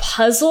like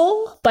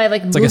puzzle by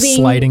like it's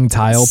moving like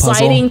a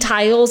sliding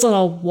tiles on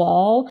a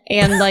wall.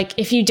 And like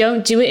if you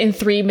don't do it in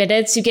 3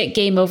 minutes, you get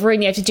game over,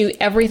 and you have to do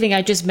everything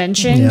I just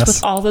mentioned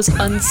with all those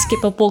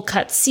unskippable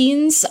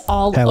cutscenes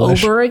all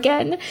over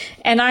again.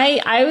 And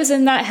I was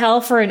in that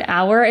hell for an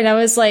hour, and I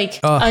was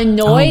like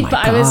annoyed,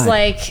 but I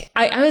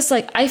was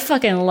like, I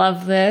fucking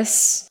love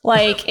this.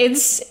 Like it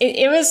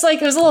was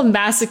like, it was a little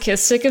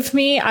masochistic of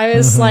me. I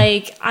was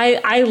like,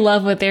 I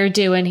love what they're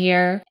doing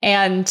here.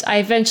 And I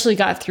eventually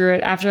got through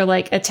it after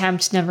like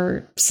attempt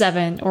number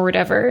 7 or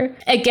whatever.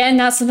 Again,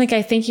 not something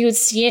I think you would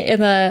see it in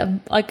the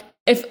like.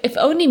 If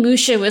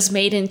Onimusha was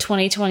made in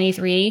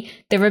 2023,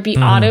 there would be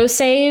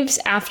autosaves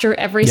after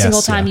every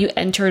single time you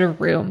entered a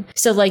room.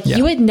 So like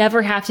you would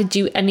never have to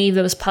do any of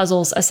those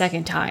puzzles a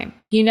second time,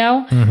 you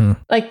know?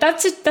 Like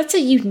that's a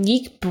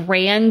unique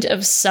brand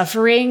of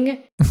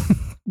suffering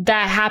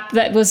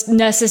that was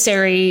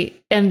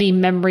necessary in the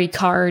memory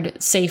card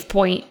save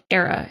point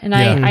era. And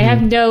I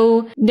have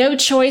no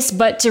choice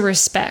but to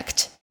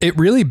respect. It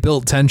really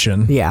built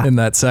tension in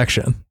that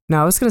section.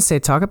 Now, I was going to say,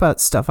 talk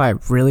about stuff I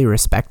really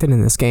respected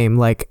in this game.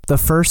 Like the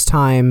first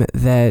time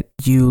that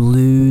you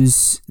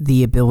lose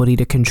the ability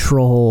to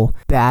control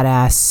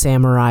badass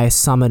samurai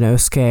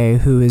Samanosuke,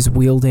 who is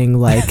wielding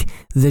like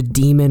the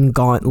demon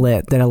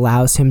gauntlet that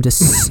allows him to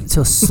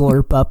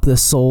slurp up the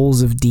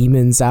souls of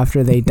demons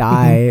after they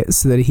die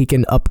so that he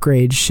can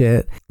upgrade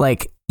shit.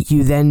 Like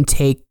you then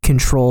take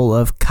control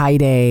of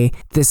Kaide,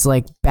 this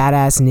like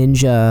badass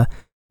ninja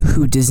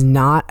who does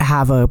not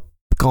have a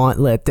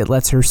gauntlet that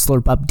lets her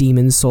slurp up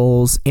demon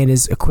souls and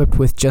is equipped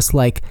with just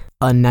like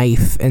a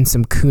knife and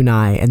some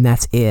kunai, and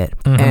that's it.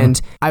 And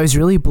I was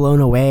really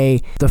blown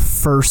away the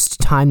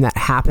first time that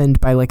happened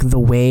by like the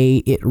way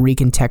it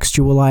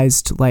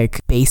recontextualized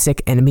like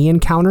basic enemy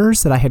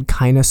encounters that I had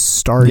kind of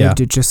started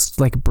to just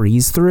like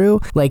breeze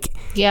through. Like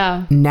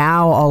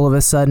now all of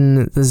a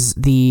sudden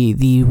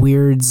the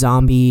weird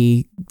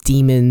zombie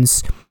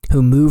demons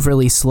who move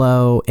really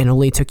slow and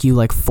only took you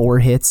like 4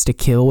 hits to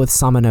kill with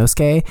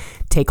Samanosuke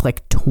take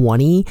like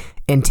 20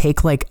 and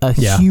take like a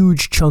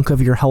huge chunk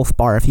of your health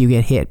bar if you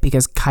get hit,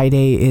 because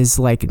Kaede is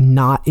like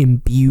not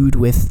imbued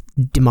with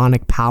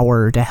demonic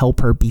power to help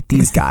her beat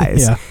these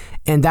guys.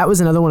 And that was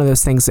another one of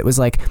those things that was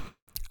like,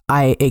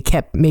 it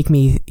kept making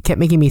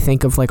me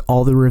think of like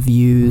all the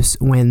reviews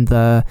when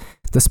the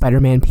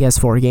Spider-Man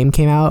PS4 game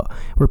came out,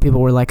 where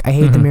people were like, I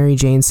hate the Mary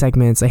Jane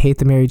segments. I hate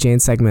the Mary Jane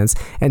segments.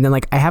 And then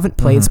like, I haven't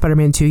played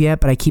Spider-Man 2 yet,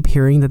 but I keep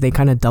hearing that they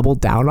kind of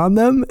doubled down on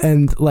them.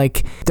 And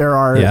like, there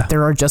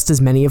are just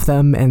as many of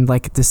them. And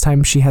like, this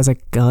time she has a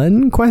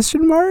gun ? Like,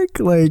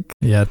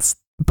 it's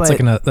like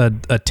a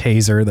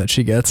taser that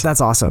she gets.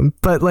 That's awesome.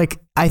 But like,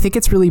 I think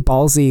it's really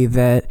ballsy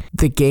that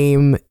the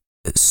game,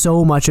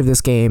 so much of this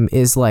game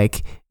is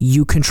like,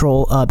 you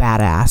control a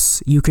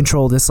badass. You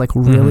control this like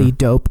really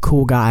dope,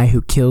 cool guy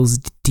who kills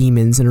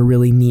demons in a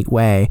really neat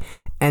way,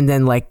 and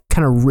then like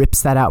kind of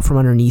rips that out from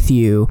underneath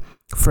you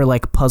for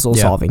like puzzle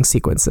solving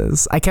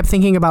sequences. I kept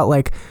thinking about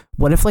like,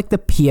 what if like the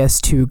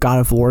PS2 God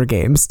of War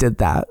games did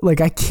that?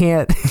 Like I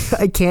can't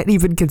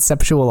even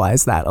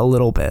conceptualize that a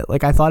little bit.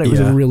 Like I thought it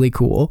was really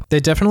cool. They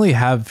definitely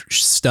have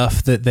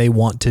stuff that they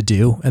want to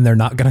do, and they're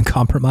not going to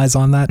compromise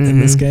on that in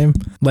this game.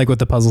 Like with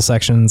the puzzle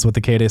sections, with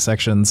the Kaede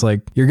sections,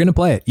 like you're going to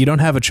play it. You don't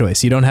have a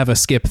choice. You don't have a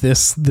skip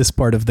this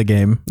part of the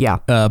game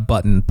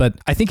button. But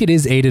I think it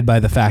is aided by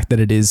the fact that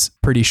it is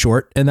pretty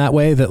short in that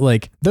way, that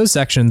like those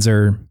sections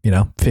are,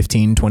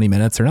 15, 20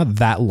 minutes. They're not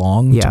that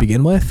long to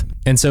begin with.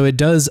 And so it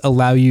does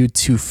allow you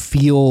to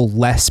feel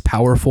less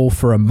powerful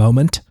for a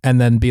moment and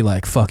then be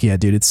like, fuck yeah,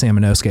 dude, it's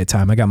Samanosuke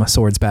time. I got my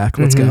swords back.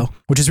 Let's go.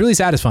 Which is really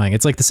satisfying.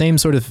 It's like the same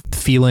sort of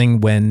feeling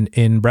when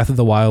in Breath of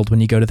the Wild,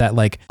 when you go to that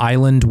like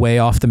island way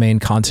off the main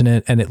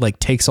continent and it like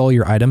takes all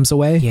your items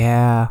away.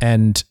 Yeah.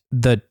 And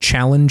the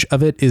challenge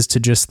of it is to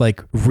just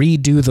like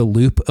redo the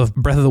loop of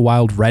Breath of the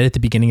Wild right at the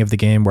beginning of the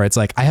game, where it's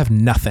like, I have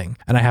nothing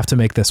and I have to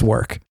make this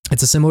work.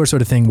 It's a similar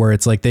sort of thing where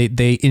it's like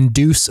they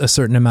induce a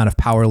certain amount of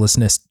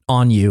powerlessness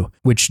on you,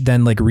 which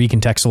then like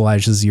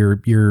recontextualizes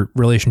your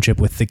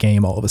relationship with the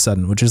game all of a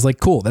sudden, which is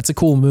like cool. That's a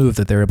cool move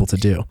that they're able to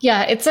do.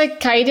 Yeah, it's like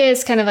Kaede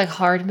is kind of like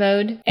hard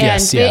mode.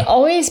 And they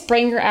always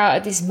bring her out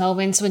at these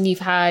moments when you've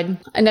had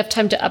enough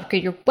time to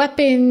upgrade your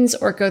weapons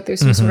or go through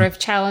some sort of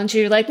challenge.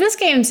 You're like, this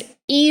game's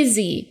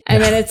easy.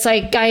 And then it's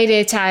like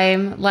Kaede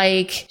time.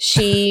 Like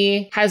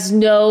she has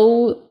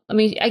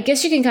I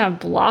guess you can kind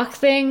of block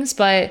things,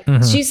 but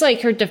she's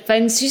like her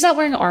defense. She's not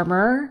wearing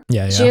armor. She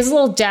has a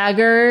little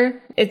dagger.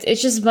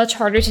 It's just much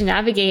harder to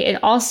navigate. And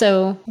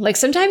also, like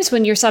sometimes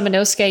when you're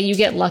Samanosuke, you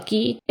get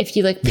lucky if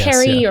you like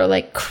parry or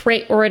like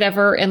crit or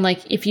whatever. And like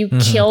if you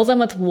kill them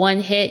with one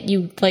hit,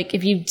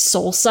 if you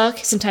soul suck,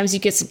 sometimes you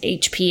get some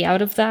HP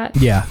out of that.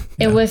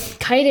 And with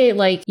Kaede,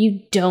 like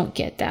you don't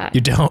get that.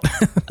 You don't.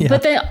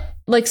 But then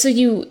like, so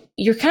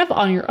you're kind of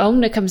on your own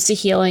when it comes to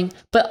healing,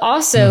 but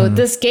also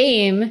this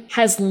game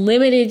has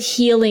limited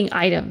healing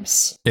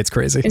items. It's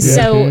crazy. And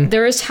so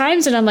there is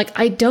times when I'm like,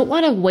 I don't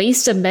want to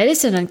waste a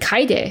medicine on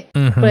Kaede,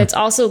 but it's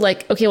also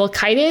like, okay, well,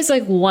 Kaede is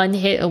like one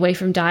hit away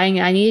from dying.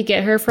 And I need to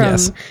get her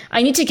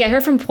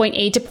from point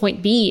A to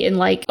point B. And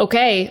like,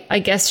 okay, I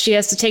guess she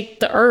has to take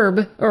the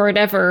herb or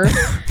whatever.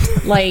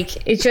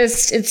 Like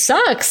it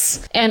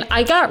sucks. And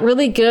I got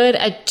really good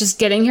at just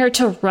getting her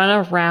to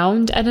run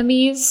around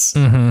enemies.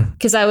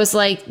 Because I was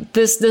like,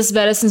 this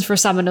medicine's for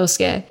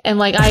Samanosuke. And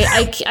like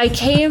I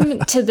came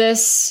to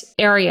this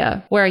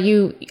area where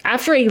you,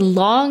 after a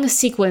long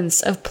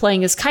sequence of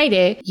playing as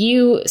Kaede,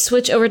 you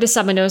switch over to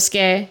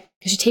Samanosuke.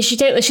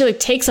 She like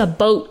takes a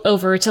boat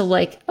over to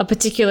like a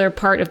particular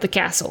part of the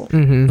castle.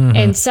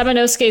 And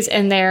Samanosuke's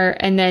in there,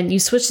 and then you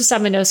switch to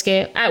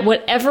Samanosuke at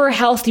whatever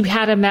health you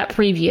had him at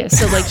previous.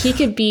 So like he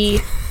could be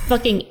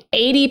fucking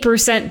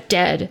 80%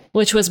 dead,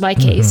 which was my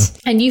case.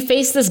 And you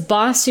face this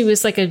boss who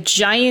is like a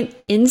giant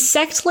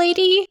insect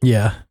lady.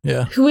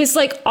 Who is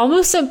like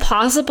almost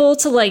impossible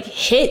to like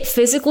hit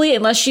physically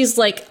unless she's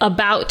like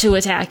about to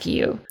attack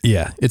you.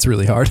 Yeah, it's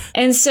really hard.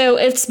 And so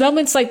it's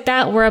moments like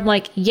that where I'm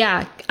like,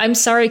 yeah, I'm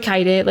sorry,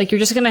 Kaede. Like you're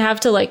just gonna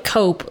have to like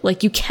cope.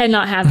 Like you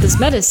cannot have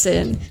this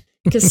medicine.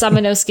 Because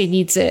Samanosuke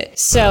needs it.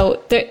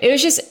 So it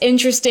was just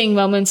interesting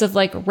moments of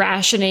like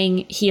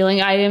rationing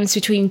healing items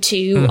between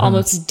two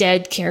almost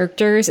dead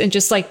characters and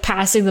just like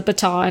passing the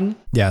baton.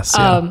 Yes.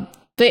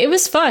 But But it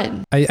was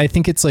fun. I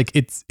think it's like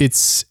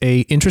it's a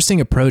interesting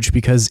approach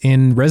because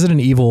in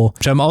Resident Evil,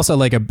 which I'm also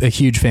like a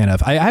huge fan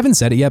of, I haven't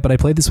said it yet, but I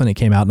played this when it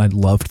came out and I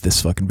loved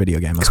this fucking video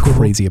game. I was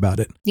crazy about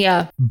it.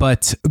 Yeah.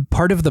 But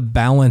part of the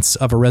balance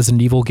of a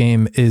Resident Evil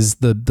game is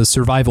the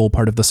survival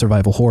part of the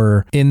survival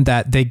horror, in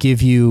that they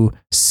give you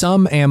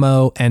some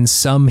ammo and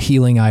some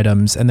healing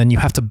items, and then you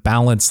have to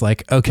balance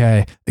like,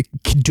 okay,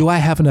 do I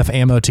have enough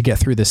ammo to get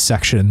through this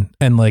section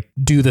and like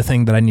do the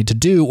thing that I need to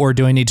do, or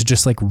do I need to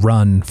just like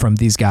run from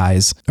these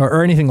guys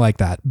or anything like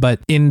that? But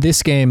in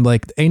this game,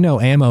 like, ain't no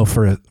ammo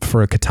for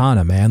a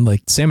katana, man.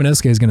 Like,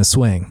 Samanosuke is gonna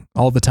swing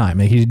all the time.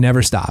 Like, he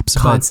never stops,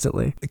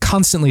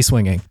 constantly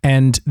swinging,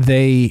 and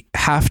they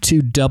have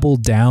to double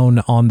down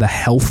on the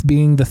health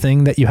being the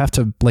thing that you have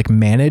to like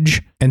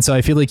manage. And so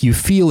I feel like you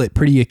feel it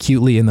pretty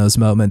acutely in those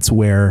moments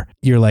where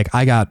you're like,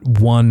 I got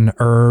one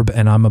herb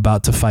and I'm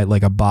about to fight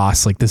like a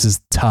boss. Like, this is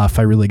tough.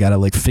 I really got to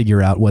like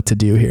figure out what to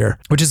do here,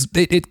 which is,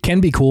 it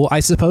can be cool. I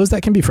suppose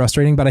that can be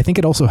frustrating, but I think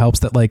it also helps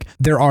that like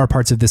there are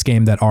parts of this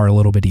game that are a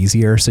little bit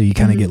easier. So you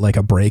kind of get like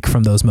a break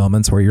from those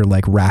moments where you're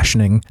like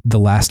rationing the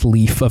last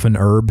leaf of an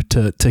herb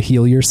to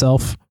heal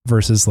yourself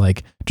versus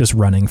like just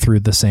running through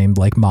the same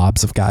like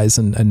mobs of guys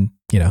and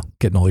you know,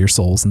 getting all your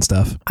souls and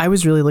stuff. I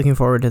was really looking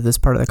forward to this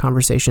part of the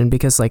conversation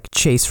because like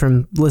Chase,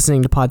 from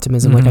listening to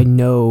Podtimism, like I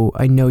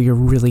know you're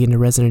really into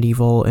Resident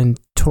Evil, and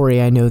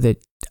Tori, I know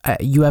that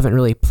you haven't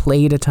really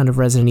played a ton of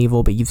Resident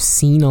Evil, but you've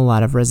seen a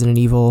lot of Resident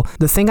Evil.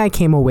 The thing I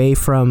came away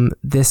from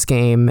this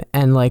game,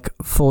 and like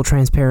full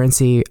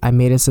transparency, I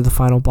made it to the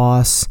final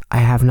boss. I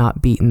have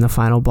not beaten the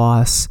final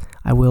boss.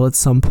 I will at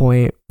some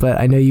point, but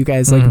I know you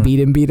guys like beat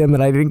him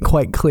and I didn't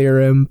quite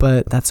clear him,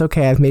 but that's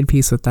okay. I've made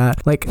peace with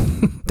that. Like,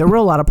 there were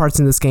a lot of parts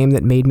in this game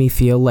that made me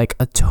feel like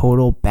a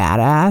total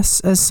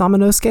badass as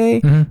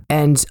Samanosuke.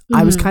 And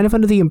I was kind of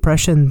under the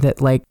impression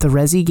that like the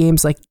Resi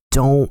games like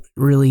don't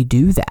really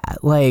do that.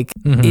 Like,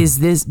 does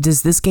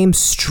this game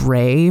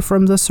stray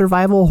from the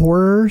survival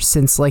horror,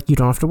 since like you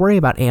don't have to worry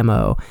about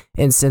ammo,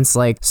 and since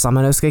like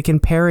Samanosuke can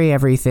parry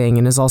everything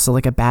and is also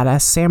like a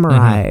badass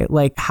samurai?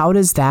 Like, how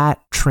does that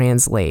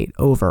translate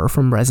over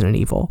from Resident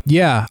Evil?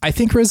 Yeah, I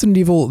think Resident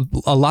Evil,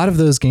 a lot of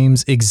those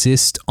games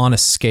exist on a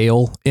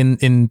scale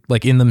in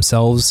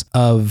themselves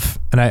of,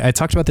 and I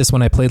talked about this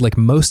when I played like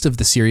most of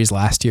the series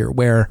last year,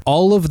 where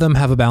all of them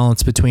have a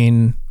balance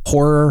between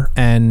horror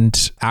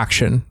and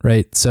action,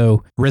 right?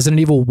 So Resident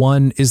Evil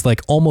 1 is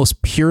like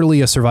almost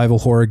purely a survival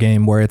horror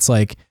game where it's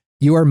like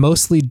you are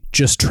mostly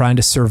just trying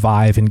to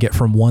survive and get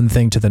from one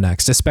thing to the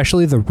next,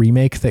 especially the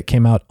remake that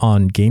came out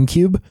on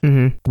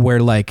GameCube, where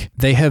like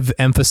they have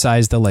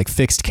emphasized the like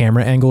fixed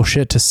camera angle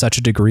shit to such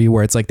a degree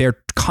where it's like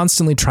they're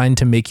constantly trying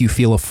to make you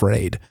feel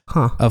afraid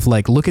of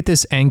like, look at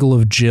this angle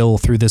of Jill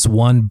through this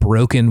one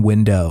broken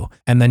window,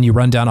 and then you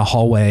run down a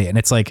hallway and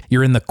it's like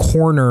you're in the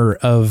corner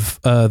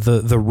of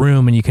the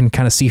room and you can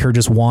kind of see her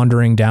just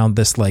wandering down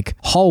this like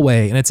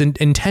hallway, and it's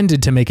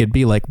intended to make it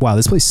be like, wow,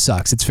 this place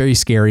sucks, it's very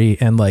scary,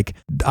 and like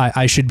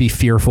I should be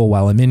fearful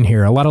while I'm in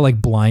here. A lot of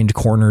like blind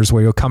corners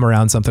where you'll come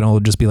around something and it'll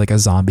just be like a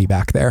zombie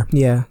back there.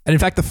 Yeah. And in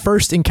fact, the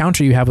first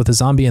encounter you have with a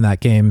zombie in that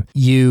game,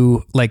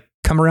 you like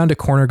come around a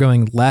corner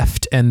going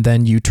left, and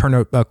then you turn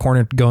a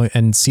corner going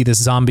and see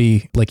this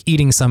zombie like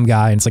eating some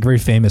guy, and it's like a very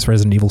famous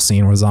Resident Evil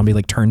scene where a zombie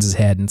like turns his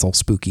head and it's all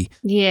spooky.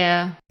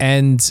 Yeah.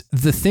 And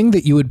the thing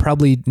that you would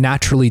probably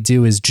naturally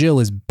do as Jill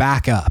is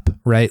back up,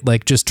 right?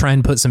 Like just try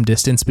and put some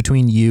distance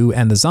between you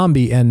and the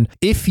zombie. And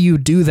if you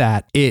do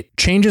that, it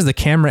changes the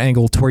camera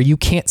angle to where you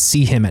can't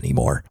see him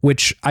anymore,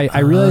 which I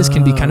realize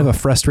can be kind of a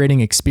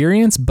frustrating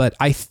experience. But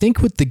I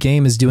think what the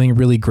game is doing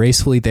really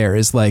gracefully there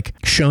is like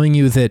showing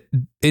you that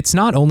it's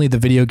not only the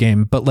video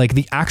game, but like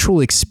the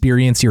actual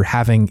experience you're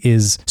having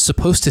is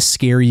supposed to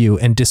scare you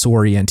and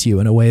disorient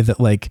you in a way that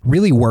like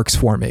really works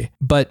for me.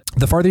 But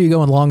the farther you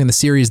go along in the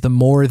series, the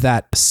more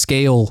that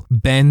scale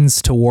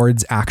bends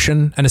towards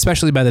action. And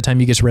especially by the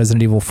time you get to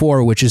Resident Evil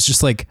 4, which is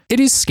just like,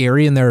 it is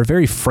scary and there are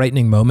very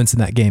frightening moments in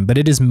that game, but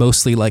it is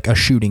mostly like a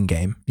shooting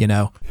game, you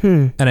know?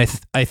 And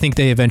I think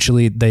they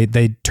eventually,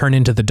 they turn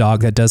into the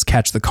dog that does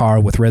catch the car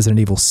with Resident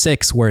Evil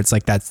 6, where it's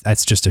like,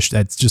 that's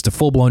just a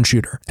full blown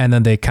shooter. And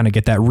then they kind of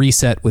get that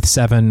reset with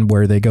 7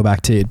 where they go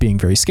back to it being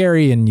very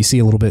scary, and you see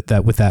a little bit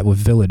that with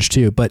Village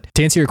too. But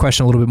to answer your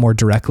question a little bit more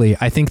directly,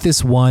 I think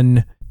this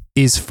one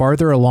is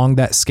farther along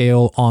that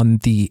scale on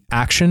the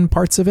action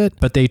parts of it,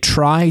 but they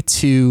try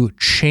to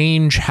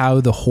change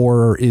how the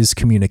horror is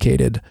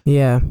communicated.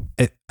 Yeah.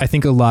 I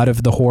think a lot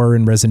of the horror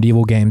in Resident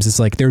Evil games is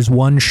like there's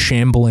one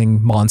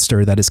shambling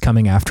monster that is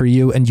coming after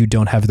you and you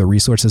don't have the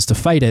resources to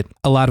fight it.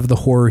 A lot of the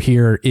horror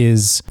here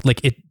is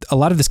like a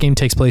lot of this game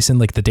takes place in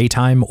like the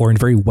daytime or in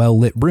very well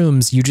lit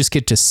rooms. You just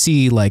get to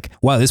see like,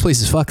 wow, this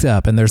place is fucked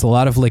up, and there's a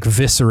lot of like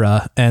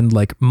viscera and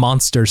like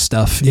monster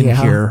stuff in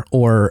here,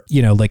 or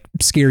you know, like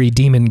scary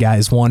demon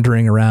guys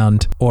wandering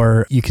around,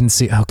 or you can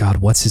see, oh god,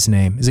 what's his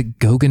name? Is it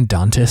Gogan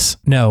Dantis?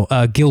 No,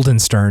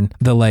 Guildenstern,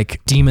 the like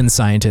demon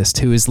scientist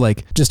who is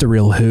like just a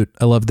real hoot.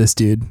 I love this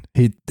dude.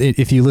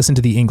 If you listen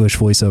to the English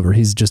voiceover,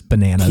 he's just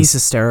bananas. He's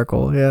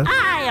hysterical, yeah.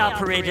 I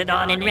operated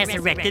on and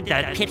resurrected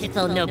that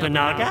pitiful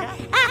Nobunaga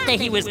after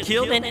he was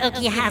killed in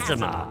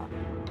Okihazuma.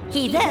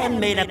 He then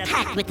made a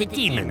pact with the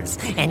demons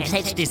and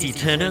pledged his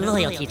eternal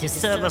loyalty to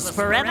serve us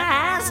forever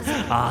as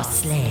our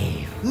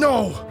slave.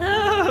 No!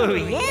 Oh,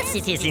 yes,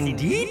 it is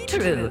indeed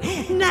true.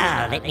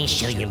 Now, let me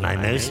show you my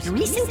most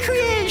recent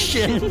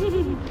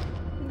creation.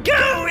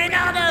 Go,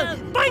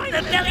 Renato! Bite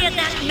the belly of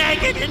that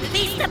maggot and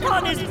feast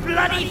upon his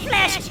bloody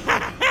flesh!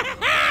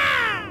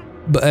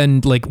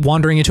 And like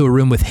wandering into a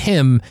room with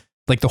him,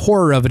 like the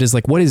horror of it is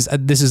like,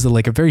 this is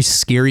like a very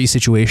scary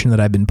situation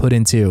that I've been put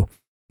into.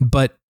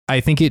 But I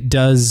think it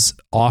does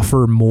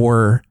offer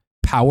more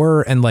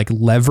power and like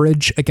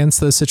leverage against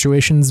those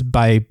situations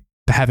by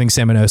having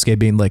Sam Inosuke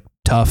being like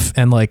tough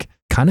and like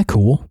kind of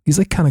cool. He's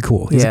like kind of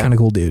cool. He's a kind of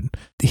cool dude.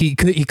 He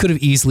could have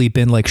easily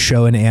been like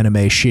show an anime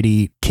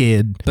shitty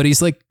kid, but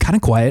he's like kind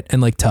of quiet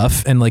and like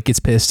tough and like gets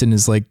pissed and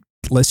is like,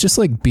 let's just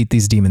like beat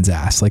these demons'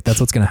 ass. Like that's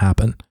what's going to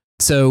happen.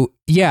 So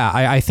yeah,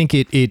 I think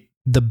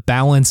the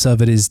balance of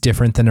it is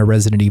different than a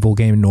Resident Evil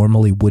game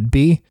normally would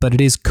be, but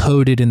it is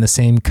coded in the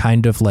same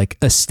kind of like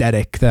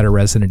aesthetic that a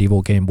Resident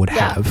Evil game would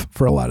have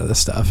for a lot of this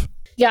stuff.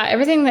 Yeah,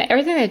 everything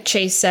that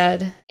Chase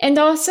said. And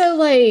also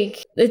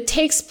like it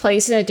takes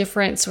place in a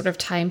different sort of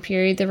time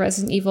period than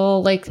Resident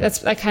Evil. Like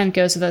that kind of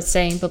goes without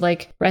saying, but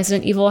like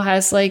Resident Evil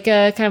has like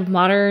a kind of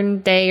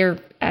modern day, or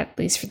at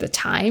least for the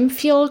time,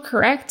 feel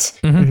correct.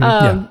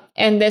 Yeah.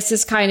 And this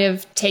is kind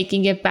of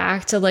taking it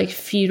back to like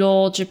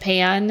feudal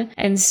Japan.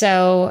 And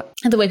so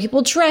the way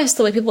people dress,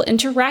 the way people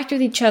interact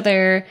with each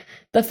other,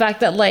 the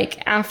fact that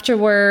like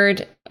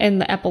afterward in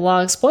the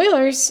epilogue,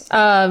 spoilers,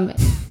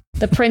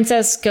 the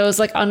princess goes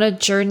like on a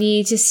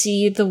journey to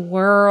see the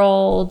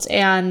world,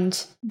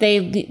 and they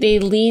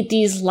lead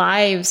these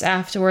lives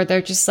afterward.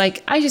 They're just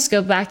like, I just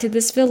go back to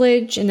this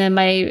village and then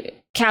my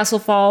castle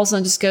falls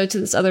and I just go to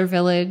this other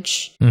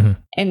village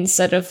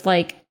instead of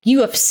like,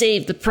 you have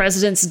saved the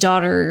president's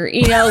daughter,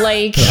 you know,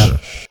 like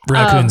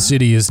Raccoon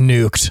City is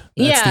nuked.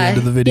 That's the end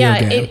of the video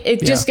game.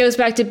 It just goes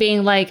back to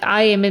being like,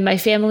 I am in my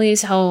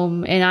family's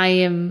home and I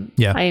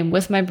am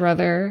with my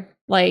brother.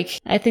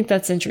 Like, I think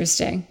that's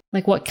interesting.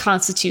 Like, what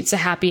constitutes a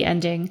happy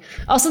ending.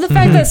 Also, the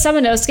fact that Sam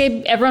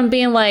Inosuke, everyone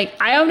being like,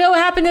 I don't know what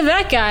happened to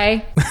that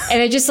guy.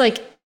 And it just like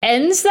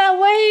ends that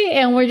way.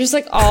 And we're just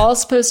like all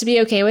supposed to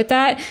be okay with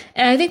that.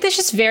 And I think that's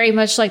just very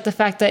much like the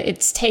fact that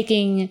it's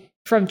taking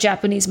from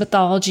Japanese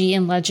mythology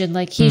and legend.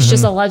 Like, he's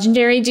just a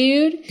legendary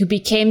dude who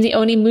became the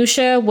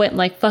Onimusha, went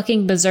like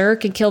fucking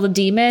berserk and killed a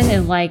demon.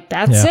 And like,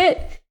 that's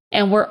it.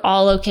 And we're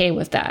all okay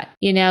with that,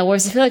 you know?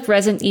 Whereas I feel like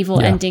Resident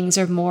Evil endings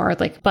are more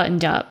like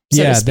buttoned up.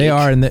 So to speak. They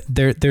are. And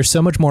they're so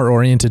much more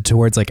oriented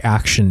towards like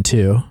action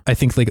too. I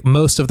think like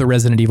most of the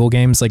Resident Evil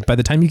games, like by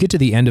the time you get to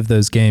the end of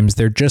those games,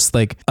 they're just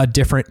like a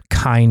different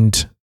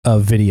kind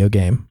of video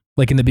game.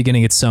 Like in the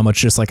beginning, it's so much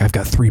just like, I've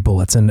got 3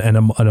 bullets and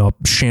a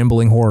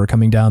shambling horror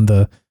coming down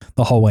the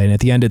hallway. And at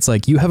the end, it's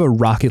like, you have a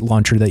rocket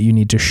launcher that you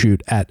need to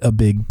shoot at a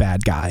big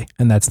bad guy.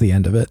 And that's the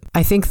end of it.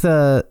 I think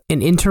an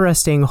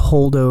interesting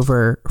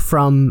holdover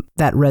from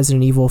that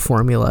Resident Evil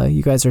formula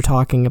you guys are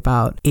talking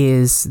about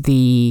is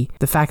the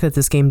fact that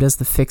this game does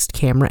the fixed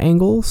camera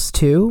angles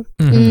too.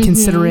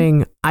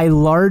 Considering I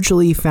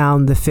largely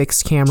found the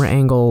fixed camera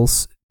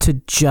angles to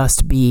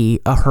just be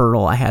a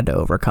hurdle I had to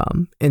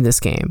overcome in this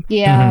game.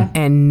 Yeah.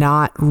 And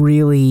not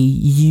really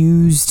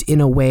used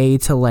in a way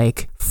to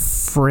like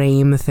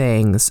frame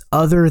things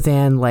other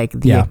than like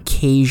the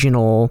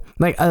occasional,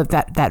 like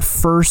that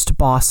first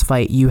boss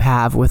fight you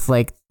have with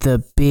like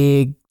the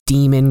big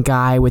demon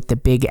guy with the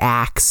big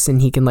axe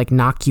and he can like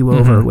knock you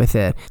over with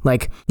it.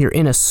 Like you're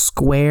in a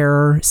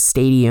square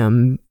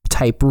stadium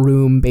type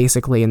room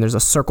basically, and there's a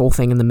circle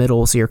thing in the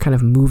middle, so you're kind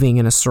of moving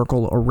in a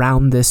circle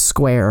around this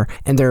square,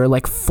 and there are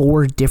like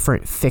 4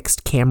 different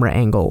fixed camera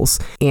angles,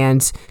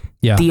 and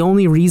the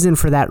only reason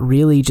for that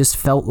really just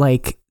felt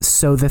like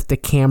so that the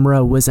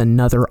camera was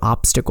another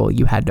obstacle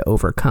you had to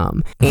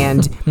overcome.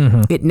 And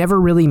it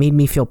never really made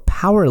me feel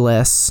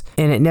powerless,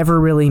 and it never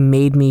really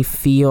made me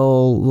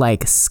feel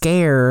like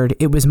scared.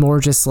 It was more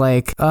just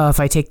like, if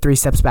I take 3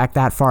 steps back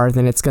that far,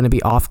 then it's going to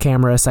be off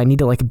camera, so I need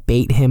to like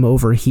bait him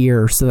over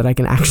here so that I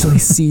can actually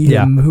see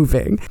him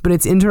moving. But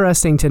it's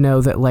interesting to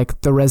know that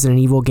like the Resident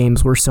Evil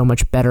games were so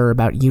much better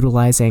about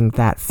utilizing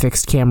that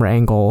fixed camera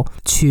angle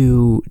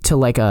to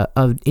like a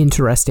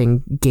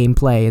interesting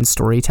gameplay and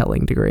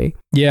storytelling degree.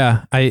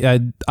 Yeah,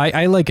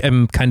 I like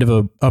am kind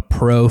of a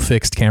pro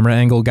fixed camera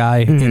angle guy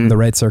in the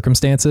right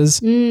circumstances.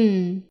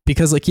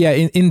 Because like,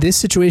 in this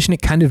situation,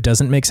 it kind of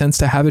doesn't make sense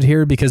to have it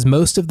here, because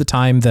most of the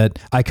time that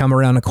I come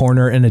around a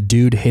corner and a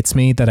dude hits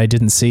me that I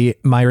didn't see,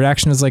 my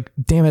reaction is like,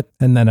 damn it.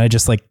 And then I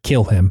just like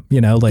kill him, you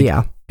know, like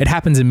it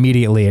happens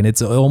immediately, and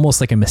it's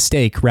almost like a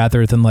mistake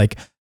rather than like,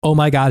 oh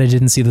my God, I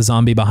didn't see the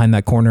zombie behind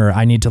that corner.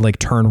 I need to like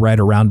turn right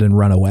around and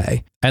run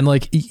away. And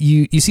like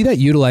you see that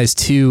utilized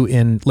too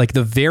in like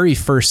the very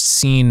first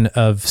scene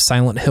of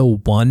Silent Hill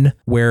 1,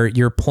 where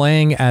you're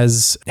playing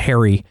as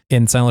Harry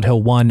in Silent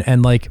Hill 1,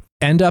 and like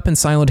end up in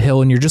Silent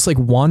Hill and you're just like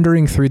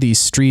wandering through these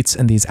streets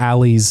and these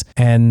alleys,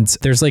 and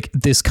there's like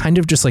this kind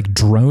of just like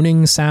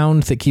droning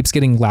sound that keeps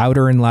getting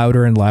louder and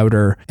louder and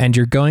louder, and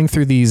you're going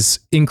through these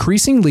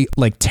increasingly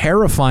like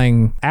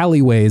terrifying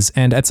alleyways,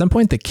 and at some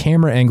point the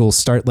camera angles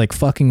start like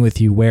fucking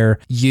with you, where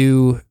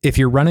if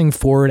you're running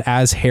forward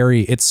as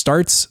Harry, it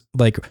starts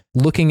like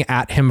looking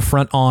at him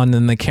front on,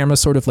 and the camera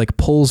sort of like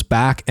pulls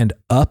back and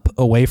up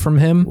away from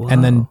him. Whoa.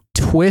 And then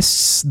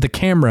twists the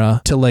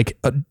camera to like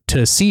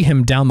to see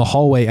him down the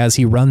hallway as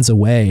he runs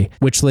away,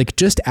 which like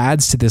just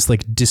adds to this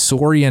like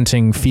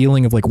disorienting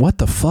feeling of like, what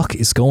the fuck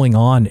is going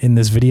on in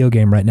this video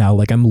game right now?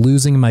 Like I'm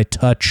losing my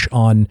touch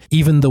on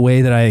even the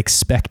way that I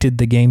expected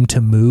the game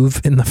to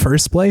move in the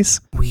first place.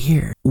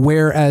 Weird.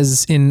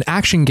 Whereas in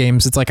action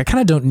games, it's like, I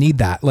kind of don't need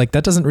that. Like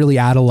that doesn't really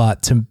add a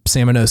lot to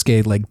Sam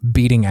Inosuke like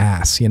beating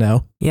ass, you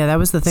know? Yeah, that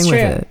was the thing with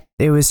it.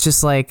 It was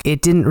just like,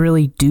 it didn't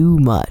really do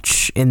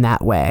much in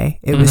that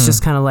way. It was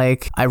just kind of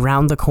like, I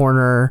round the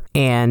corner,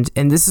 and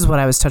this is what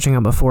I was touching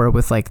on before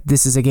with like,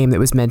 this is a game that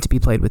was meant to be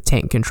played with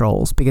tank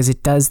controls, because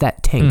it does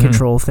that tank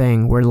control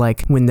thing where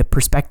like when the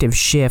perspective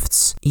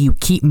shifts, you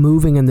keep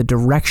moving in the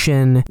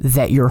direction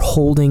that you're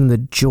holding the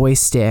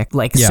joystick.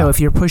 Like, so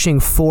if you're pushing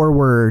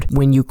forward,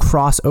 when you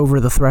cross over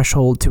the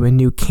threshold to a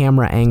new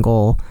camera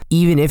angle,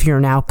 even if you're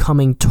now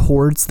coming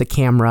towards the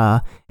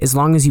camera, as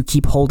long as you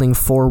keep holding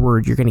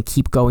forward, you're going to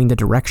keep going the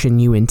direction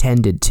you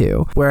intended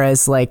to.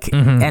 Whereas like,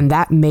 and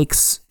that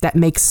makes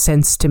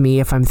sense to me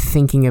if I'm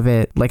thinking of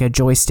it like a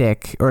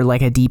joystick or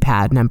like a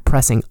D-pad and I'm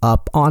pressing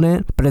up on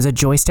it. But as a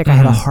joystick, I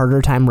had a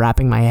harder time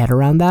wrapping my head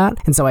around that.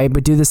 And so I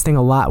would do this thing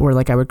a lot where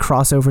like I would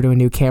cross over to a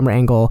new camera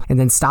angle and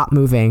then stop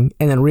moving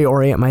and then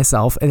reorient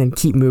myself and then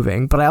keep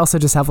moving. But I also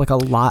just have like a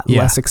lot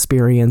less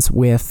experience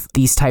with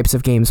these types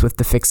of games with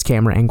the fixed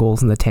camera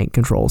angles and the tank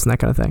controls and that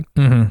kind of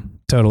thing.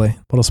 Totally.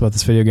 What else about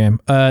this video game?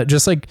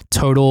 Just like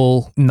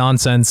total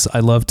nonsense.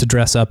 I love to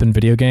dress up in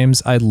video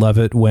games. I love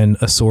it when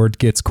a sword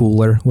gets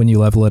cooler when you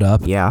level it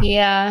up. Yeah.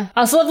 Yeah. I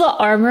also love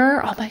the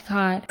armor. Oh my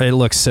God. It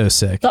looks so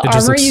sick. The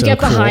armor you get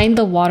behind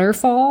the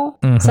waterfall.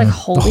 It's like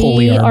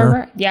holy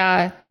armor.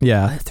 Yeah.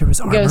 Yeah. There was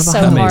armor goes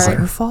behind so the hard.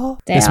 waterfall?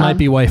 This might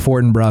be why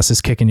Fortinbras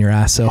is kicking your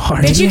ass so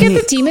hard. Did you get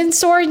the demon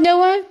sword,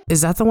 Noah?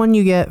 Is that the one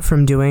you get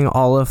from doing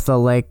all of the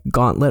like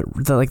gauntlet,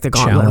 the gauntlet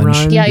Challenge.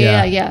 run?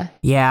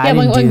 Yeah. I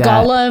when didn't do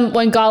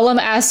that. When Gollum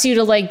asks you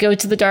to like go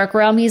to the dark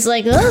realm, he's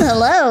like, "Oh,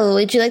 hello.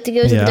 Would you like to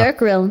go to the dark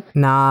realm?"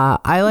 Nah,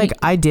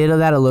 I did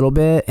that a little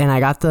bit, and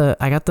I got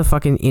the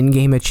fucking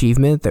in-game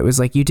achievement that was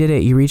like, you did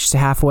it, you reached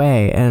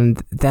halfway,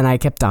 and then I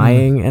kept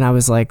dying, and I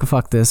was like,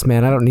 fuck this,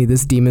 man, I don't need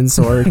this demon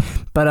sword.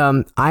 But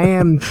I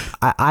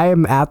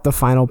am at the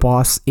final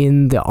boss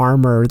in the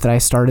armor that I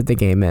started the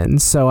game in,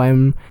 so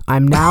I'm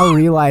now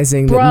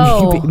realizing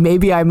that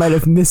maybe I might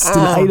have missed an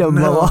item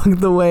along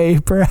the way,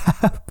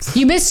 perhaps.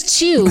 You missed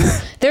two.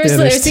 There's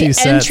the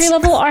entry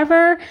level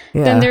armor,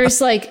 then there's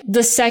like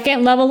the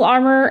second level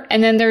armor,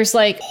 and then there's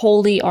like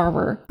holy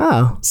armor.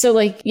 Oh. So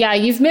like, yeah,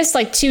 you've missed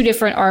like two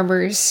different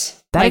armors.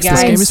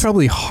 This game is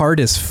probably hard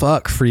as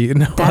fuck for you.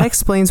 That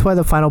explains why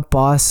the final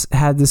boss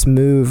had this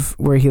move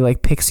where he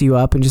like picks you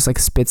up and just like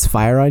spits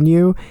fire on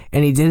you.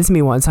 And he did it to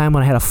me one time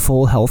when I had a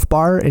full health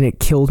bar and it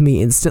killed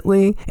me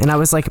instantly. And I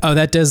was like, oh,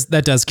 that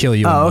does kill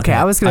you. Oh, okay.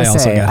 I was gonna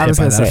say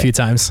a few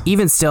times.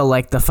 Even still,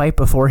 like the fight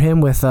before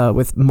him with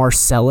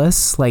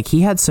Marcellus, like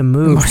he had some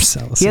moves.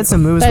 He had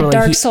some moves. That where,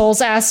 Dark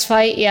Souls ass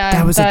fight. Yeah,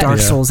 that was a Dark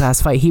Souls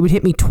ass fight. He would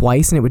hit me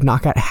twice and it would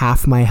knock out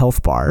half my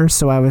health bar.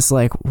 So I was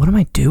like, what am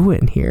I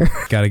doing here?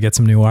 Gotta get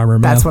some new armor,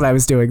 man. That's what I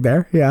was doing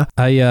there. Yeah.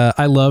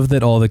 I love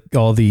that all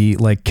the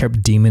like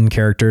demon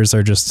characters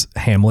are just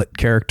Hamlet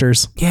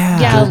characters.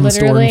 Yeah,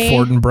 literally.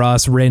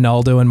 Fortinbras,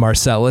 Reynaldo, and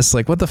Marcellus.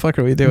 Like, what the fuck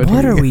are we doing?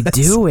 What are we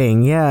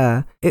doing?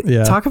 Yeah.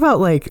 Talk about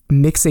like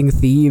mixing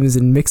themes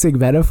and mixing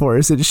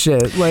metaphors and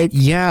shit. Like,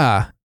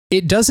 yeah.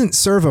 It doesn't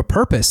serve a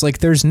purpose. Like,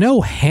 there's no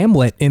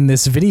Hamlet in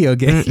this video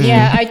game.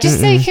 Yeah, I just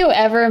think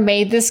whoever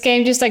made this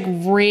game just like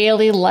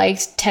really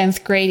liked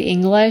 10th grade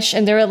English,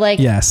 and they were like,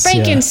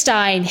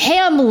 Frankenstein,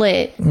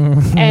 Hamlet,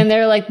 and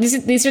they're like,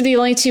 these are the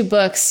only two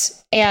books.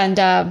 And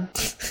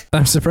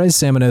I'm surprised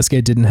Sam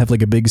Inosuke didn't have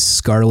like a big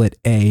scarlet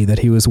A that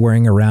he was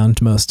wearing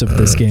around most of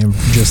this game,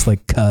 just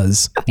like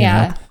cuz.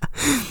 Yeah.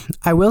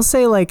 I will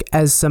say, like,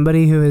 as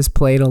somebody who has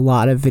played a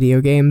lot of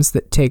video games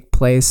that take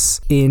place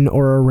in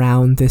or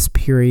around this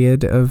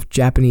period of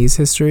Japanese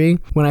history,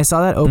 when I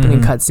saw that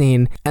opening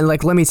cutscene, and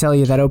like, let me tell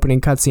you, that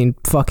opening cutscene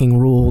fucking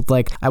ruled.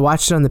 Like, I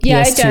watched it on the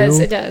PS2.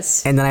 It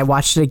does. And then I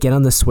watched it again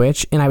on the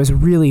Switch, and I was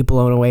really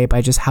blown away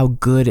by just how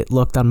good it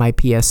looked on my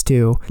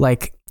PS2.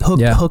 Like,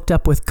 hooked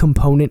up with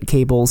component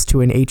cables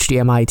to an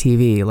HDMI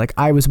TV. Like,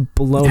 I was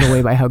blown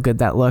away by how good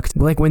that looked.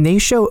 Like, when they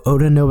show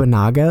Oda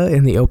Nobunaga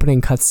in the opening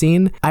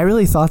cutscene, I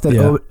really thought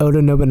that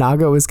Oda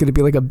Nobunaga was going to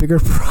be like a bigger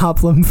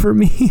problem for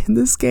me in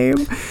this game.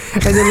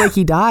 And then like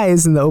he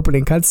dies in the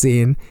opening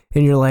cutscene,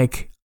 and you're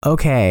like,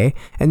 okay.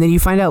 And then you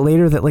find out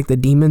later that like the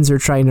demons are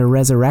trying to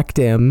resurrect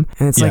him,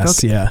 and it's like,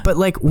 okay, yeah. But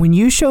like when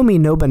you show me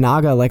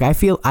Nobunaga, like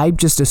I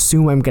just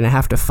assume I'm gonna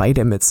have to fight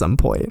him at some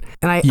point,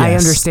 and I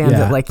understand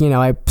that, like, you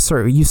know,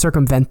 you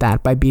circumvent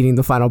that by beating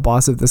the final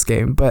boss of this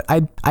game, but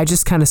I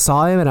just kind of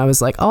saw him and I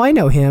was like, oh, I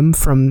know him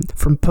from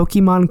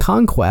Pokemon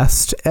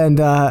Conquest, and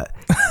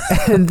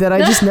and that I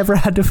just never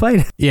had to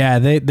fight him. Yeah,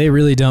 they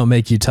really don't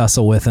make you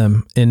tussle with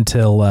him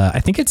until I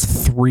think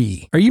it's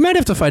 3, or you might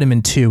have to fight him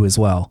in 2 as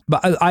well.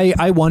 But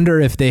I wonder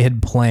if they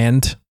had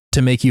planned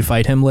to make you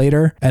fight him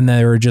later, and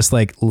they were just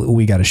like,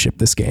 we got to ship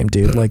this game,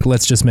 dude. Like,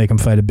 let's just make him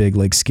fight a big,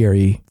 like,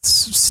 scary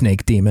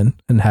snake demon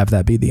and have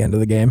that be the end of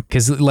the game.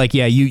 Because, like,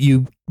 yeah,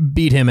 you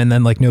beat him, and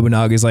then like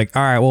Nobunaga's like,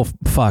 all right, well,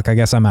 fuck, I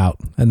guess I'm out,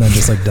 and then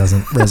just like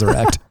doesn't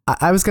resurrect.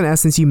 I was gonna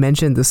ask, since you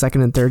mentioned the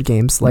second and third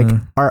games, like,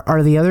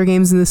 are the other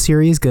games in the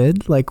series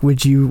good? Like,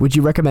 would you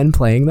recommend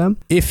playing them?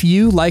 If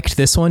you liked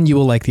this one, you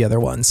will like the other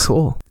ones.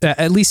 Cool.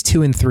 At least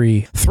 2 and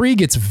 3. 3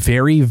 gets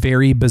very,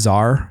 very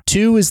bizarre.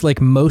 2 is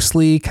like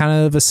mostly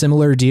kind of a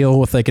similar deal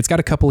with, like, it's got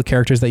a couple of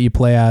characters that you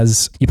play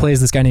as. You play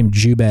as this guy named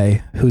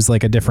Jubei, who's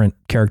like a different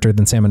character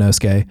than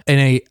Samanosuke. And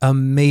a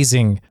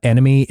amazing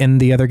enemy in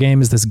the other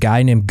game is this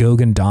guy named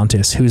Gogan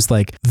Dantis, who's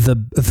like the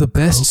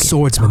best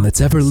swordsman that's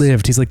ever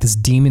lived. He's like this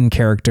demon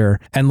character,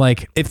 and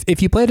like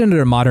if you play it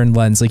under a modern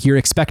lens, like, you're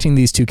expecting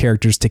these two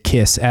characters to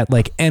kiss at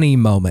like any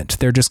moment.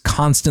 They're just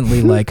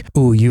constantly like,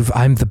 "Ooh,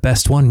 I'm the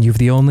best one. You're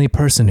the only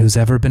person who's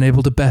ever been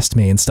able to best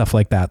me," and stuff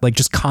like that. Like,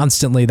 just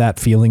constantly that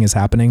feeling is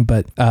happening,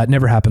 but it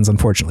never happens,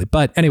 unfortunately.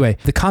 But anyway,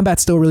 the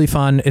combat's still really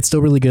fun. It's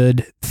still really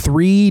good.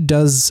 3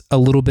 does a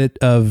little bit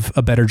of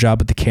a better job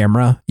with the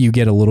camera. You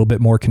get a little bit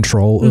more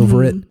control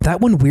over it.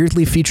 That one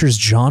weirdly features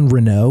Jean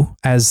Reno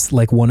as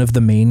like one of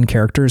the main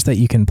characters that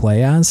you can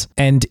play as,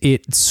 and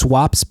it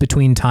swaps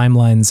between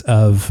timelines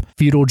of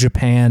feudal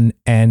Japan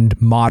and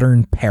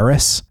modern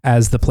Paris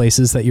as the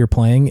places that you're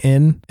playing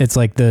in. It's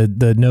like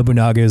the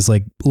Nobunaga's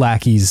like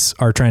lackeys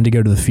are trying to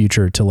go to the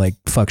future to like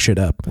fuck shit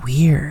up.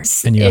 Weird.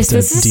 And you have to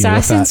this deal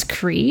Assassin's with that.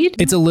 Creed?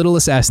 It's a little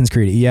Assassin's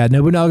Creed. Yeah,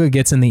 Nobunaga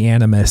gets in the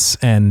Animus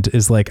and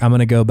is like, I'm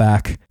gonna go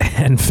back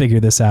and figure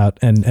this out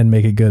and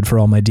make it good for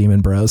all my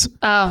demon bros.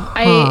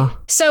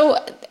 So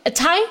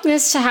tying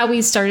this to how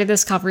we started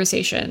this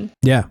conversation.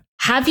 Yeah.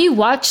 Have you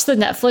watched the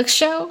Netflix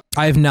show?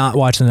 I have not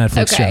watched the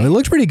Netflix show. It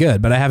looks pretty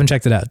good, but I haven't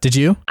checked it out. Did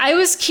you? I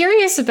was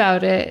curious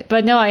about it,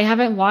 but no, I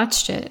haven't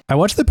watched it. I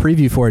watched the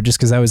preview for it just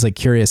because I was like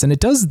curious, and it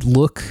does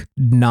look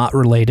not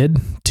related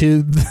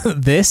to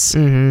this,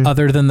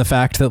 other than the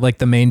fact that like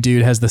the main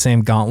dude has the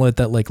same gauntlet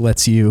that like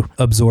lets you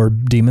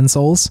absorb demon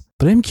souls.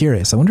 But I'm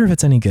curious. I wonder if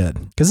it's any good,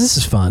 because this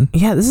is fun.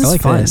 Yeah, this is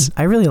fun. This.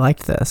 I really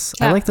liked this.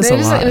 Yeah, I like this a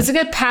lot. It was a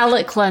good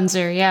palate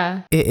cleanser.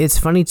 Yeah. It's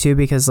funny too,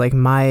 because like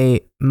my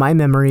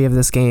memory of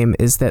this game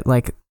is that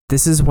like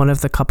this is one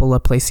of the couple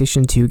of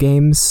PlayStation 2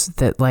 games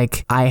that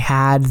like I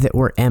had that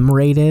were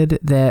M-rated,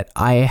 that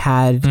I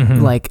had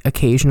like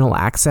occasional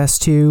access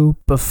to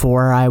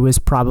before I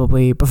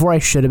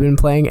should have been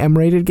playing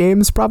M-rated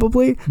games,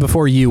 probably.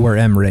 Before you were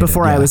M-rated.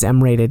 Before I was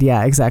M-rated,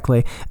 yeah,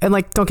 exactly. And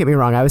like, don't get me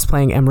wrong, I was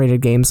playing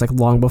M-rated games like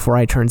long before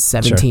I turned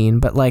 17,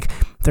 but like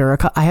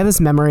I have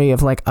this memory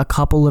of like a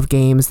couple of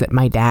games that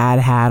my dad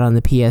had on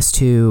the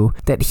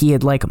PS2 that he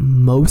had like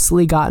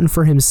mostly gotten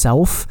for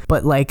himself,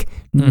 but like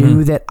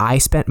knew that I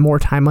spent more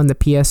time on the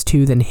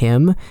PS2 than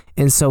him,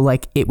 and so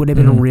like it would have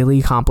been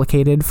really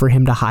complicated for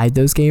him to hide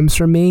those games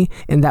from me.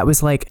 And that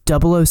was like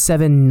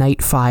 007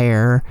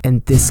 Nightfire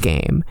and this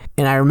game.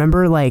 And I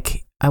remember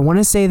like I want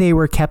to say they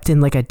were kept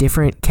in like a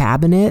different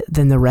cabinet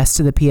than the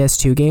rest of the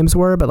PS2 games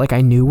were, but like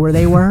I knew where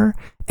they were.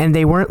 And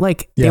they weren't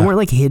like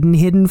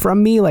hidden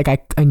from me. Like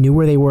I knew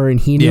where they were, and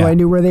he knew I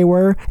knew where they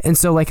were. And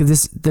so like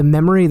the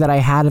memory that I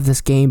had of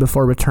this game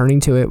before returning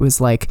to it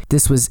was like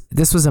this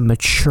was a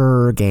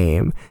mature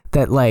game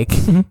that like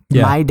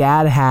my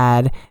dad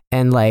had,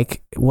 and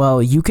like,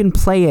 well, you can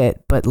play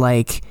it, but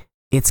like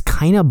it's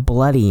kind of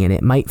bloody and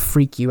it might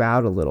freak you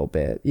out a little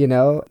bit, you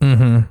know?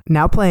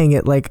 Now playing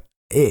it, like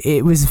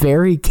it was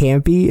very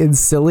campy and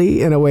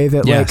silly in a way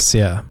that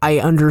I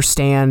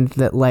understand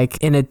that like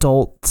an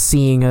adult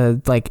seeing a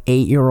like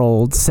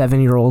 8-year-old,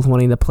 7-year-old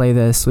wanting to play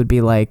this would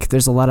be like,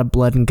 there's a lot of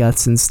blood and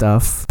guts and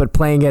stuff, but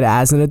playing it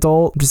as an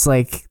adult, just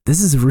like,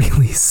 this is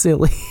really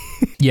silly.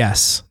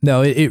 Yes.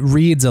 No, it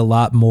reads a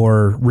lot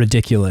more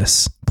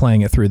ridiculous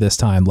playing it through this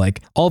time.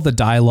 Like all the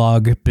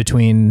dialogue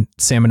between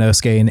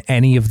Samanosuke and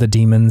any of the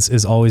demons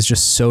is always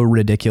just so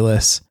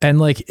ridiculous. And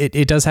like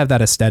it does have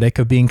that aesthetic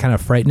of being kind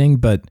of frightening,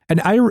 but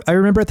and I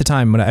remember at the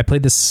time when I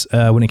played this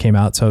when it came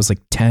out, so I was like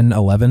 10,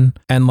 11,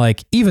 and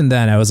like even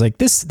then I was like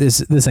this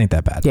ain't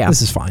that bad. Yeah.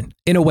 This is fine.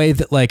 In a way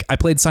that like I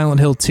played Silent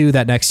Hill 2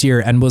 that next year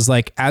and was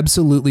like,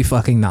 absolutely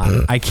fucking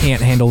not. I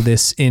can't handle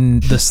this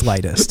in the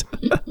slightest.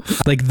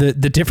 Like the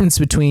difference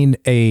between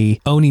a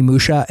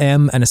Onimusha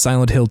M and a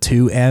Silent Hill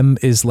 2 M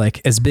is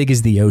like as big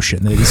as the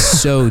ocean. It is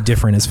so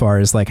different as far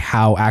as like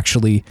how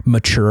actually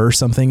mature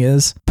something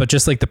is. But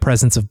just like the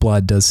presence of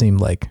blood does seem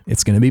like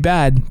it's going to be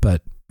bad,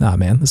 but Nah,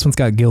 man, this one's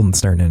got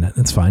Guildenstern in it.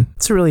 It's fine.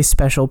 It's a really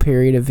special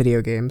period of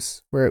video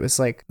games where it was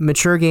like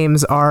mature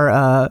games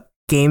are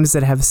games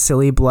that have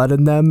silly blood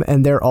in them,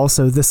 and they're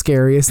also the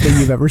scariest thing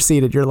you've ever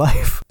seen in your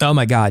life. Oh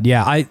my God.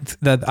 Yeah. I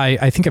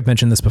think I've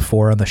mentioned this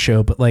before on the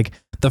show, but like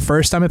the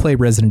first time I played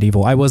Resident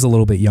Evil, I was a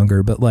little bit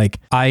younger, but like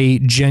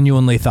I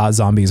genuinely thought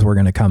zombies were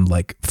going to come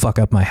like fuck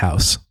up my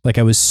house. Like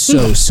I was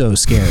so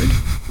scared.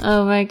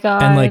 Oh my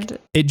God. And like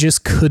it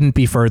just couldn't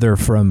be further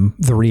from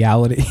the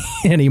reality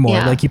anymore.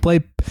 Yeah. Like you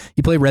play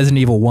Resident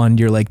Evil 1,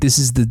 you're like, this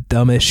is the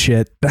dumbest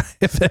shit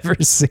I've ever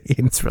seen.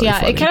 It's really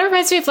funny. It kind of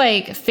reminds me of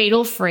like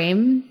Fatal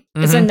Frame.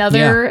 Is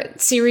another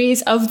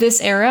series of this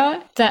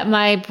era that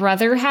my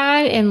brother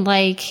had, and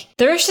like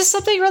there's just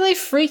something really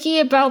freaky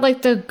about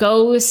like the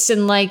ghosts,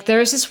 and like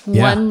there's this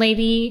one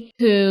lady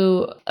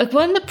who, like,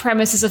 one of the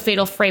premises of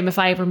Fatal Frame, if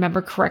I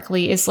remember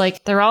correctly, is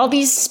like there are all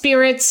these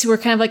spirits who are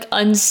kind of like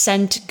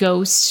unsent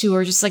ghosts who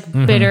are just like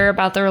bitter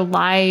about their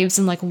lives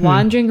and like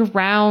wandering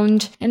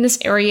around in this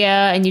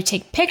area, and you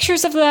take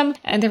pictures of them.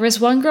 And there was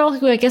one girl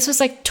who I guess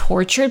was like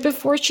tortured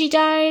before she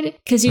died,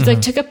 because you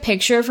like took a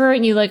picture of her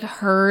and you like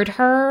heard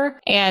her.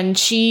 And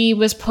she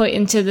was put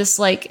into this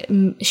like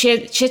she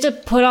had to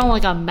put on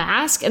like a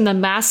mask, and the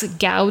mask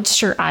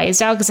gouged her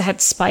eyes out because it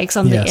had spikes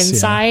on the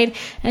inside.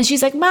 And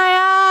she's like,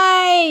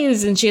 my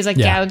eyes, and she has like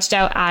gouged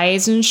out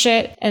eyes and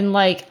shit. And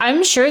like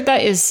I'm sure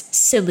that is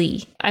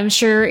silly. I'm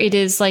sure it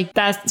is like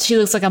that. She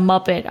looks like a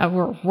Muppet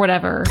or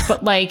whatever.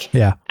 But like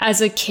as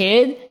a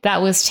kid,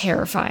 that was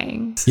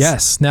terrifying.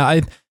 Yes. Now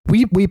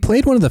we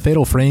played one of the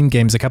Fatal Frame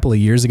games a couple of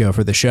years ago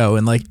for the show,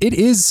 and like it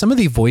is, some of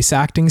the voice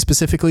acting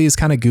specifically is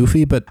kind of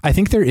goofy, but I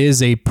think there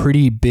is a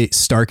pretty big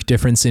stark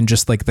difference in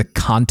just like the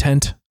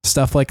content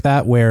stuff like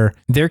that, where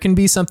there can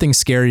be something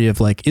scary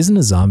of like, isn't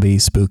a zombie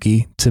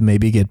spooky to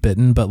maybe get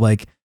bitten, but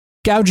like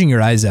gouging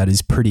your eyes out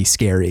is pretty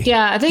scary.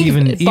 Yeah, I think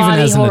even as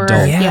an horror,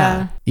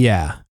 adult.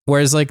 Yeah.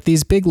 Whereas like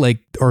these big like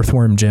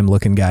Earthworm Jim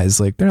looking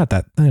guys, like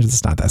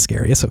it's not that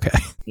scary. It's okay.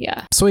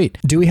 Yeah. Sweet.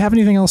 Do we have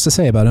anything else to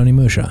say about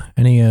Onimusha?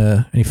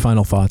 Any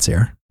final thoughts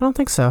here? I don't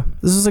think so.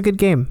 This was a good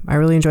game. I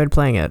really enjoyed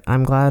playing it.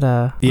 I'm glad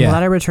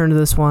I returned to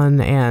this one,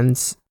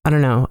 and I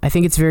don't know. I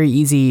think it's very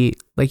easy,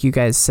 like you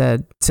guys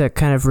said, to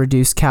kind of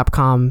reduce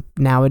Capcom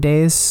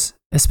nowadays,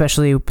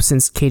 especially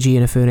since Keiji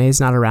Inafune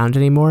is not around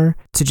anymore,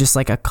 to just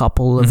like a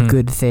couple of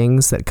good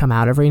things that come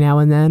out every now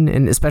and then.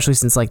 And especially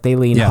since like they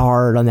lean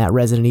hard on that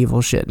Resident Evil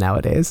shit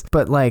nowadays.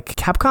 But like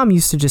Capcom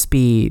used to just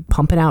be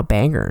pumping out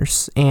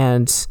bangers,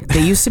 and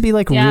they used to be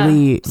like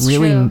really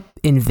true.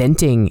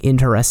 Inventing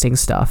interesting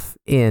stuff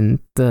in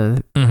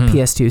the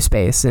PS2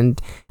 space,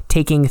 and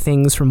taking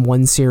things from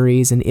one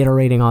series and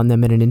iterating on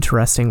them in an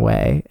interesting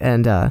way.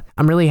 And I'm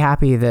really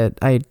happy that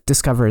I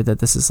discovered that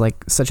this is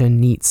like such a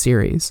neat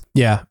series.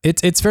 Yeah,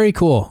 it's very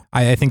cool.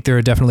 I think there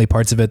are definitely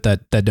parts of it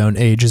that don't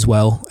age as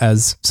well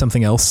as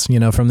something else,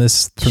 from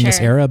this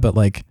era. But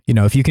like,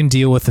 if you can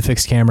deal with the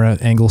fixed camera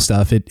angle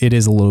stuff, it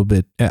is a little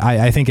bit,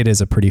 I think it is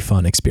a pretty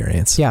fun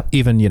experience. Yeah.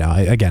 Even,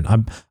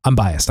 I'm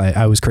biased.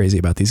 I was crazy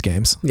about these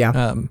games.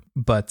 Yeah.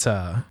 But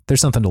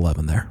there's something to love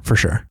in there for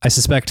sure. I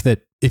suspect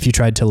that if you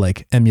tried to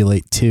like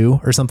emulate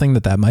 2 or something,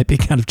 that might be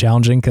kind of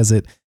challenging, because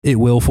it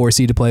will force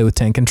you to play with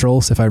tank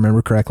controls, if I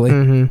remember correctly.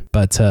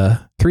 But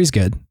 3's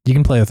good. You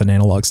can play with an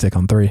analog stick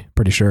on 3,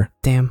 pretty sure.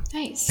 Damn.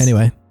 Nice.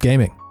 Anyway,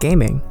 gaming.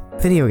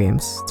 Video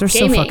games. They're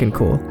so fucking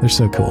cool. They're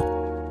so cool.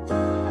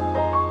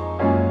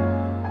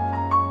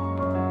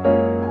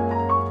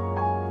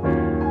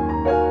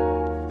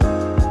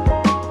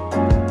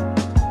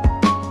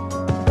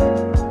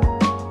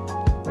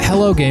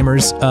 Hello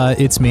gamers,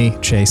 it's me,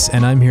 Chase,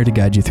 and I'm here to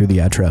guide you through the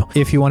outro.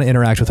 If you want to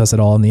interact with us at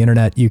all on the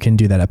internet, you can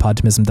do that at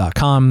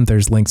podtimism.com.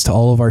 There's links to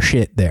all of our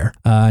shit there.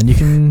 And you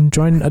can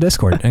join a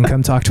Discord and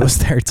come talk to us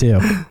there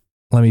too.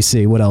 Let me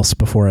see what else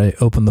before I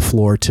open the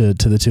floor to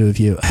the two of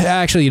you.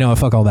 Actually,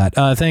 fuck all that.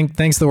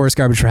 Thanks to The Worst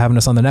Garbage for having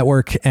us on the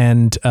network,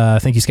 and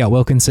thank you, Scott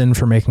Wilkinson,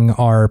 for making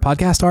our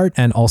podcast art,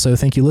 and also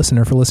thank you,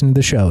 listener, for listening to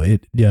the show.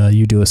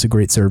 You do us a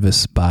great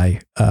service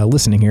by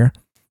listening here,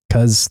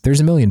 because there's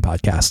a million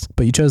podcasts,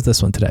 but you chose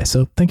this one today.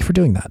 So thank you for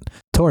doing that.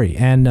 Tori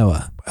and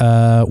Noah,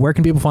 where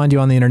can people find you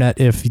on the internet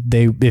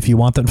if you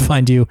want them to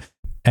find you?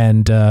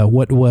 And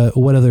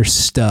what other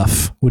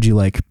stuff would you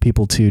like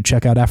people to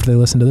check out after they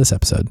listen to this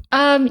episode?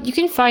 You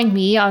can find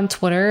me on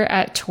Twitter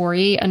at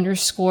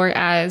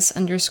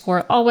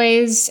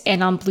Tori_as_always,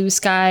 and on Blue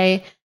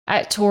Sky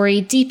at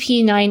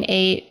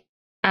ToriDP98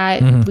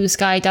 at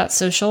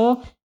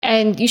bluesky.social.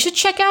 And you should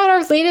check out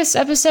our latest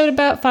episode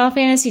about Final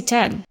Fantasy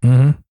X.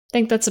 I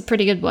think that's a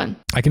pretty good one.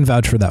 I can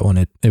vouch for that one.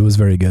 It was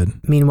very good.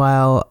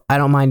 Meanwhile, I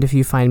don't mind if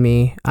you find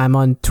me. I'm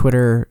on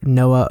Twitter,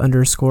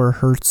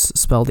 Noah_Hertz,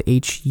 spelled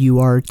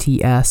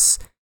HURTS.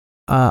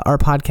 Our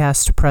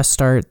podcast, Press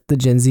Start, the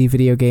Gen Z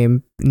video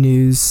game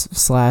news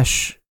 /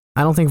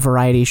 I don't think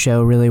variety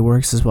show really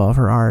works as well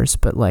for ours,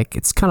 but like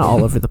it's kind of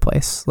all over the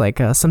place. Like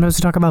sometimes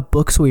we talk about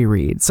books we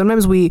read.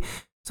 Sometimes we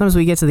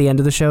get to the end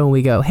of the show and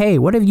we go, hey,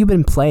 what have you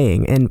been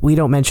playing? And we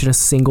don't mention a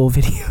single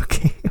video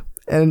game.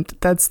 And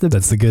that's the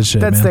good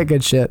shit. That's man. that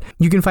good shit.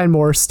 You can find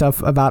more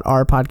stuff about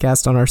our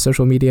podcast on our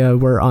social media.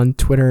 We're on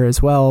Twitter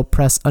as well,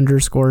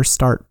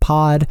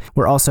 press_start_pod.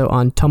 We're also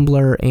on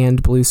Tumblr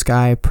and Blue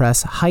Sky,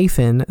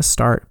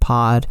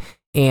 press-start-pod.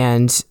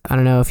 And I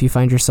don't know, if you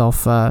find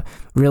yourself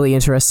really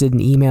interested in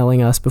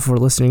emailing us before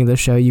listening to the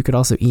show, you could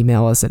also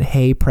email us at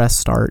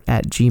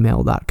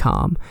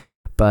heypressstart@gmail.com.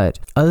 But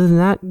other than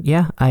that,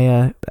 yeah,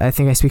 I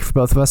think I speak for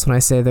both of us when I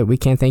say that we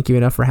can't thank you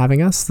enough for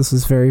having us. This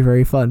was very,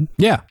 very fun.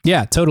 Yeah,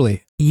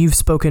 totally. You've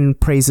spoken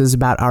praises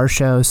about our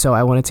show, so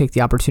I want to take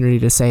the opportunity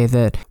to say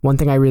that one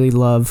thing I really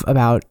love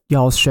about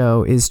y'all's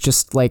show is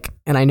just like,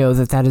 and I know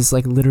that is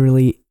like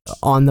literally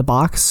on the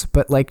box,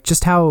 but like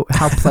just how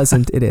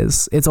pleasant it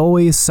is. It's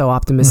always so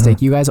optimistic.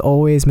 Mm-hmm. You guys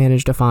always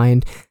manage to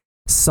find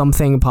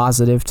something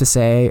positive to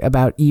say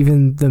about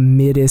even the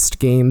middest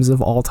games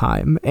of all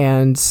time.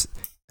 And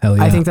hell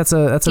yeah. I think that's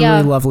a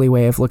really lovely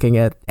way of looking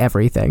at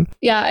everything.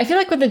 Yeah, I feel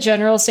like with the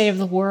general state of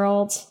the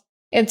world,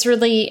 it's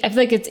really, I feel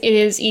like it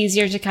is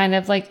easier to kind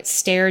of like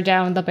stare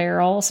down the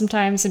barrel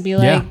sometimes and be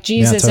like,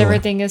 Jesus, totally.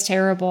 Everything is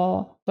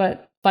terrible.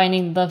 But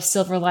finding the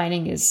silver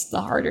lining is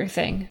the harder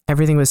thing.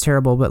 Everything was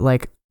terrible, but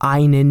like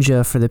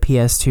iNinja for the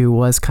PS2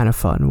 was kind of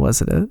fun,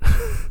 wasn't it?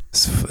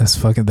 It's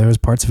fucking, there was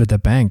parts of it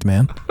that banged,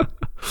 man.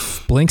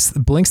 Blinks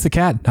the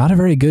cat, not a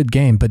very good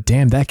game, but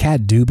damn, that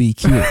cat do be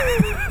cute.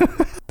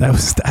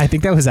 I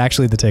think that was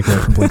actually the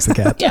takeaway from Blinks the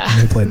cat.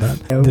 Yeah. We played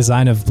that.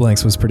 Design of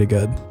Blinks was pretty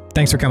good.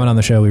 Thanks for coming on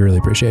the show. We really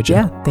appreciate you.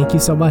 Yeah, thank you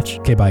so much.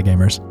 Okay, bye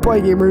gamers.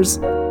 Bye gamers.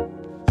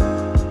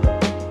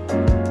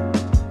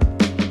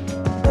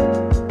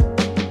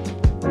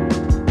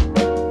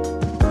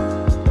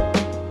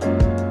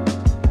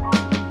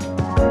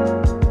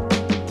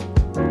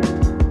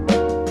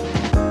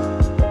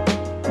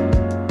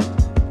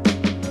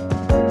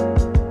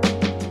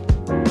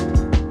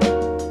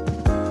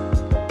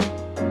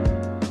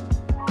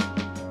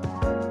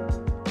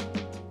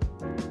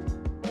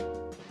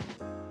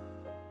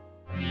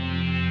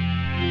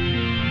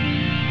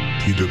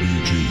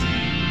 TWG,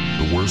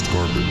 the worst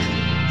garbage,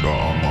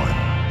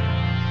 online.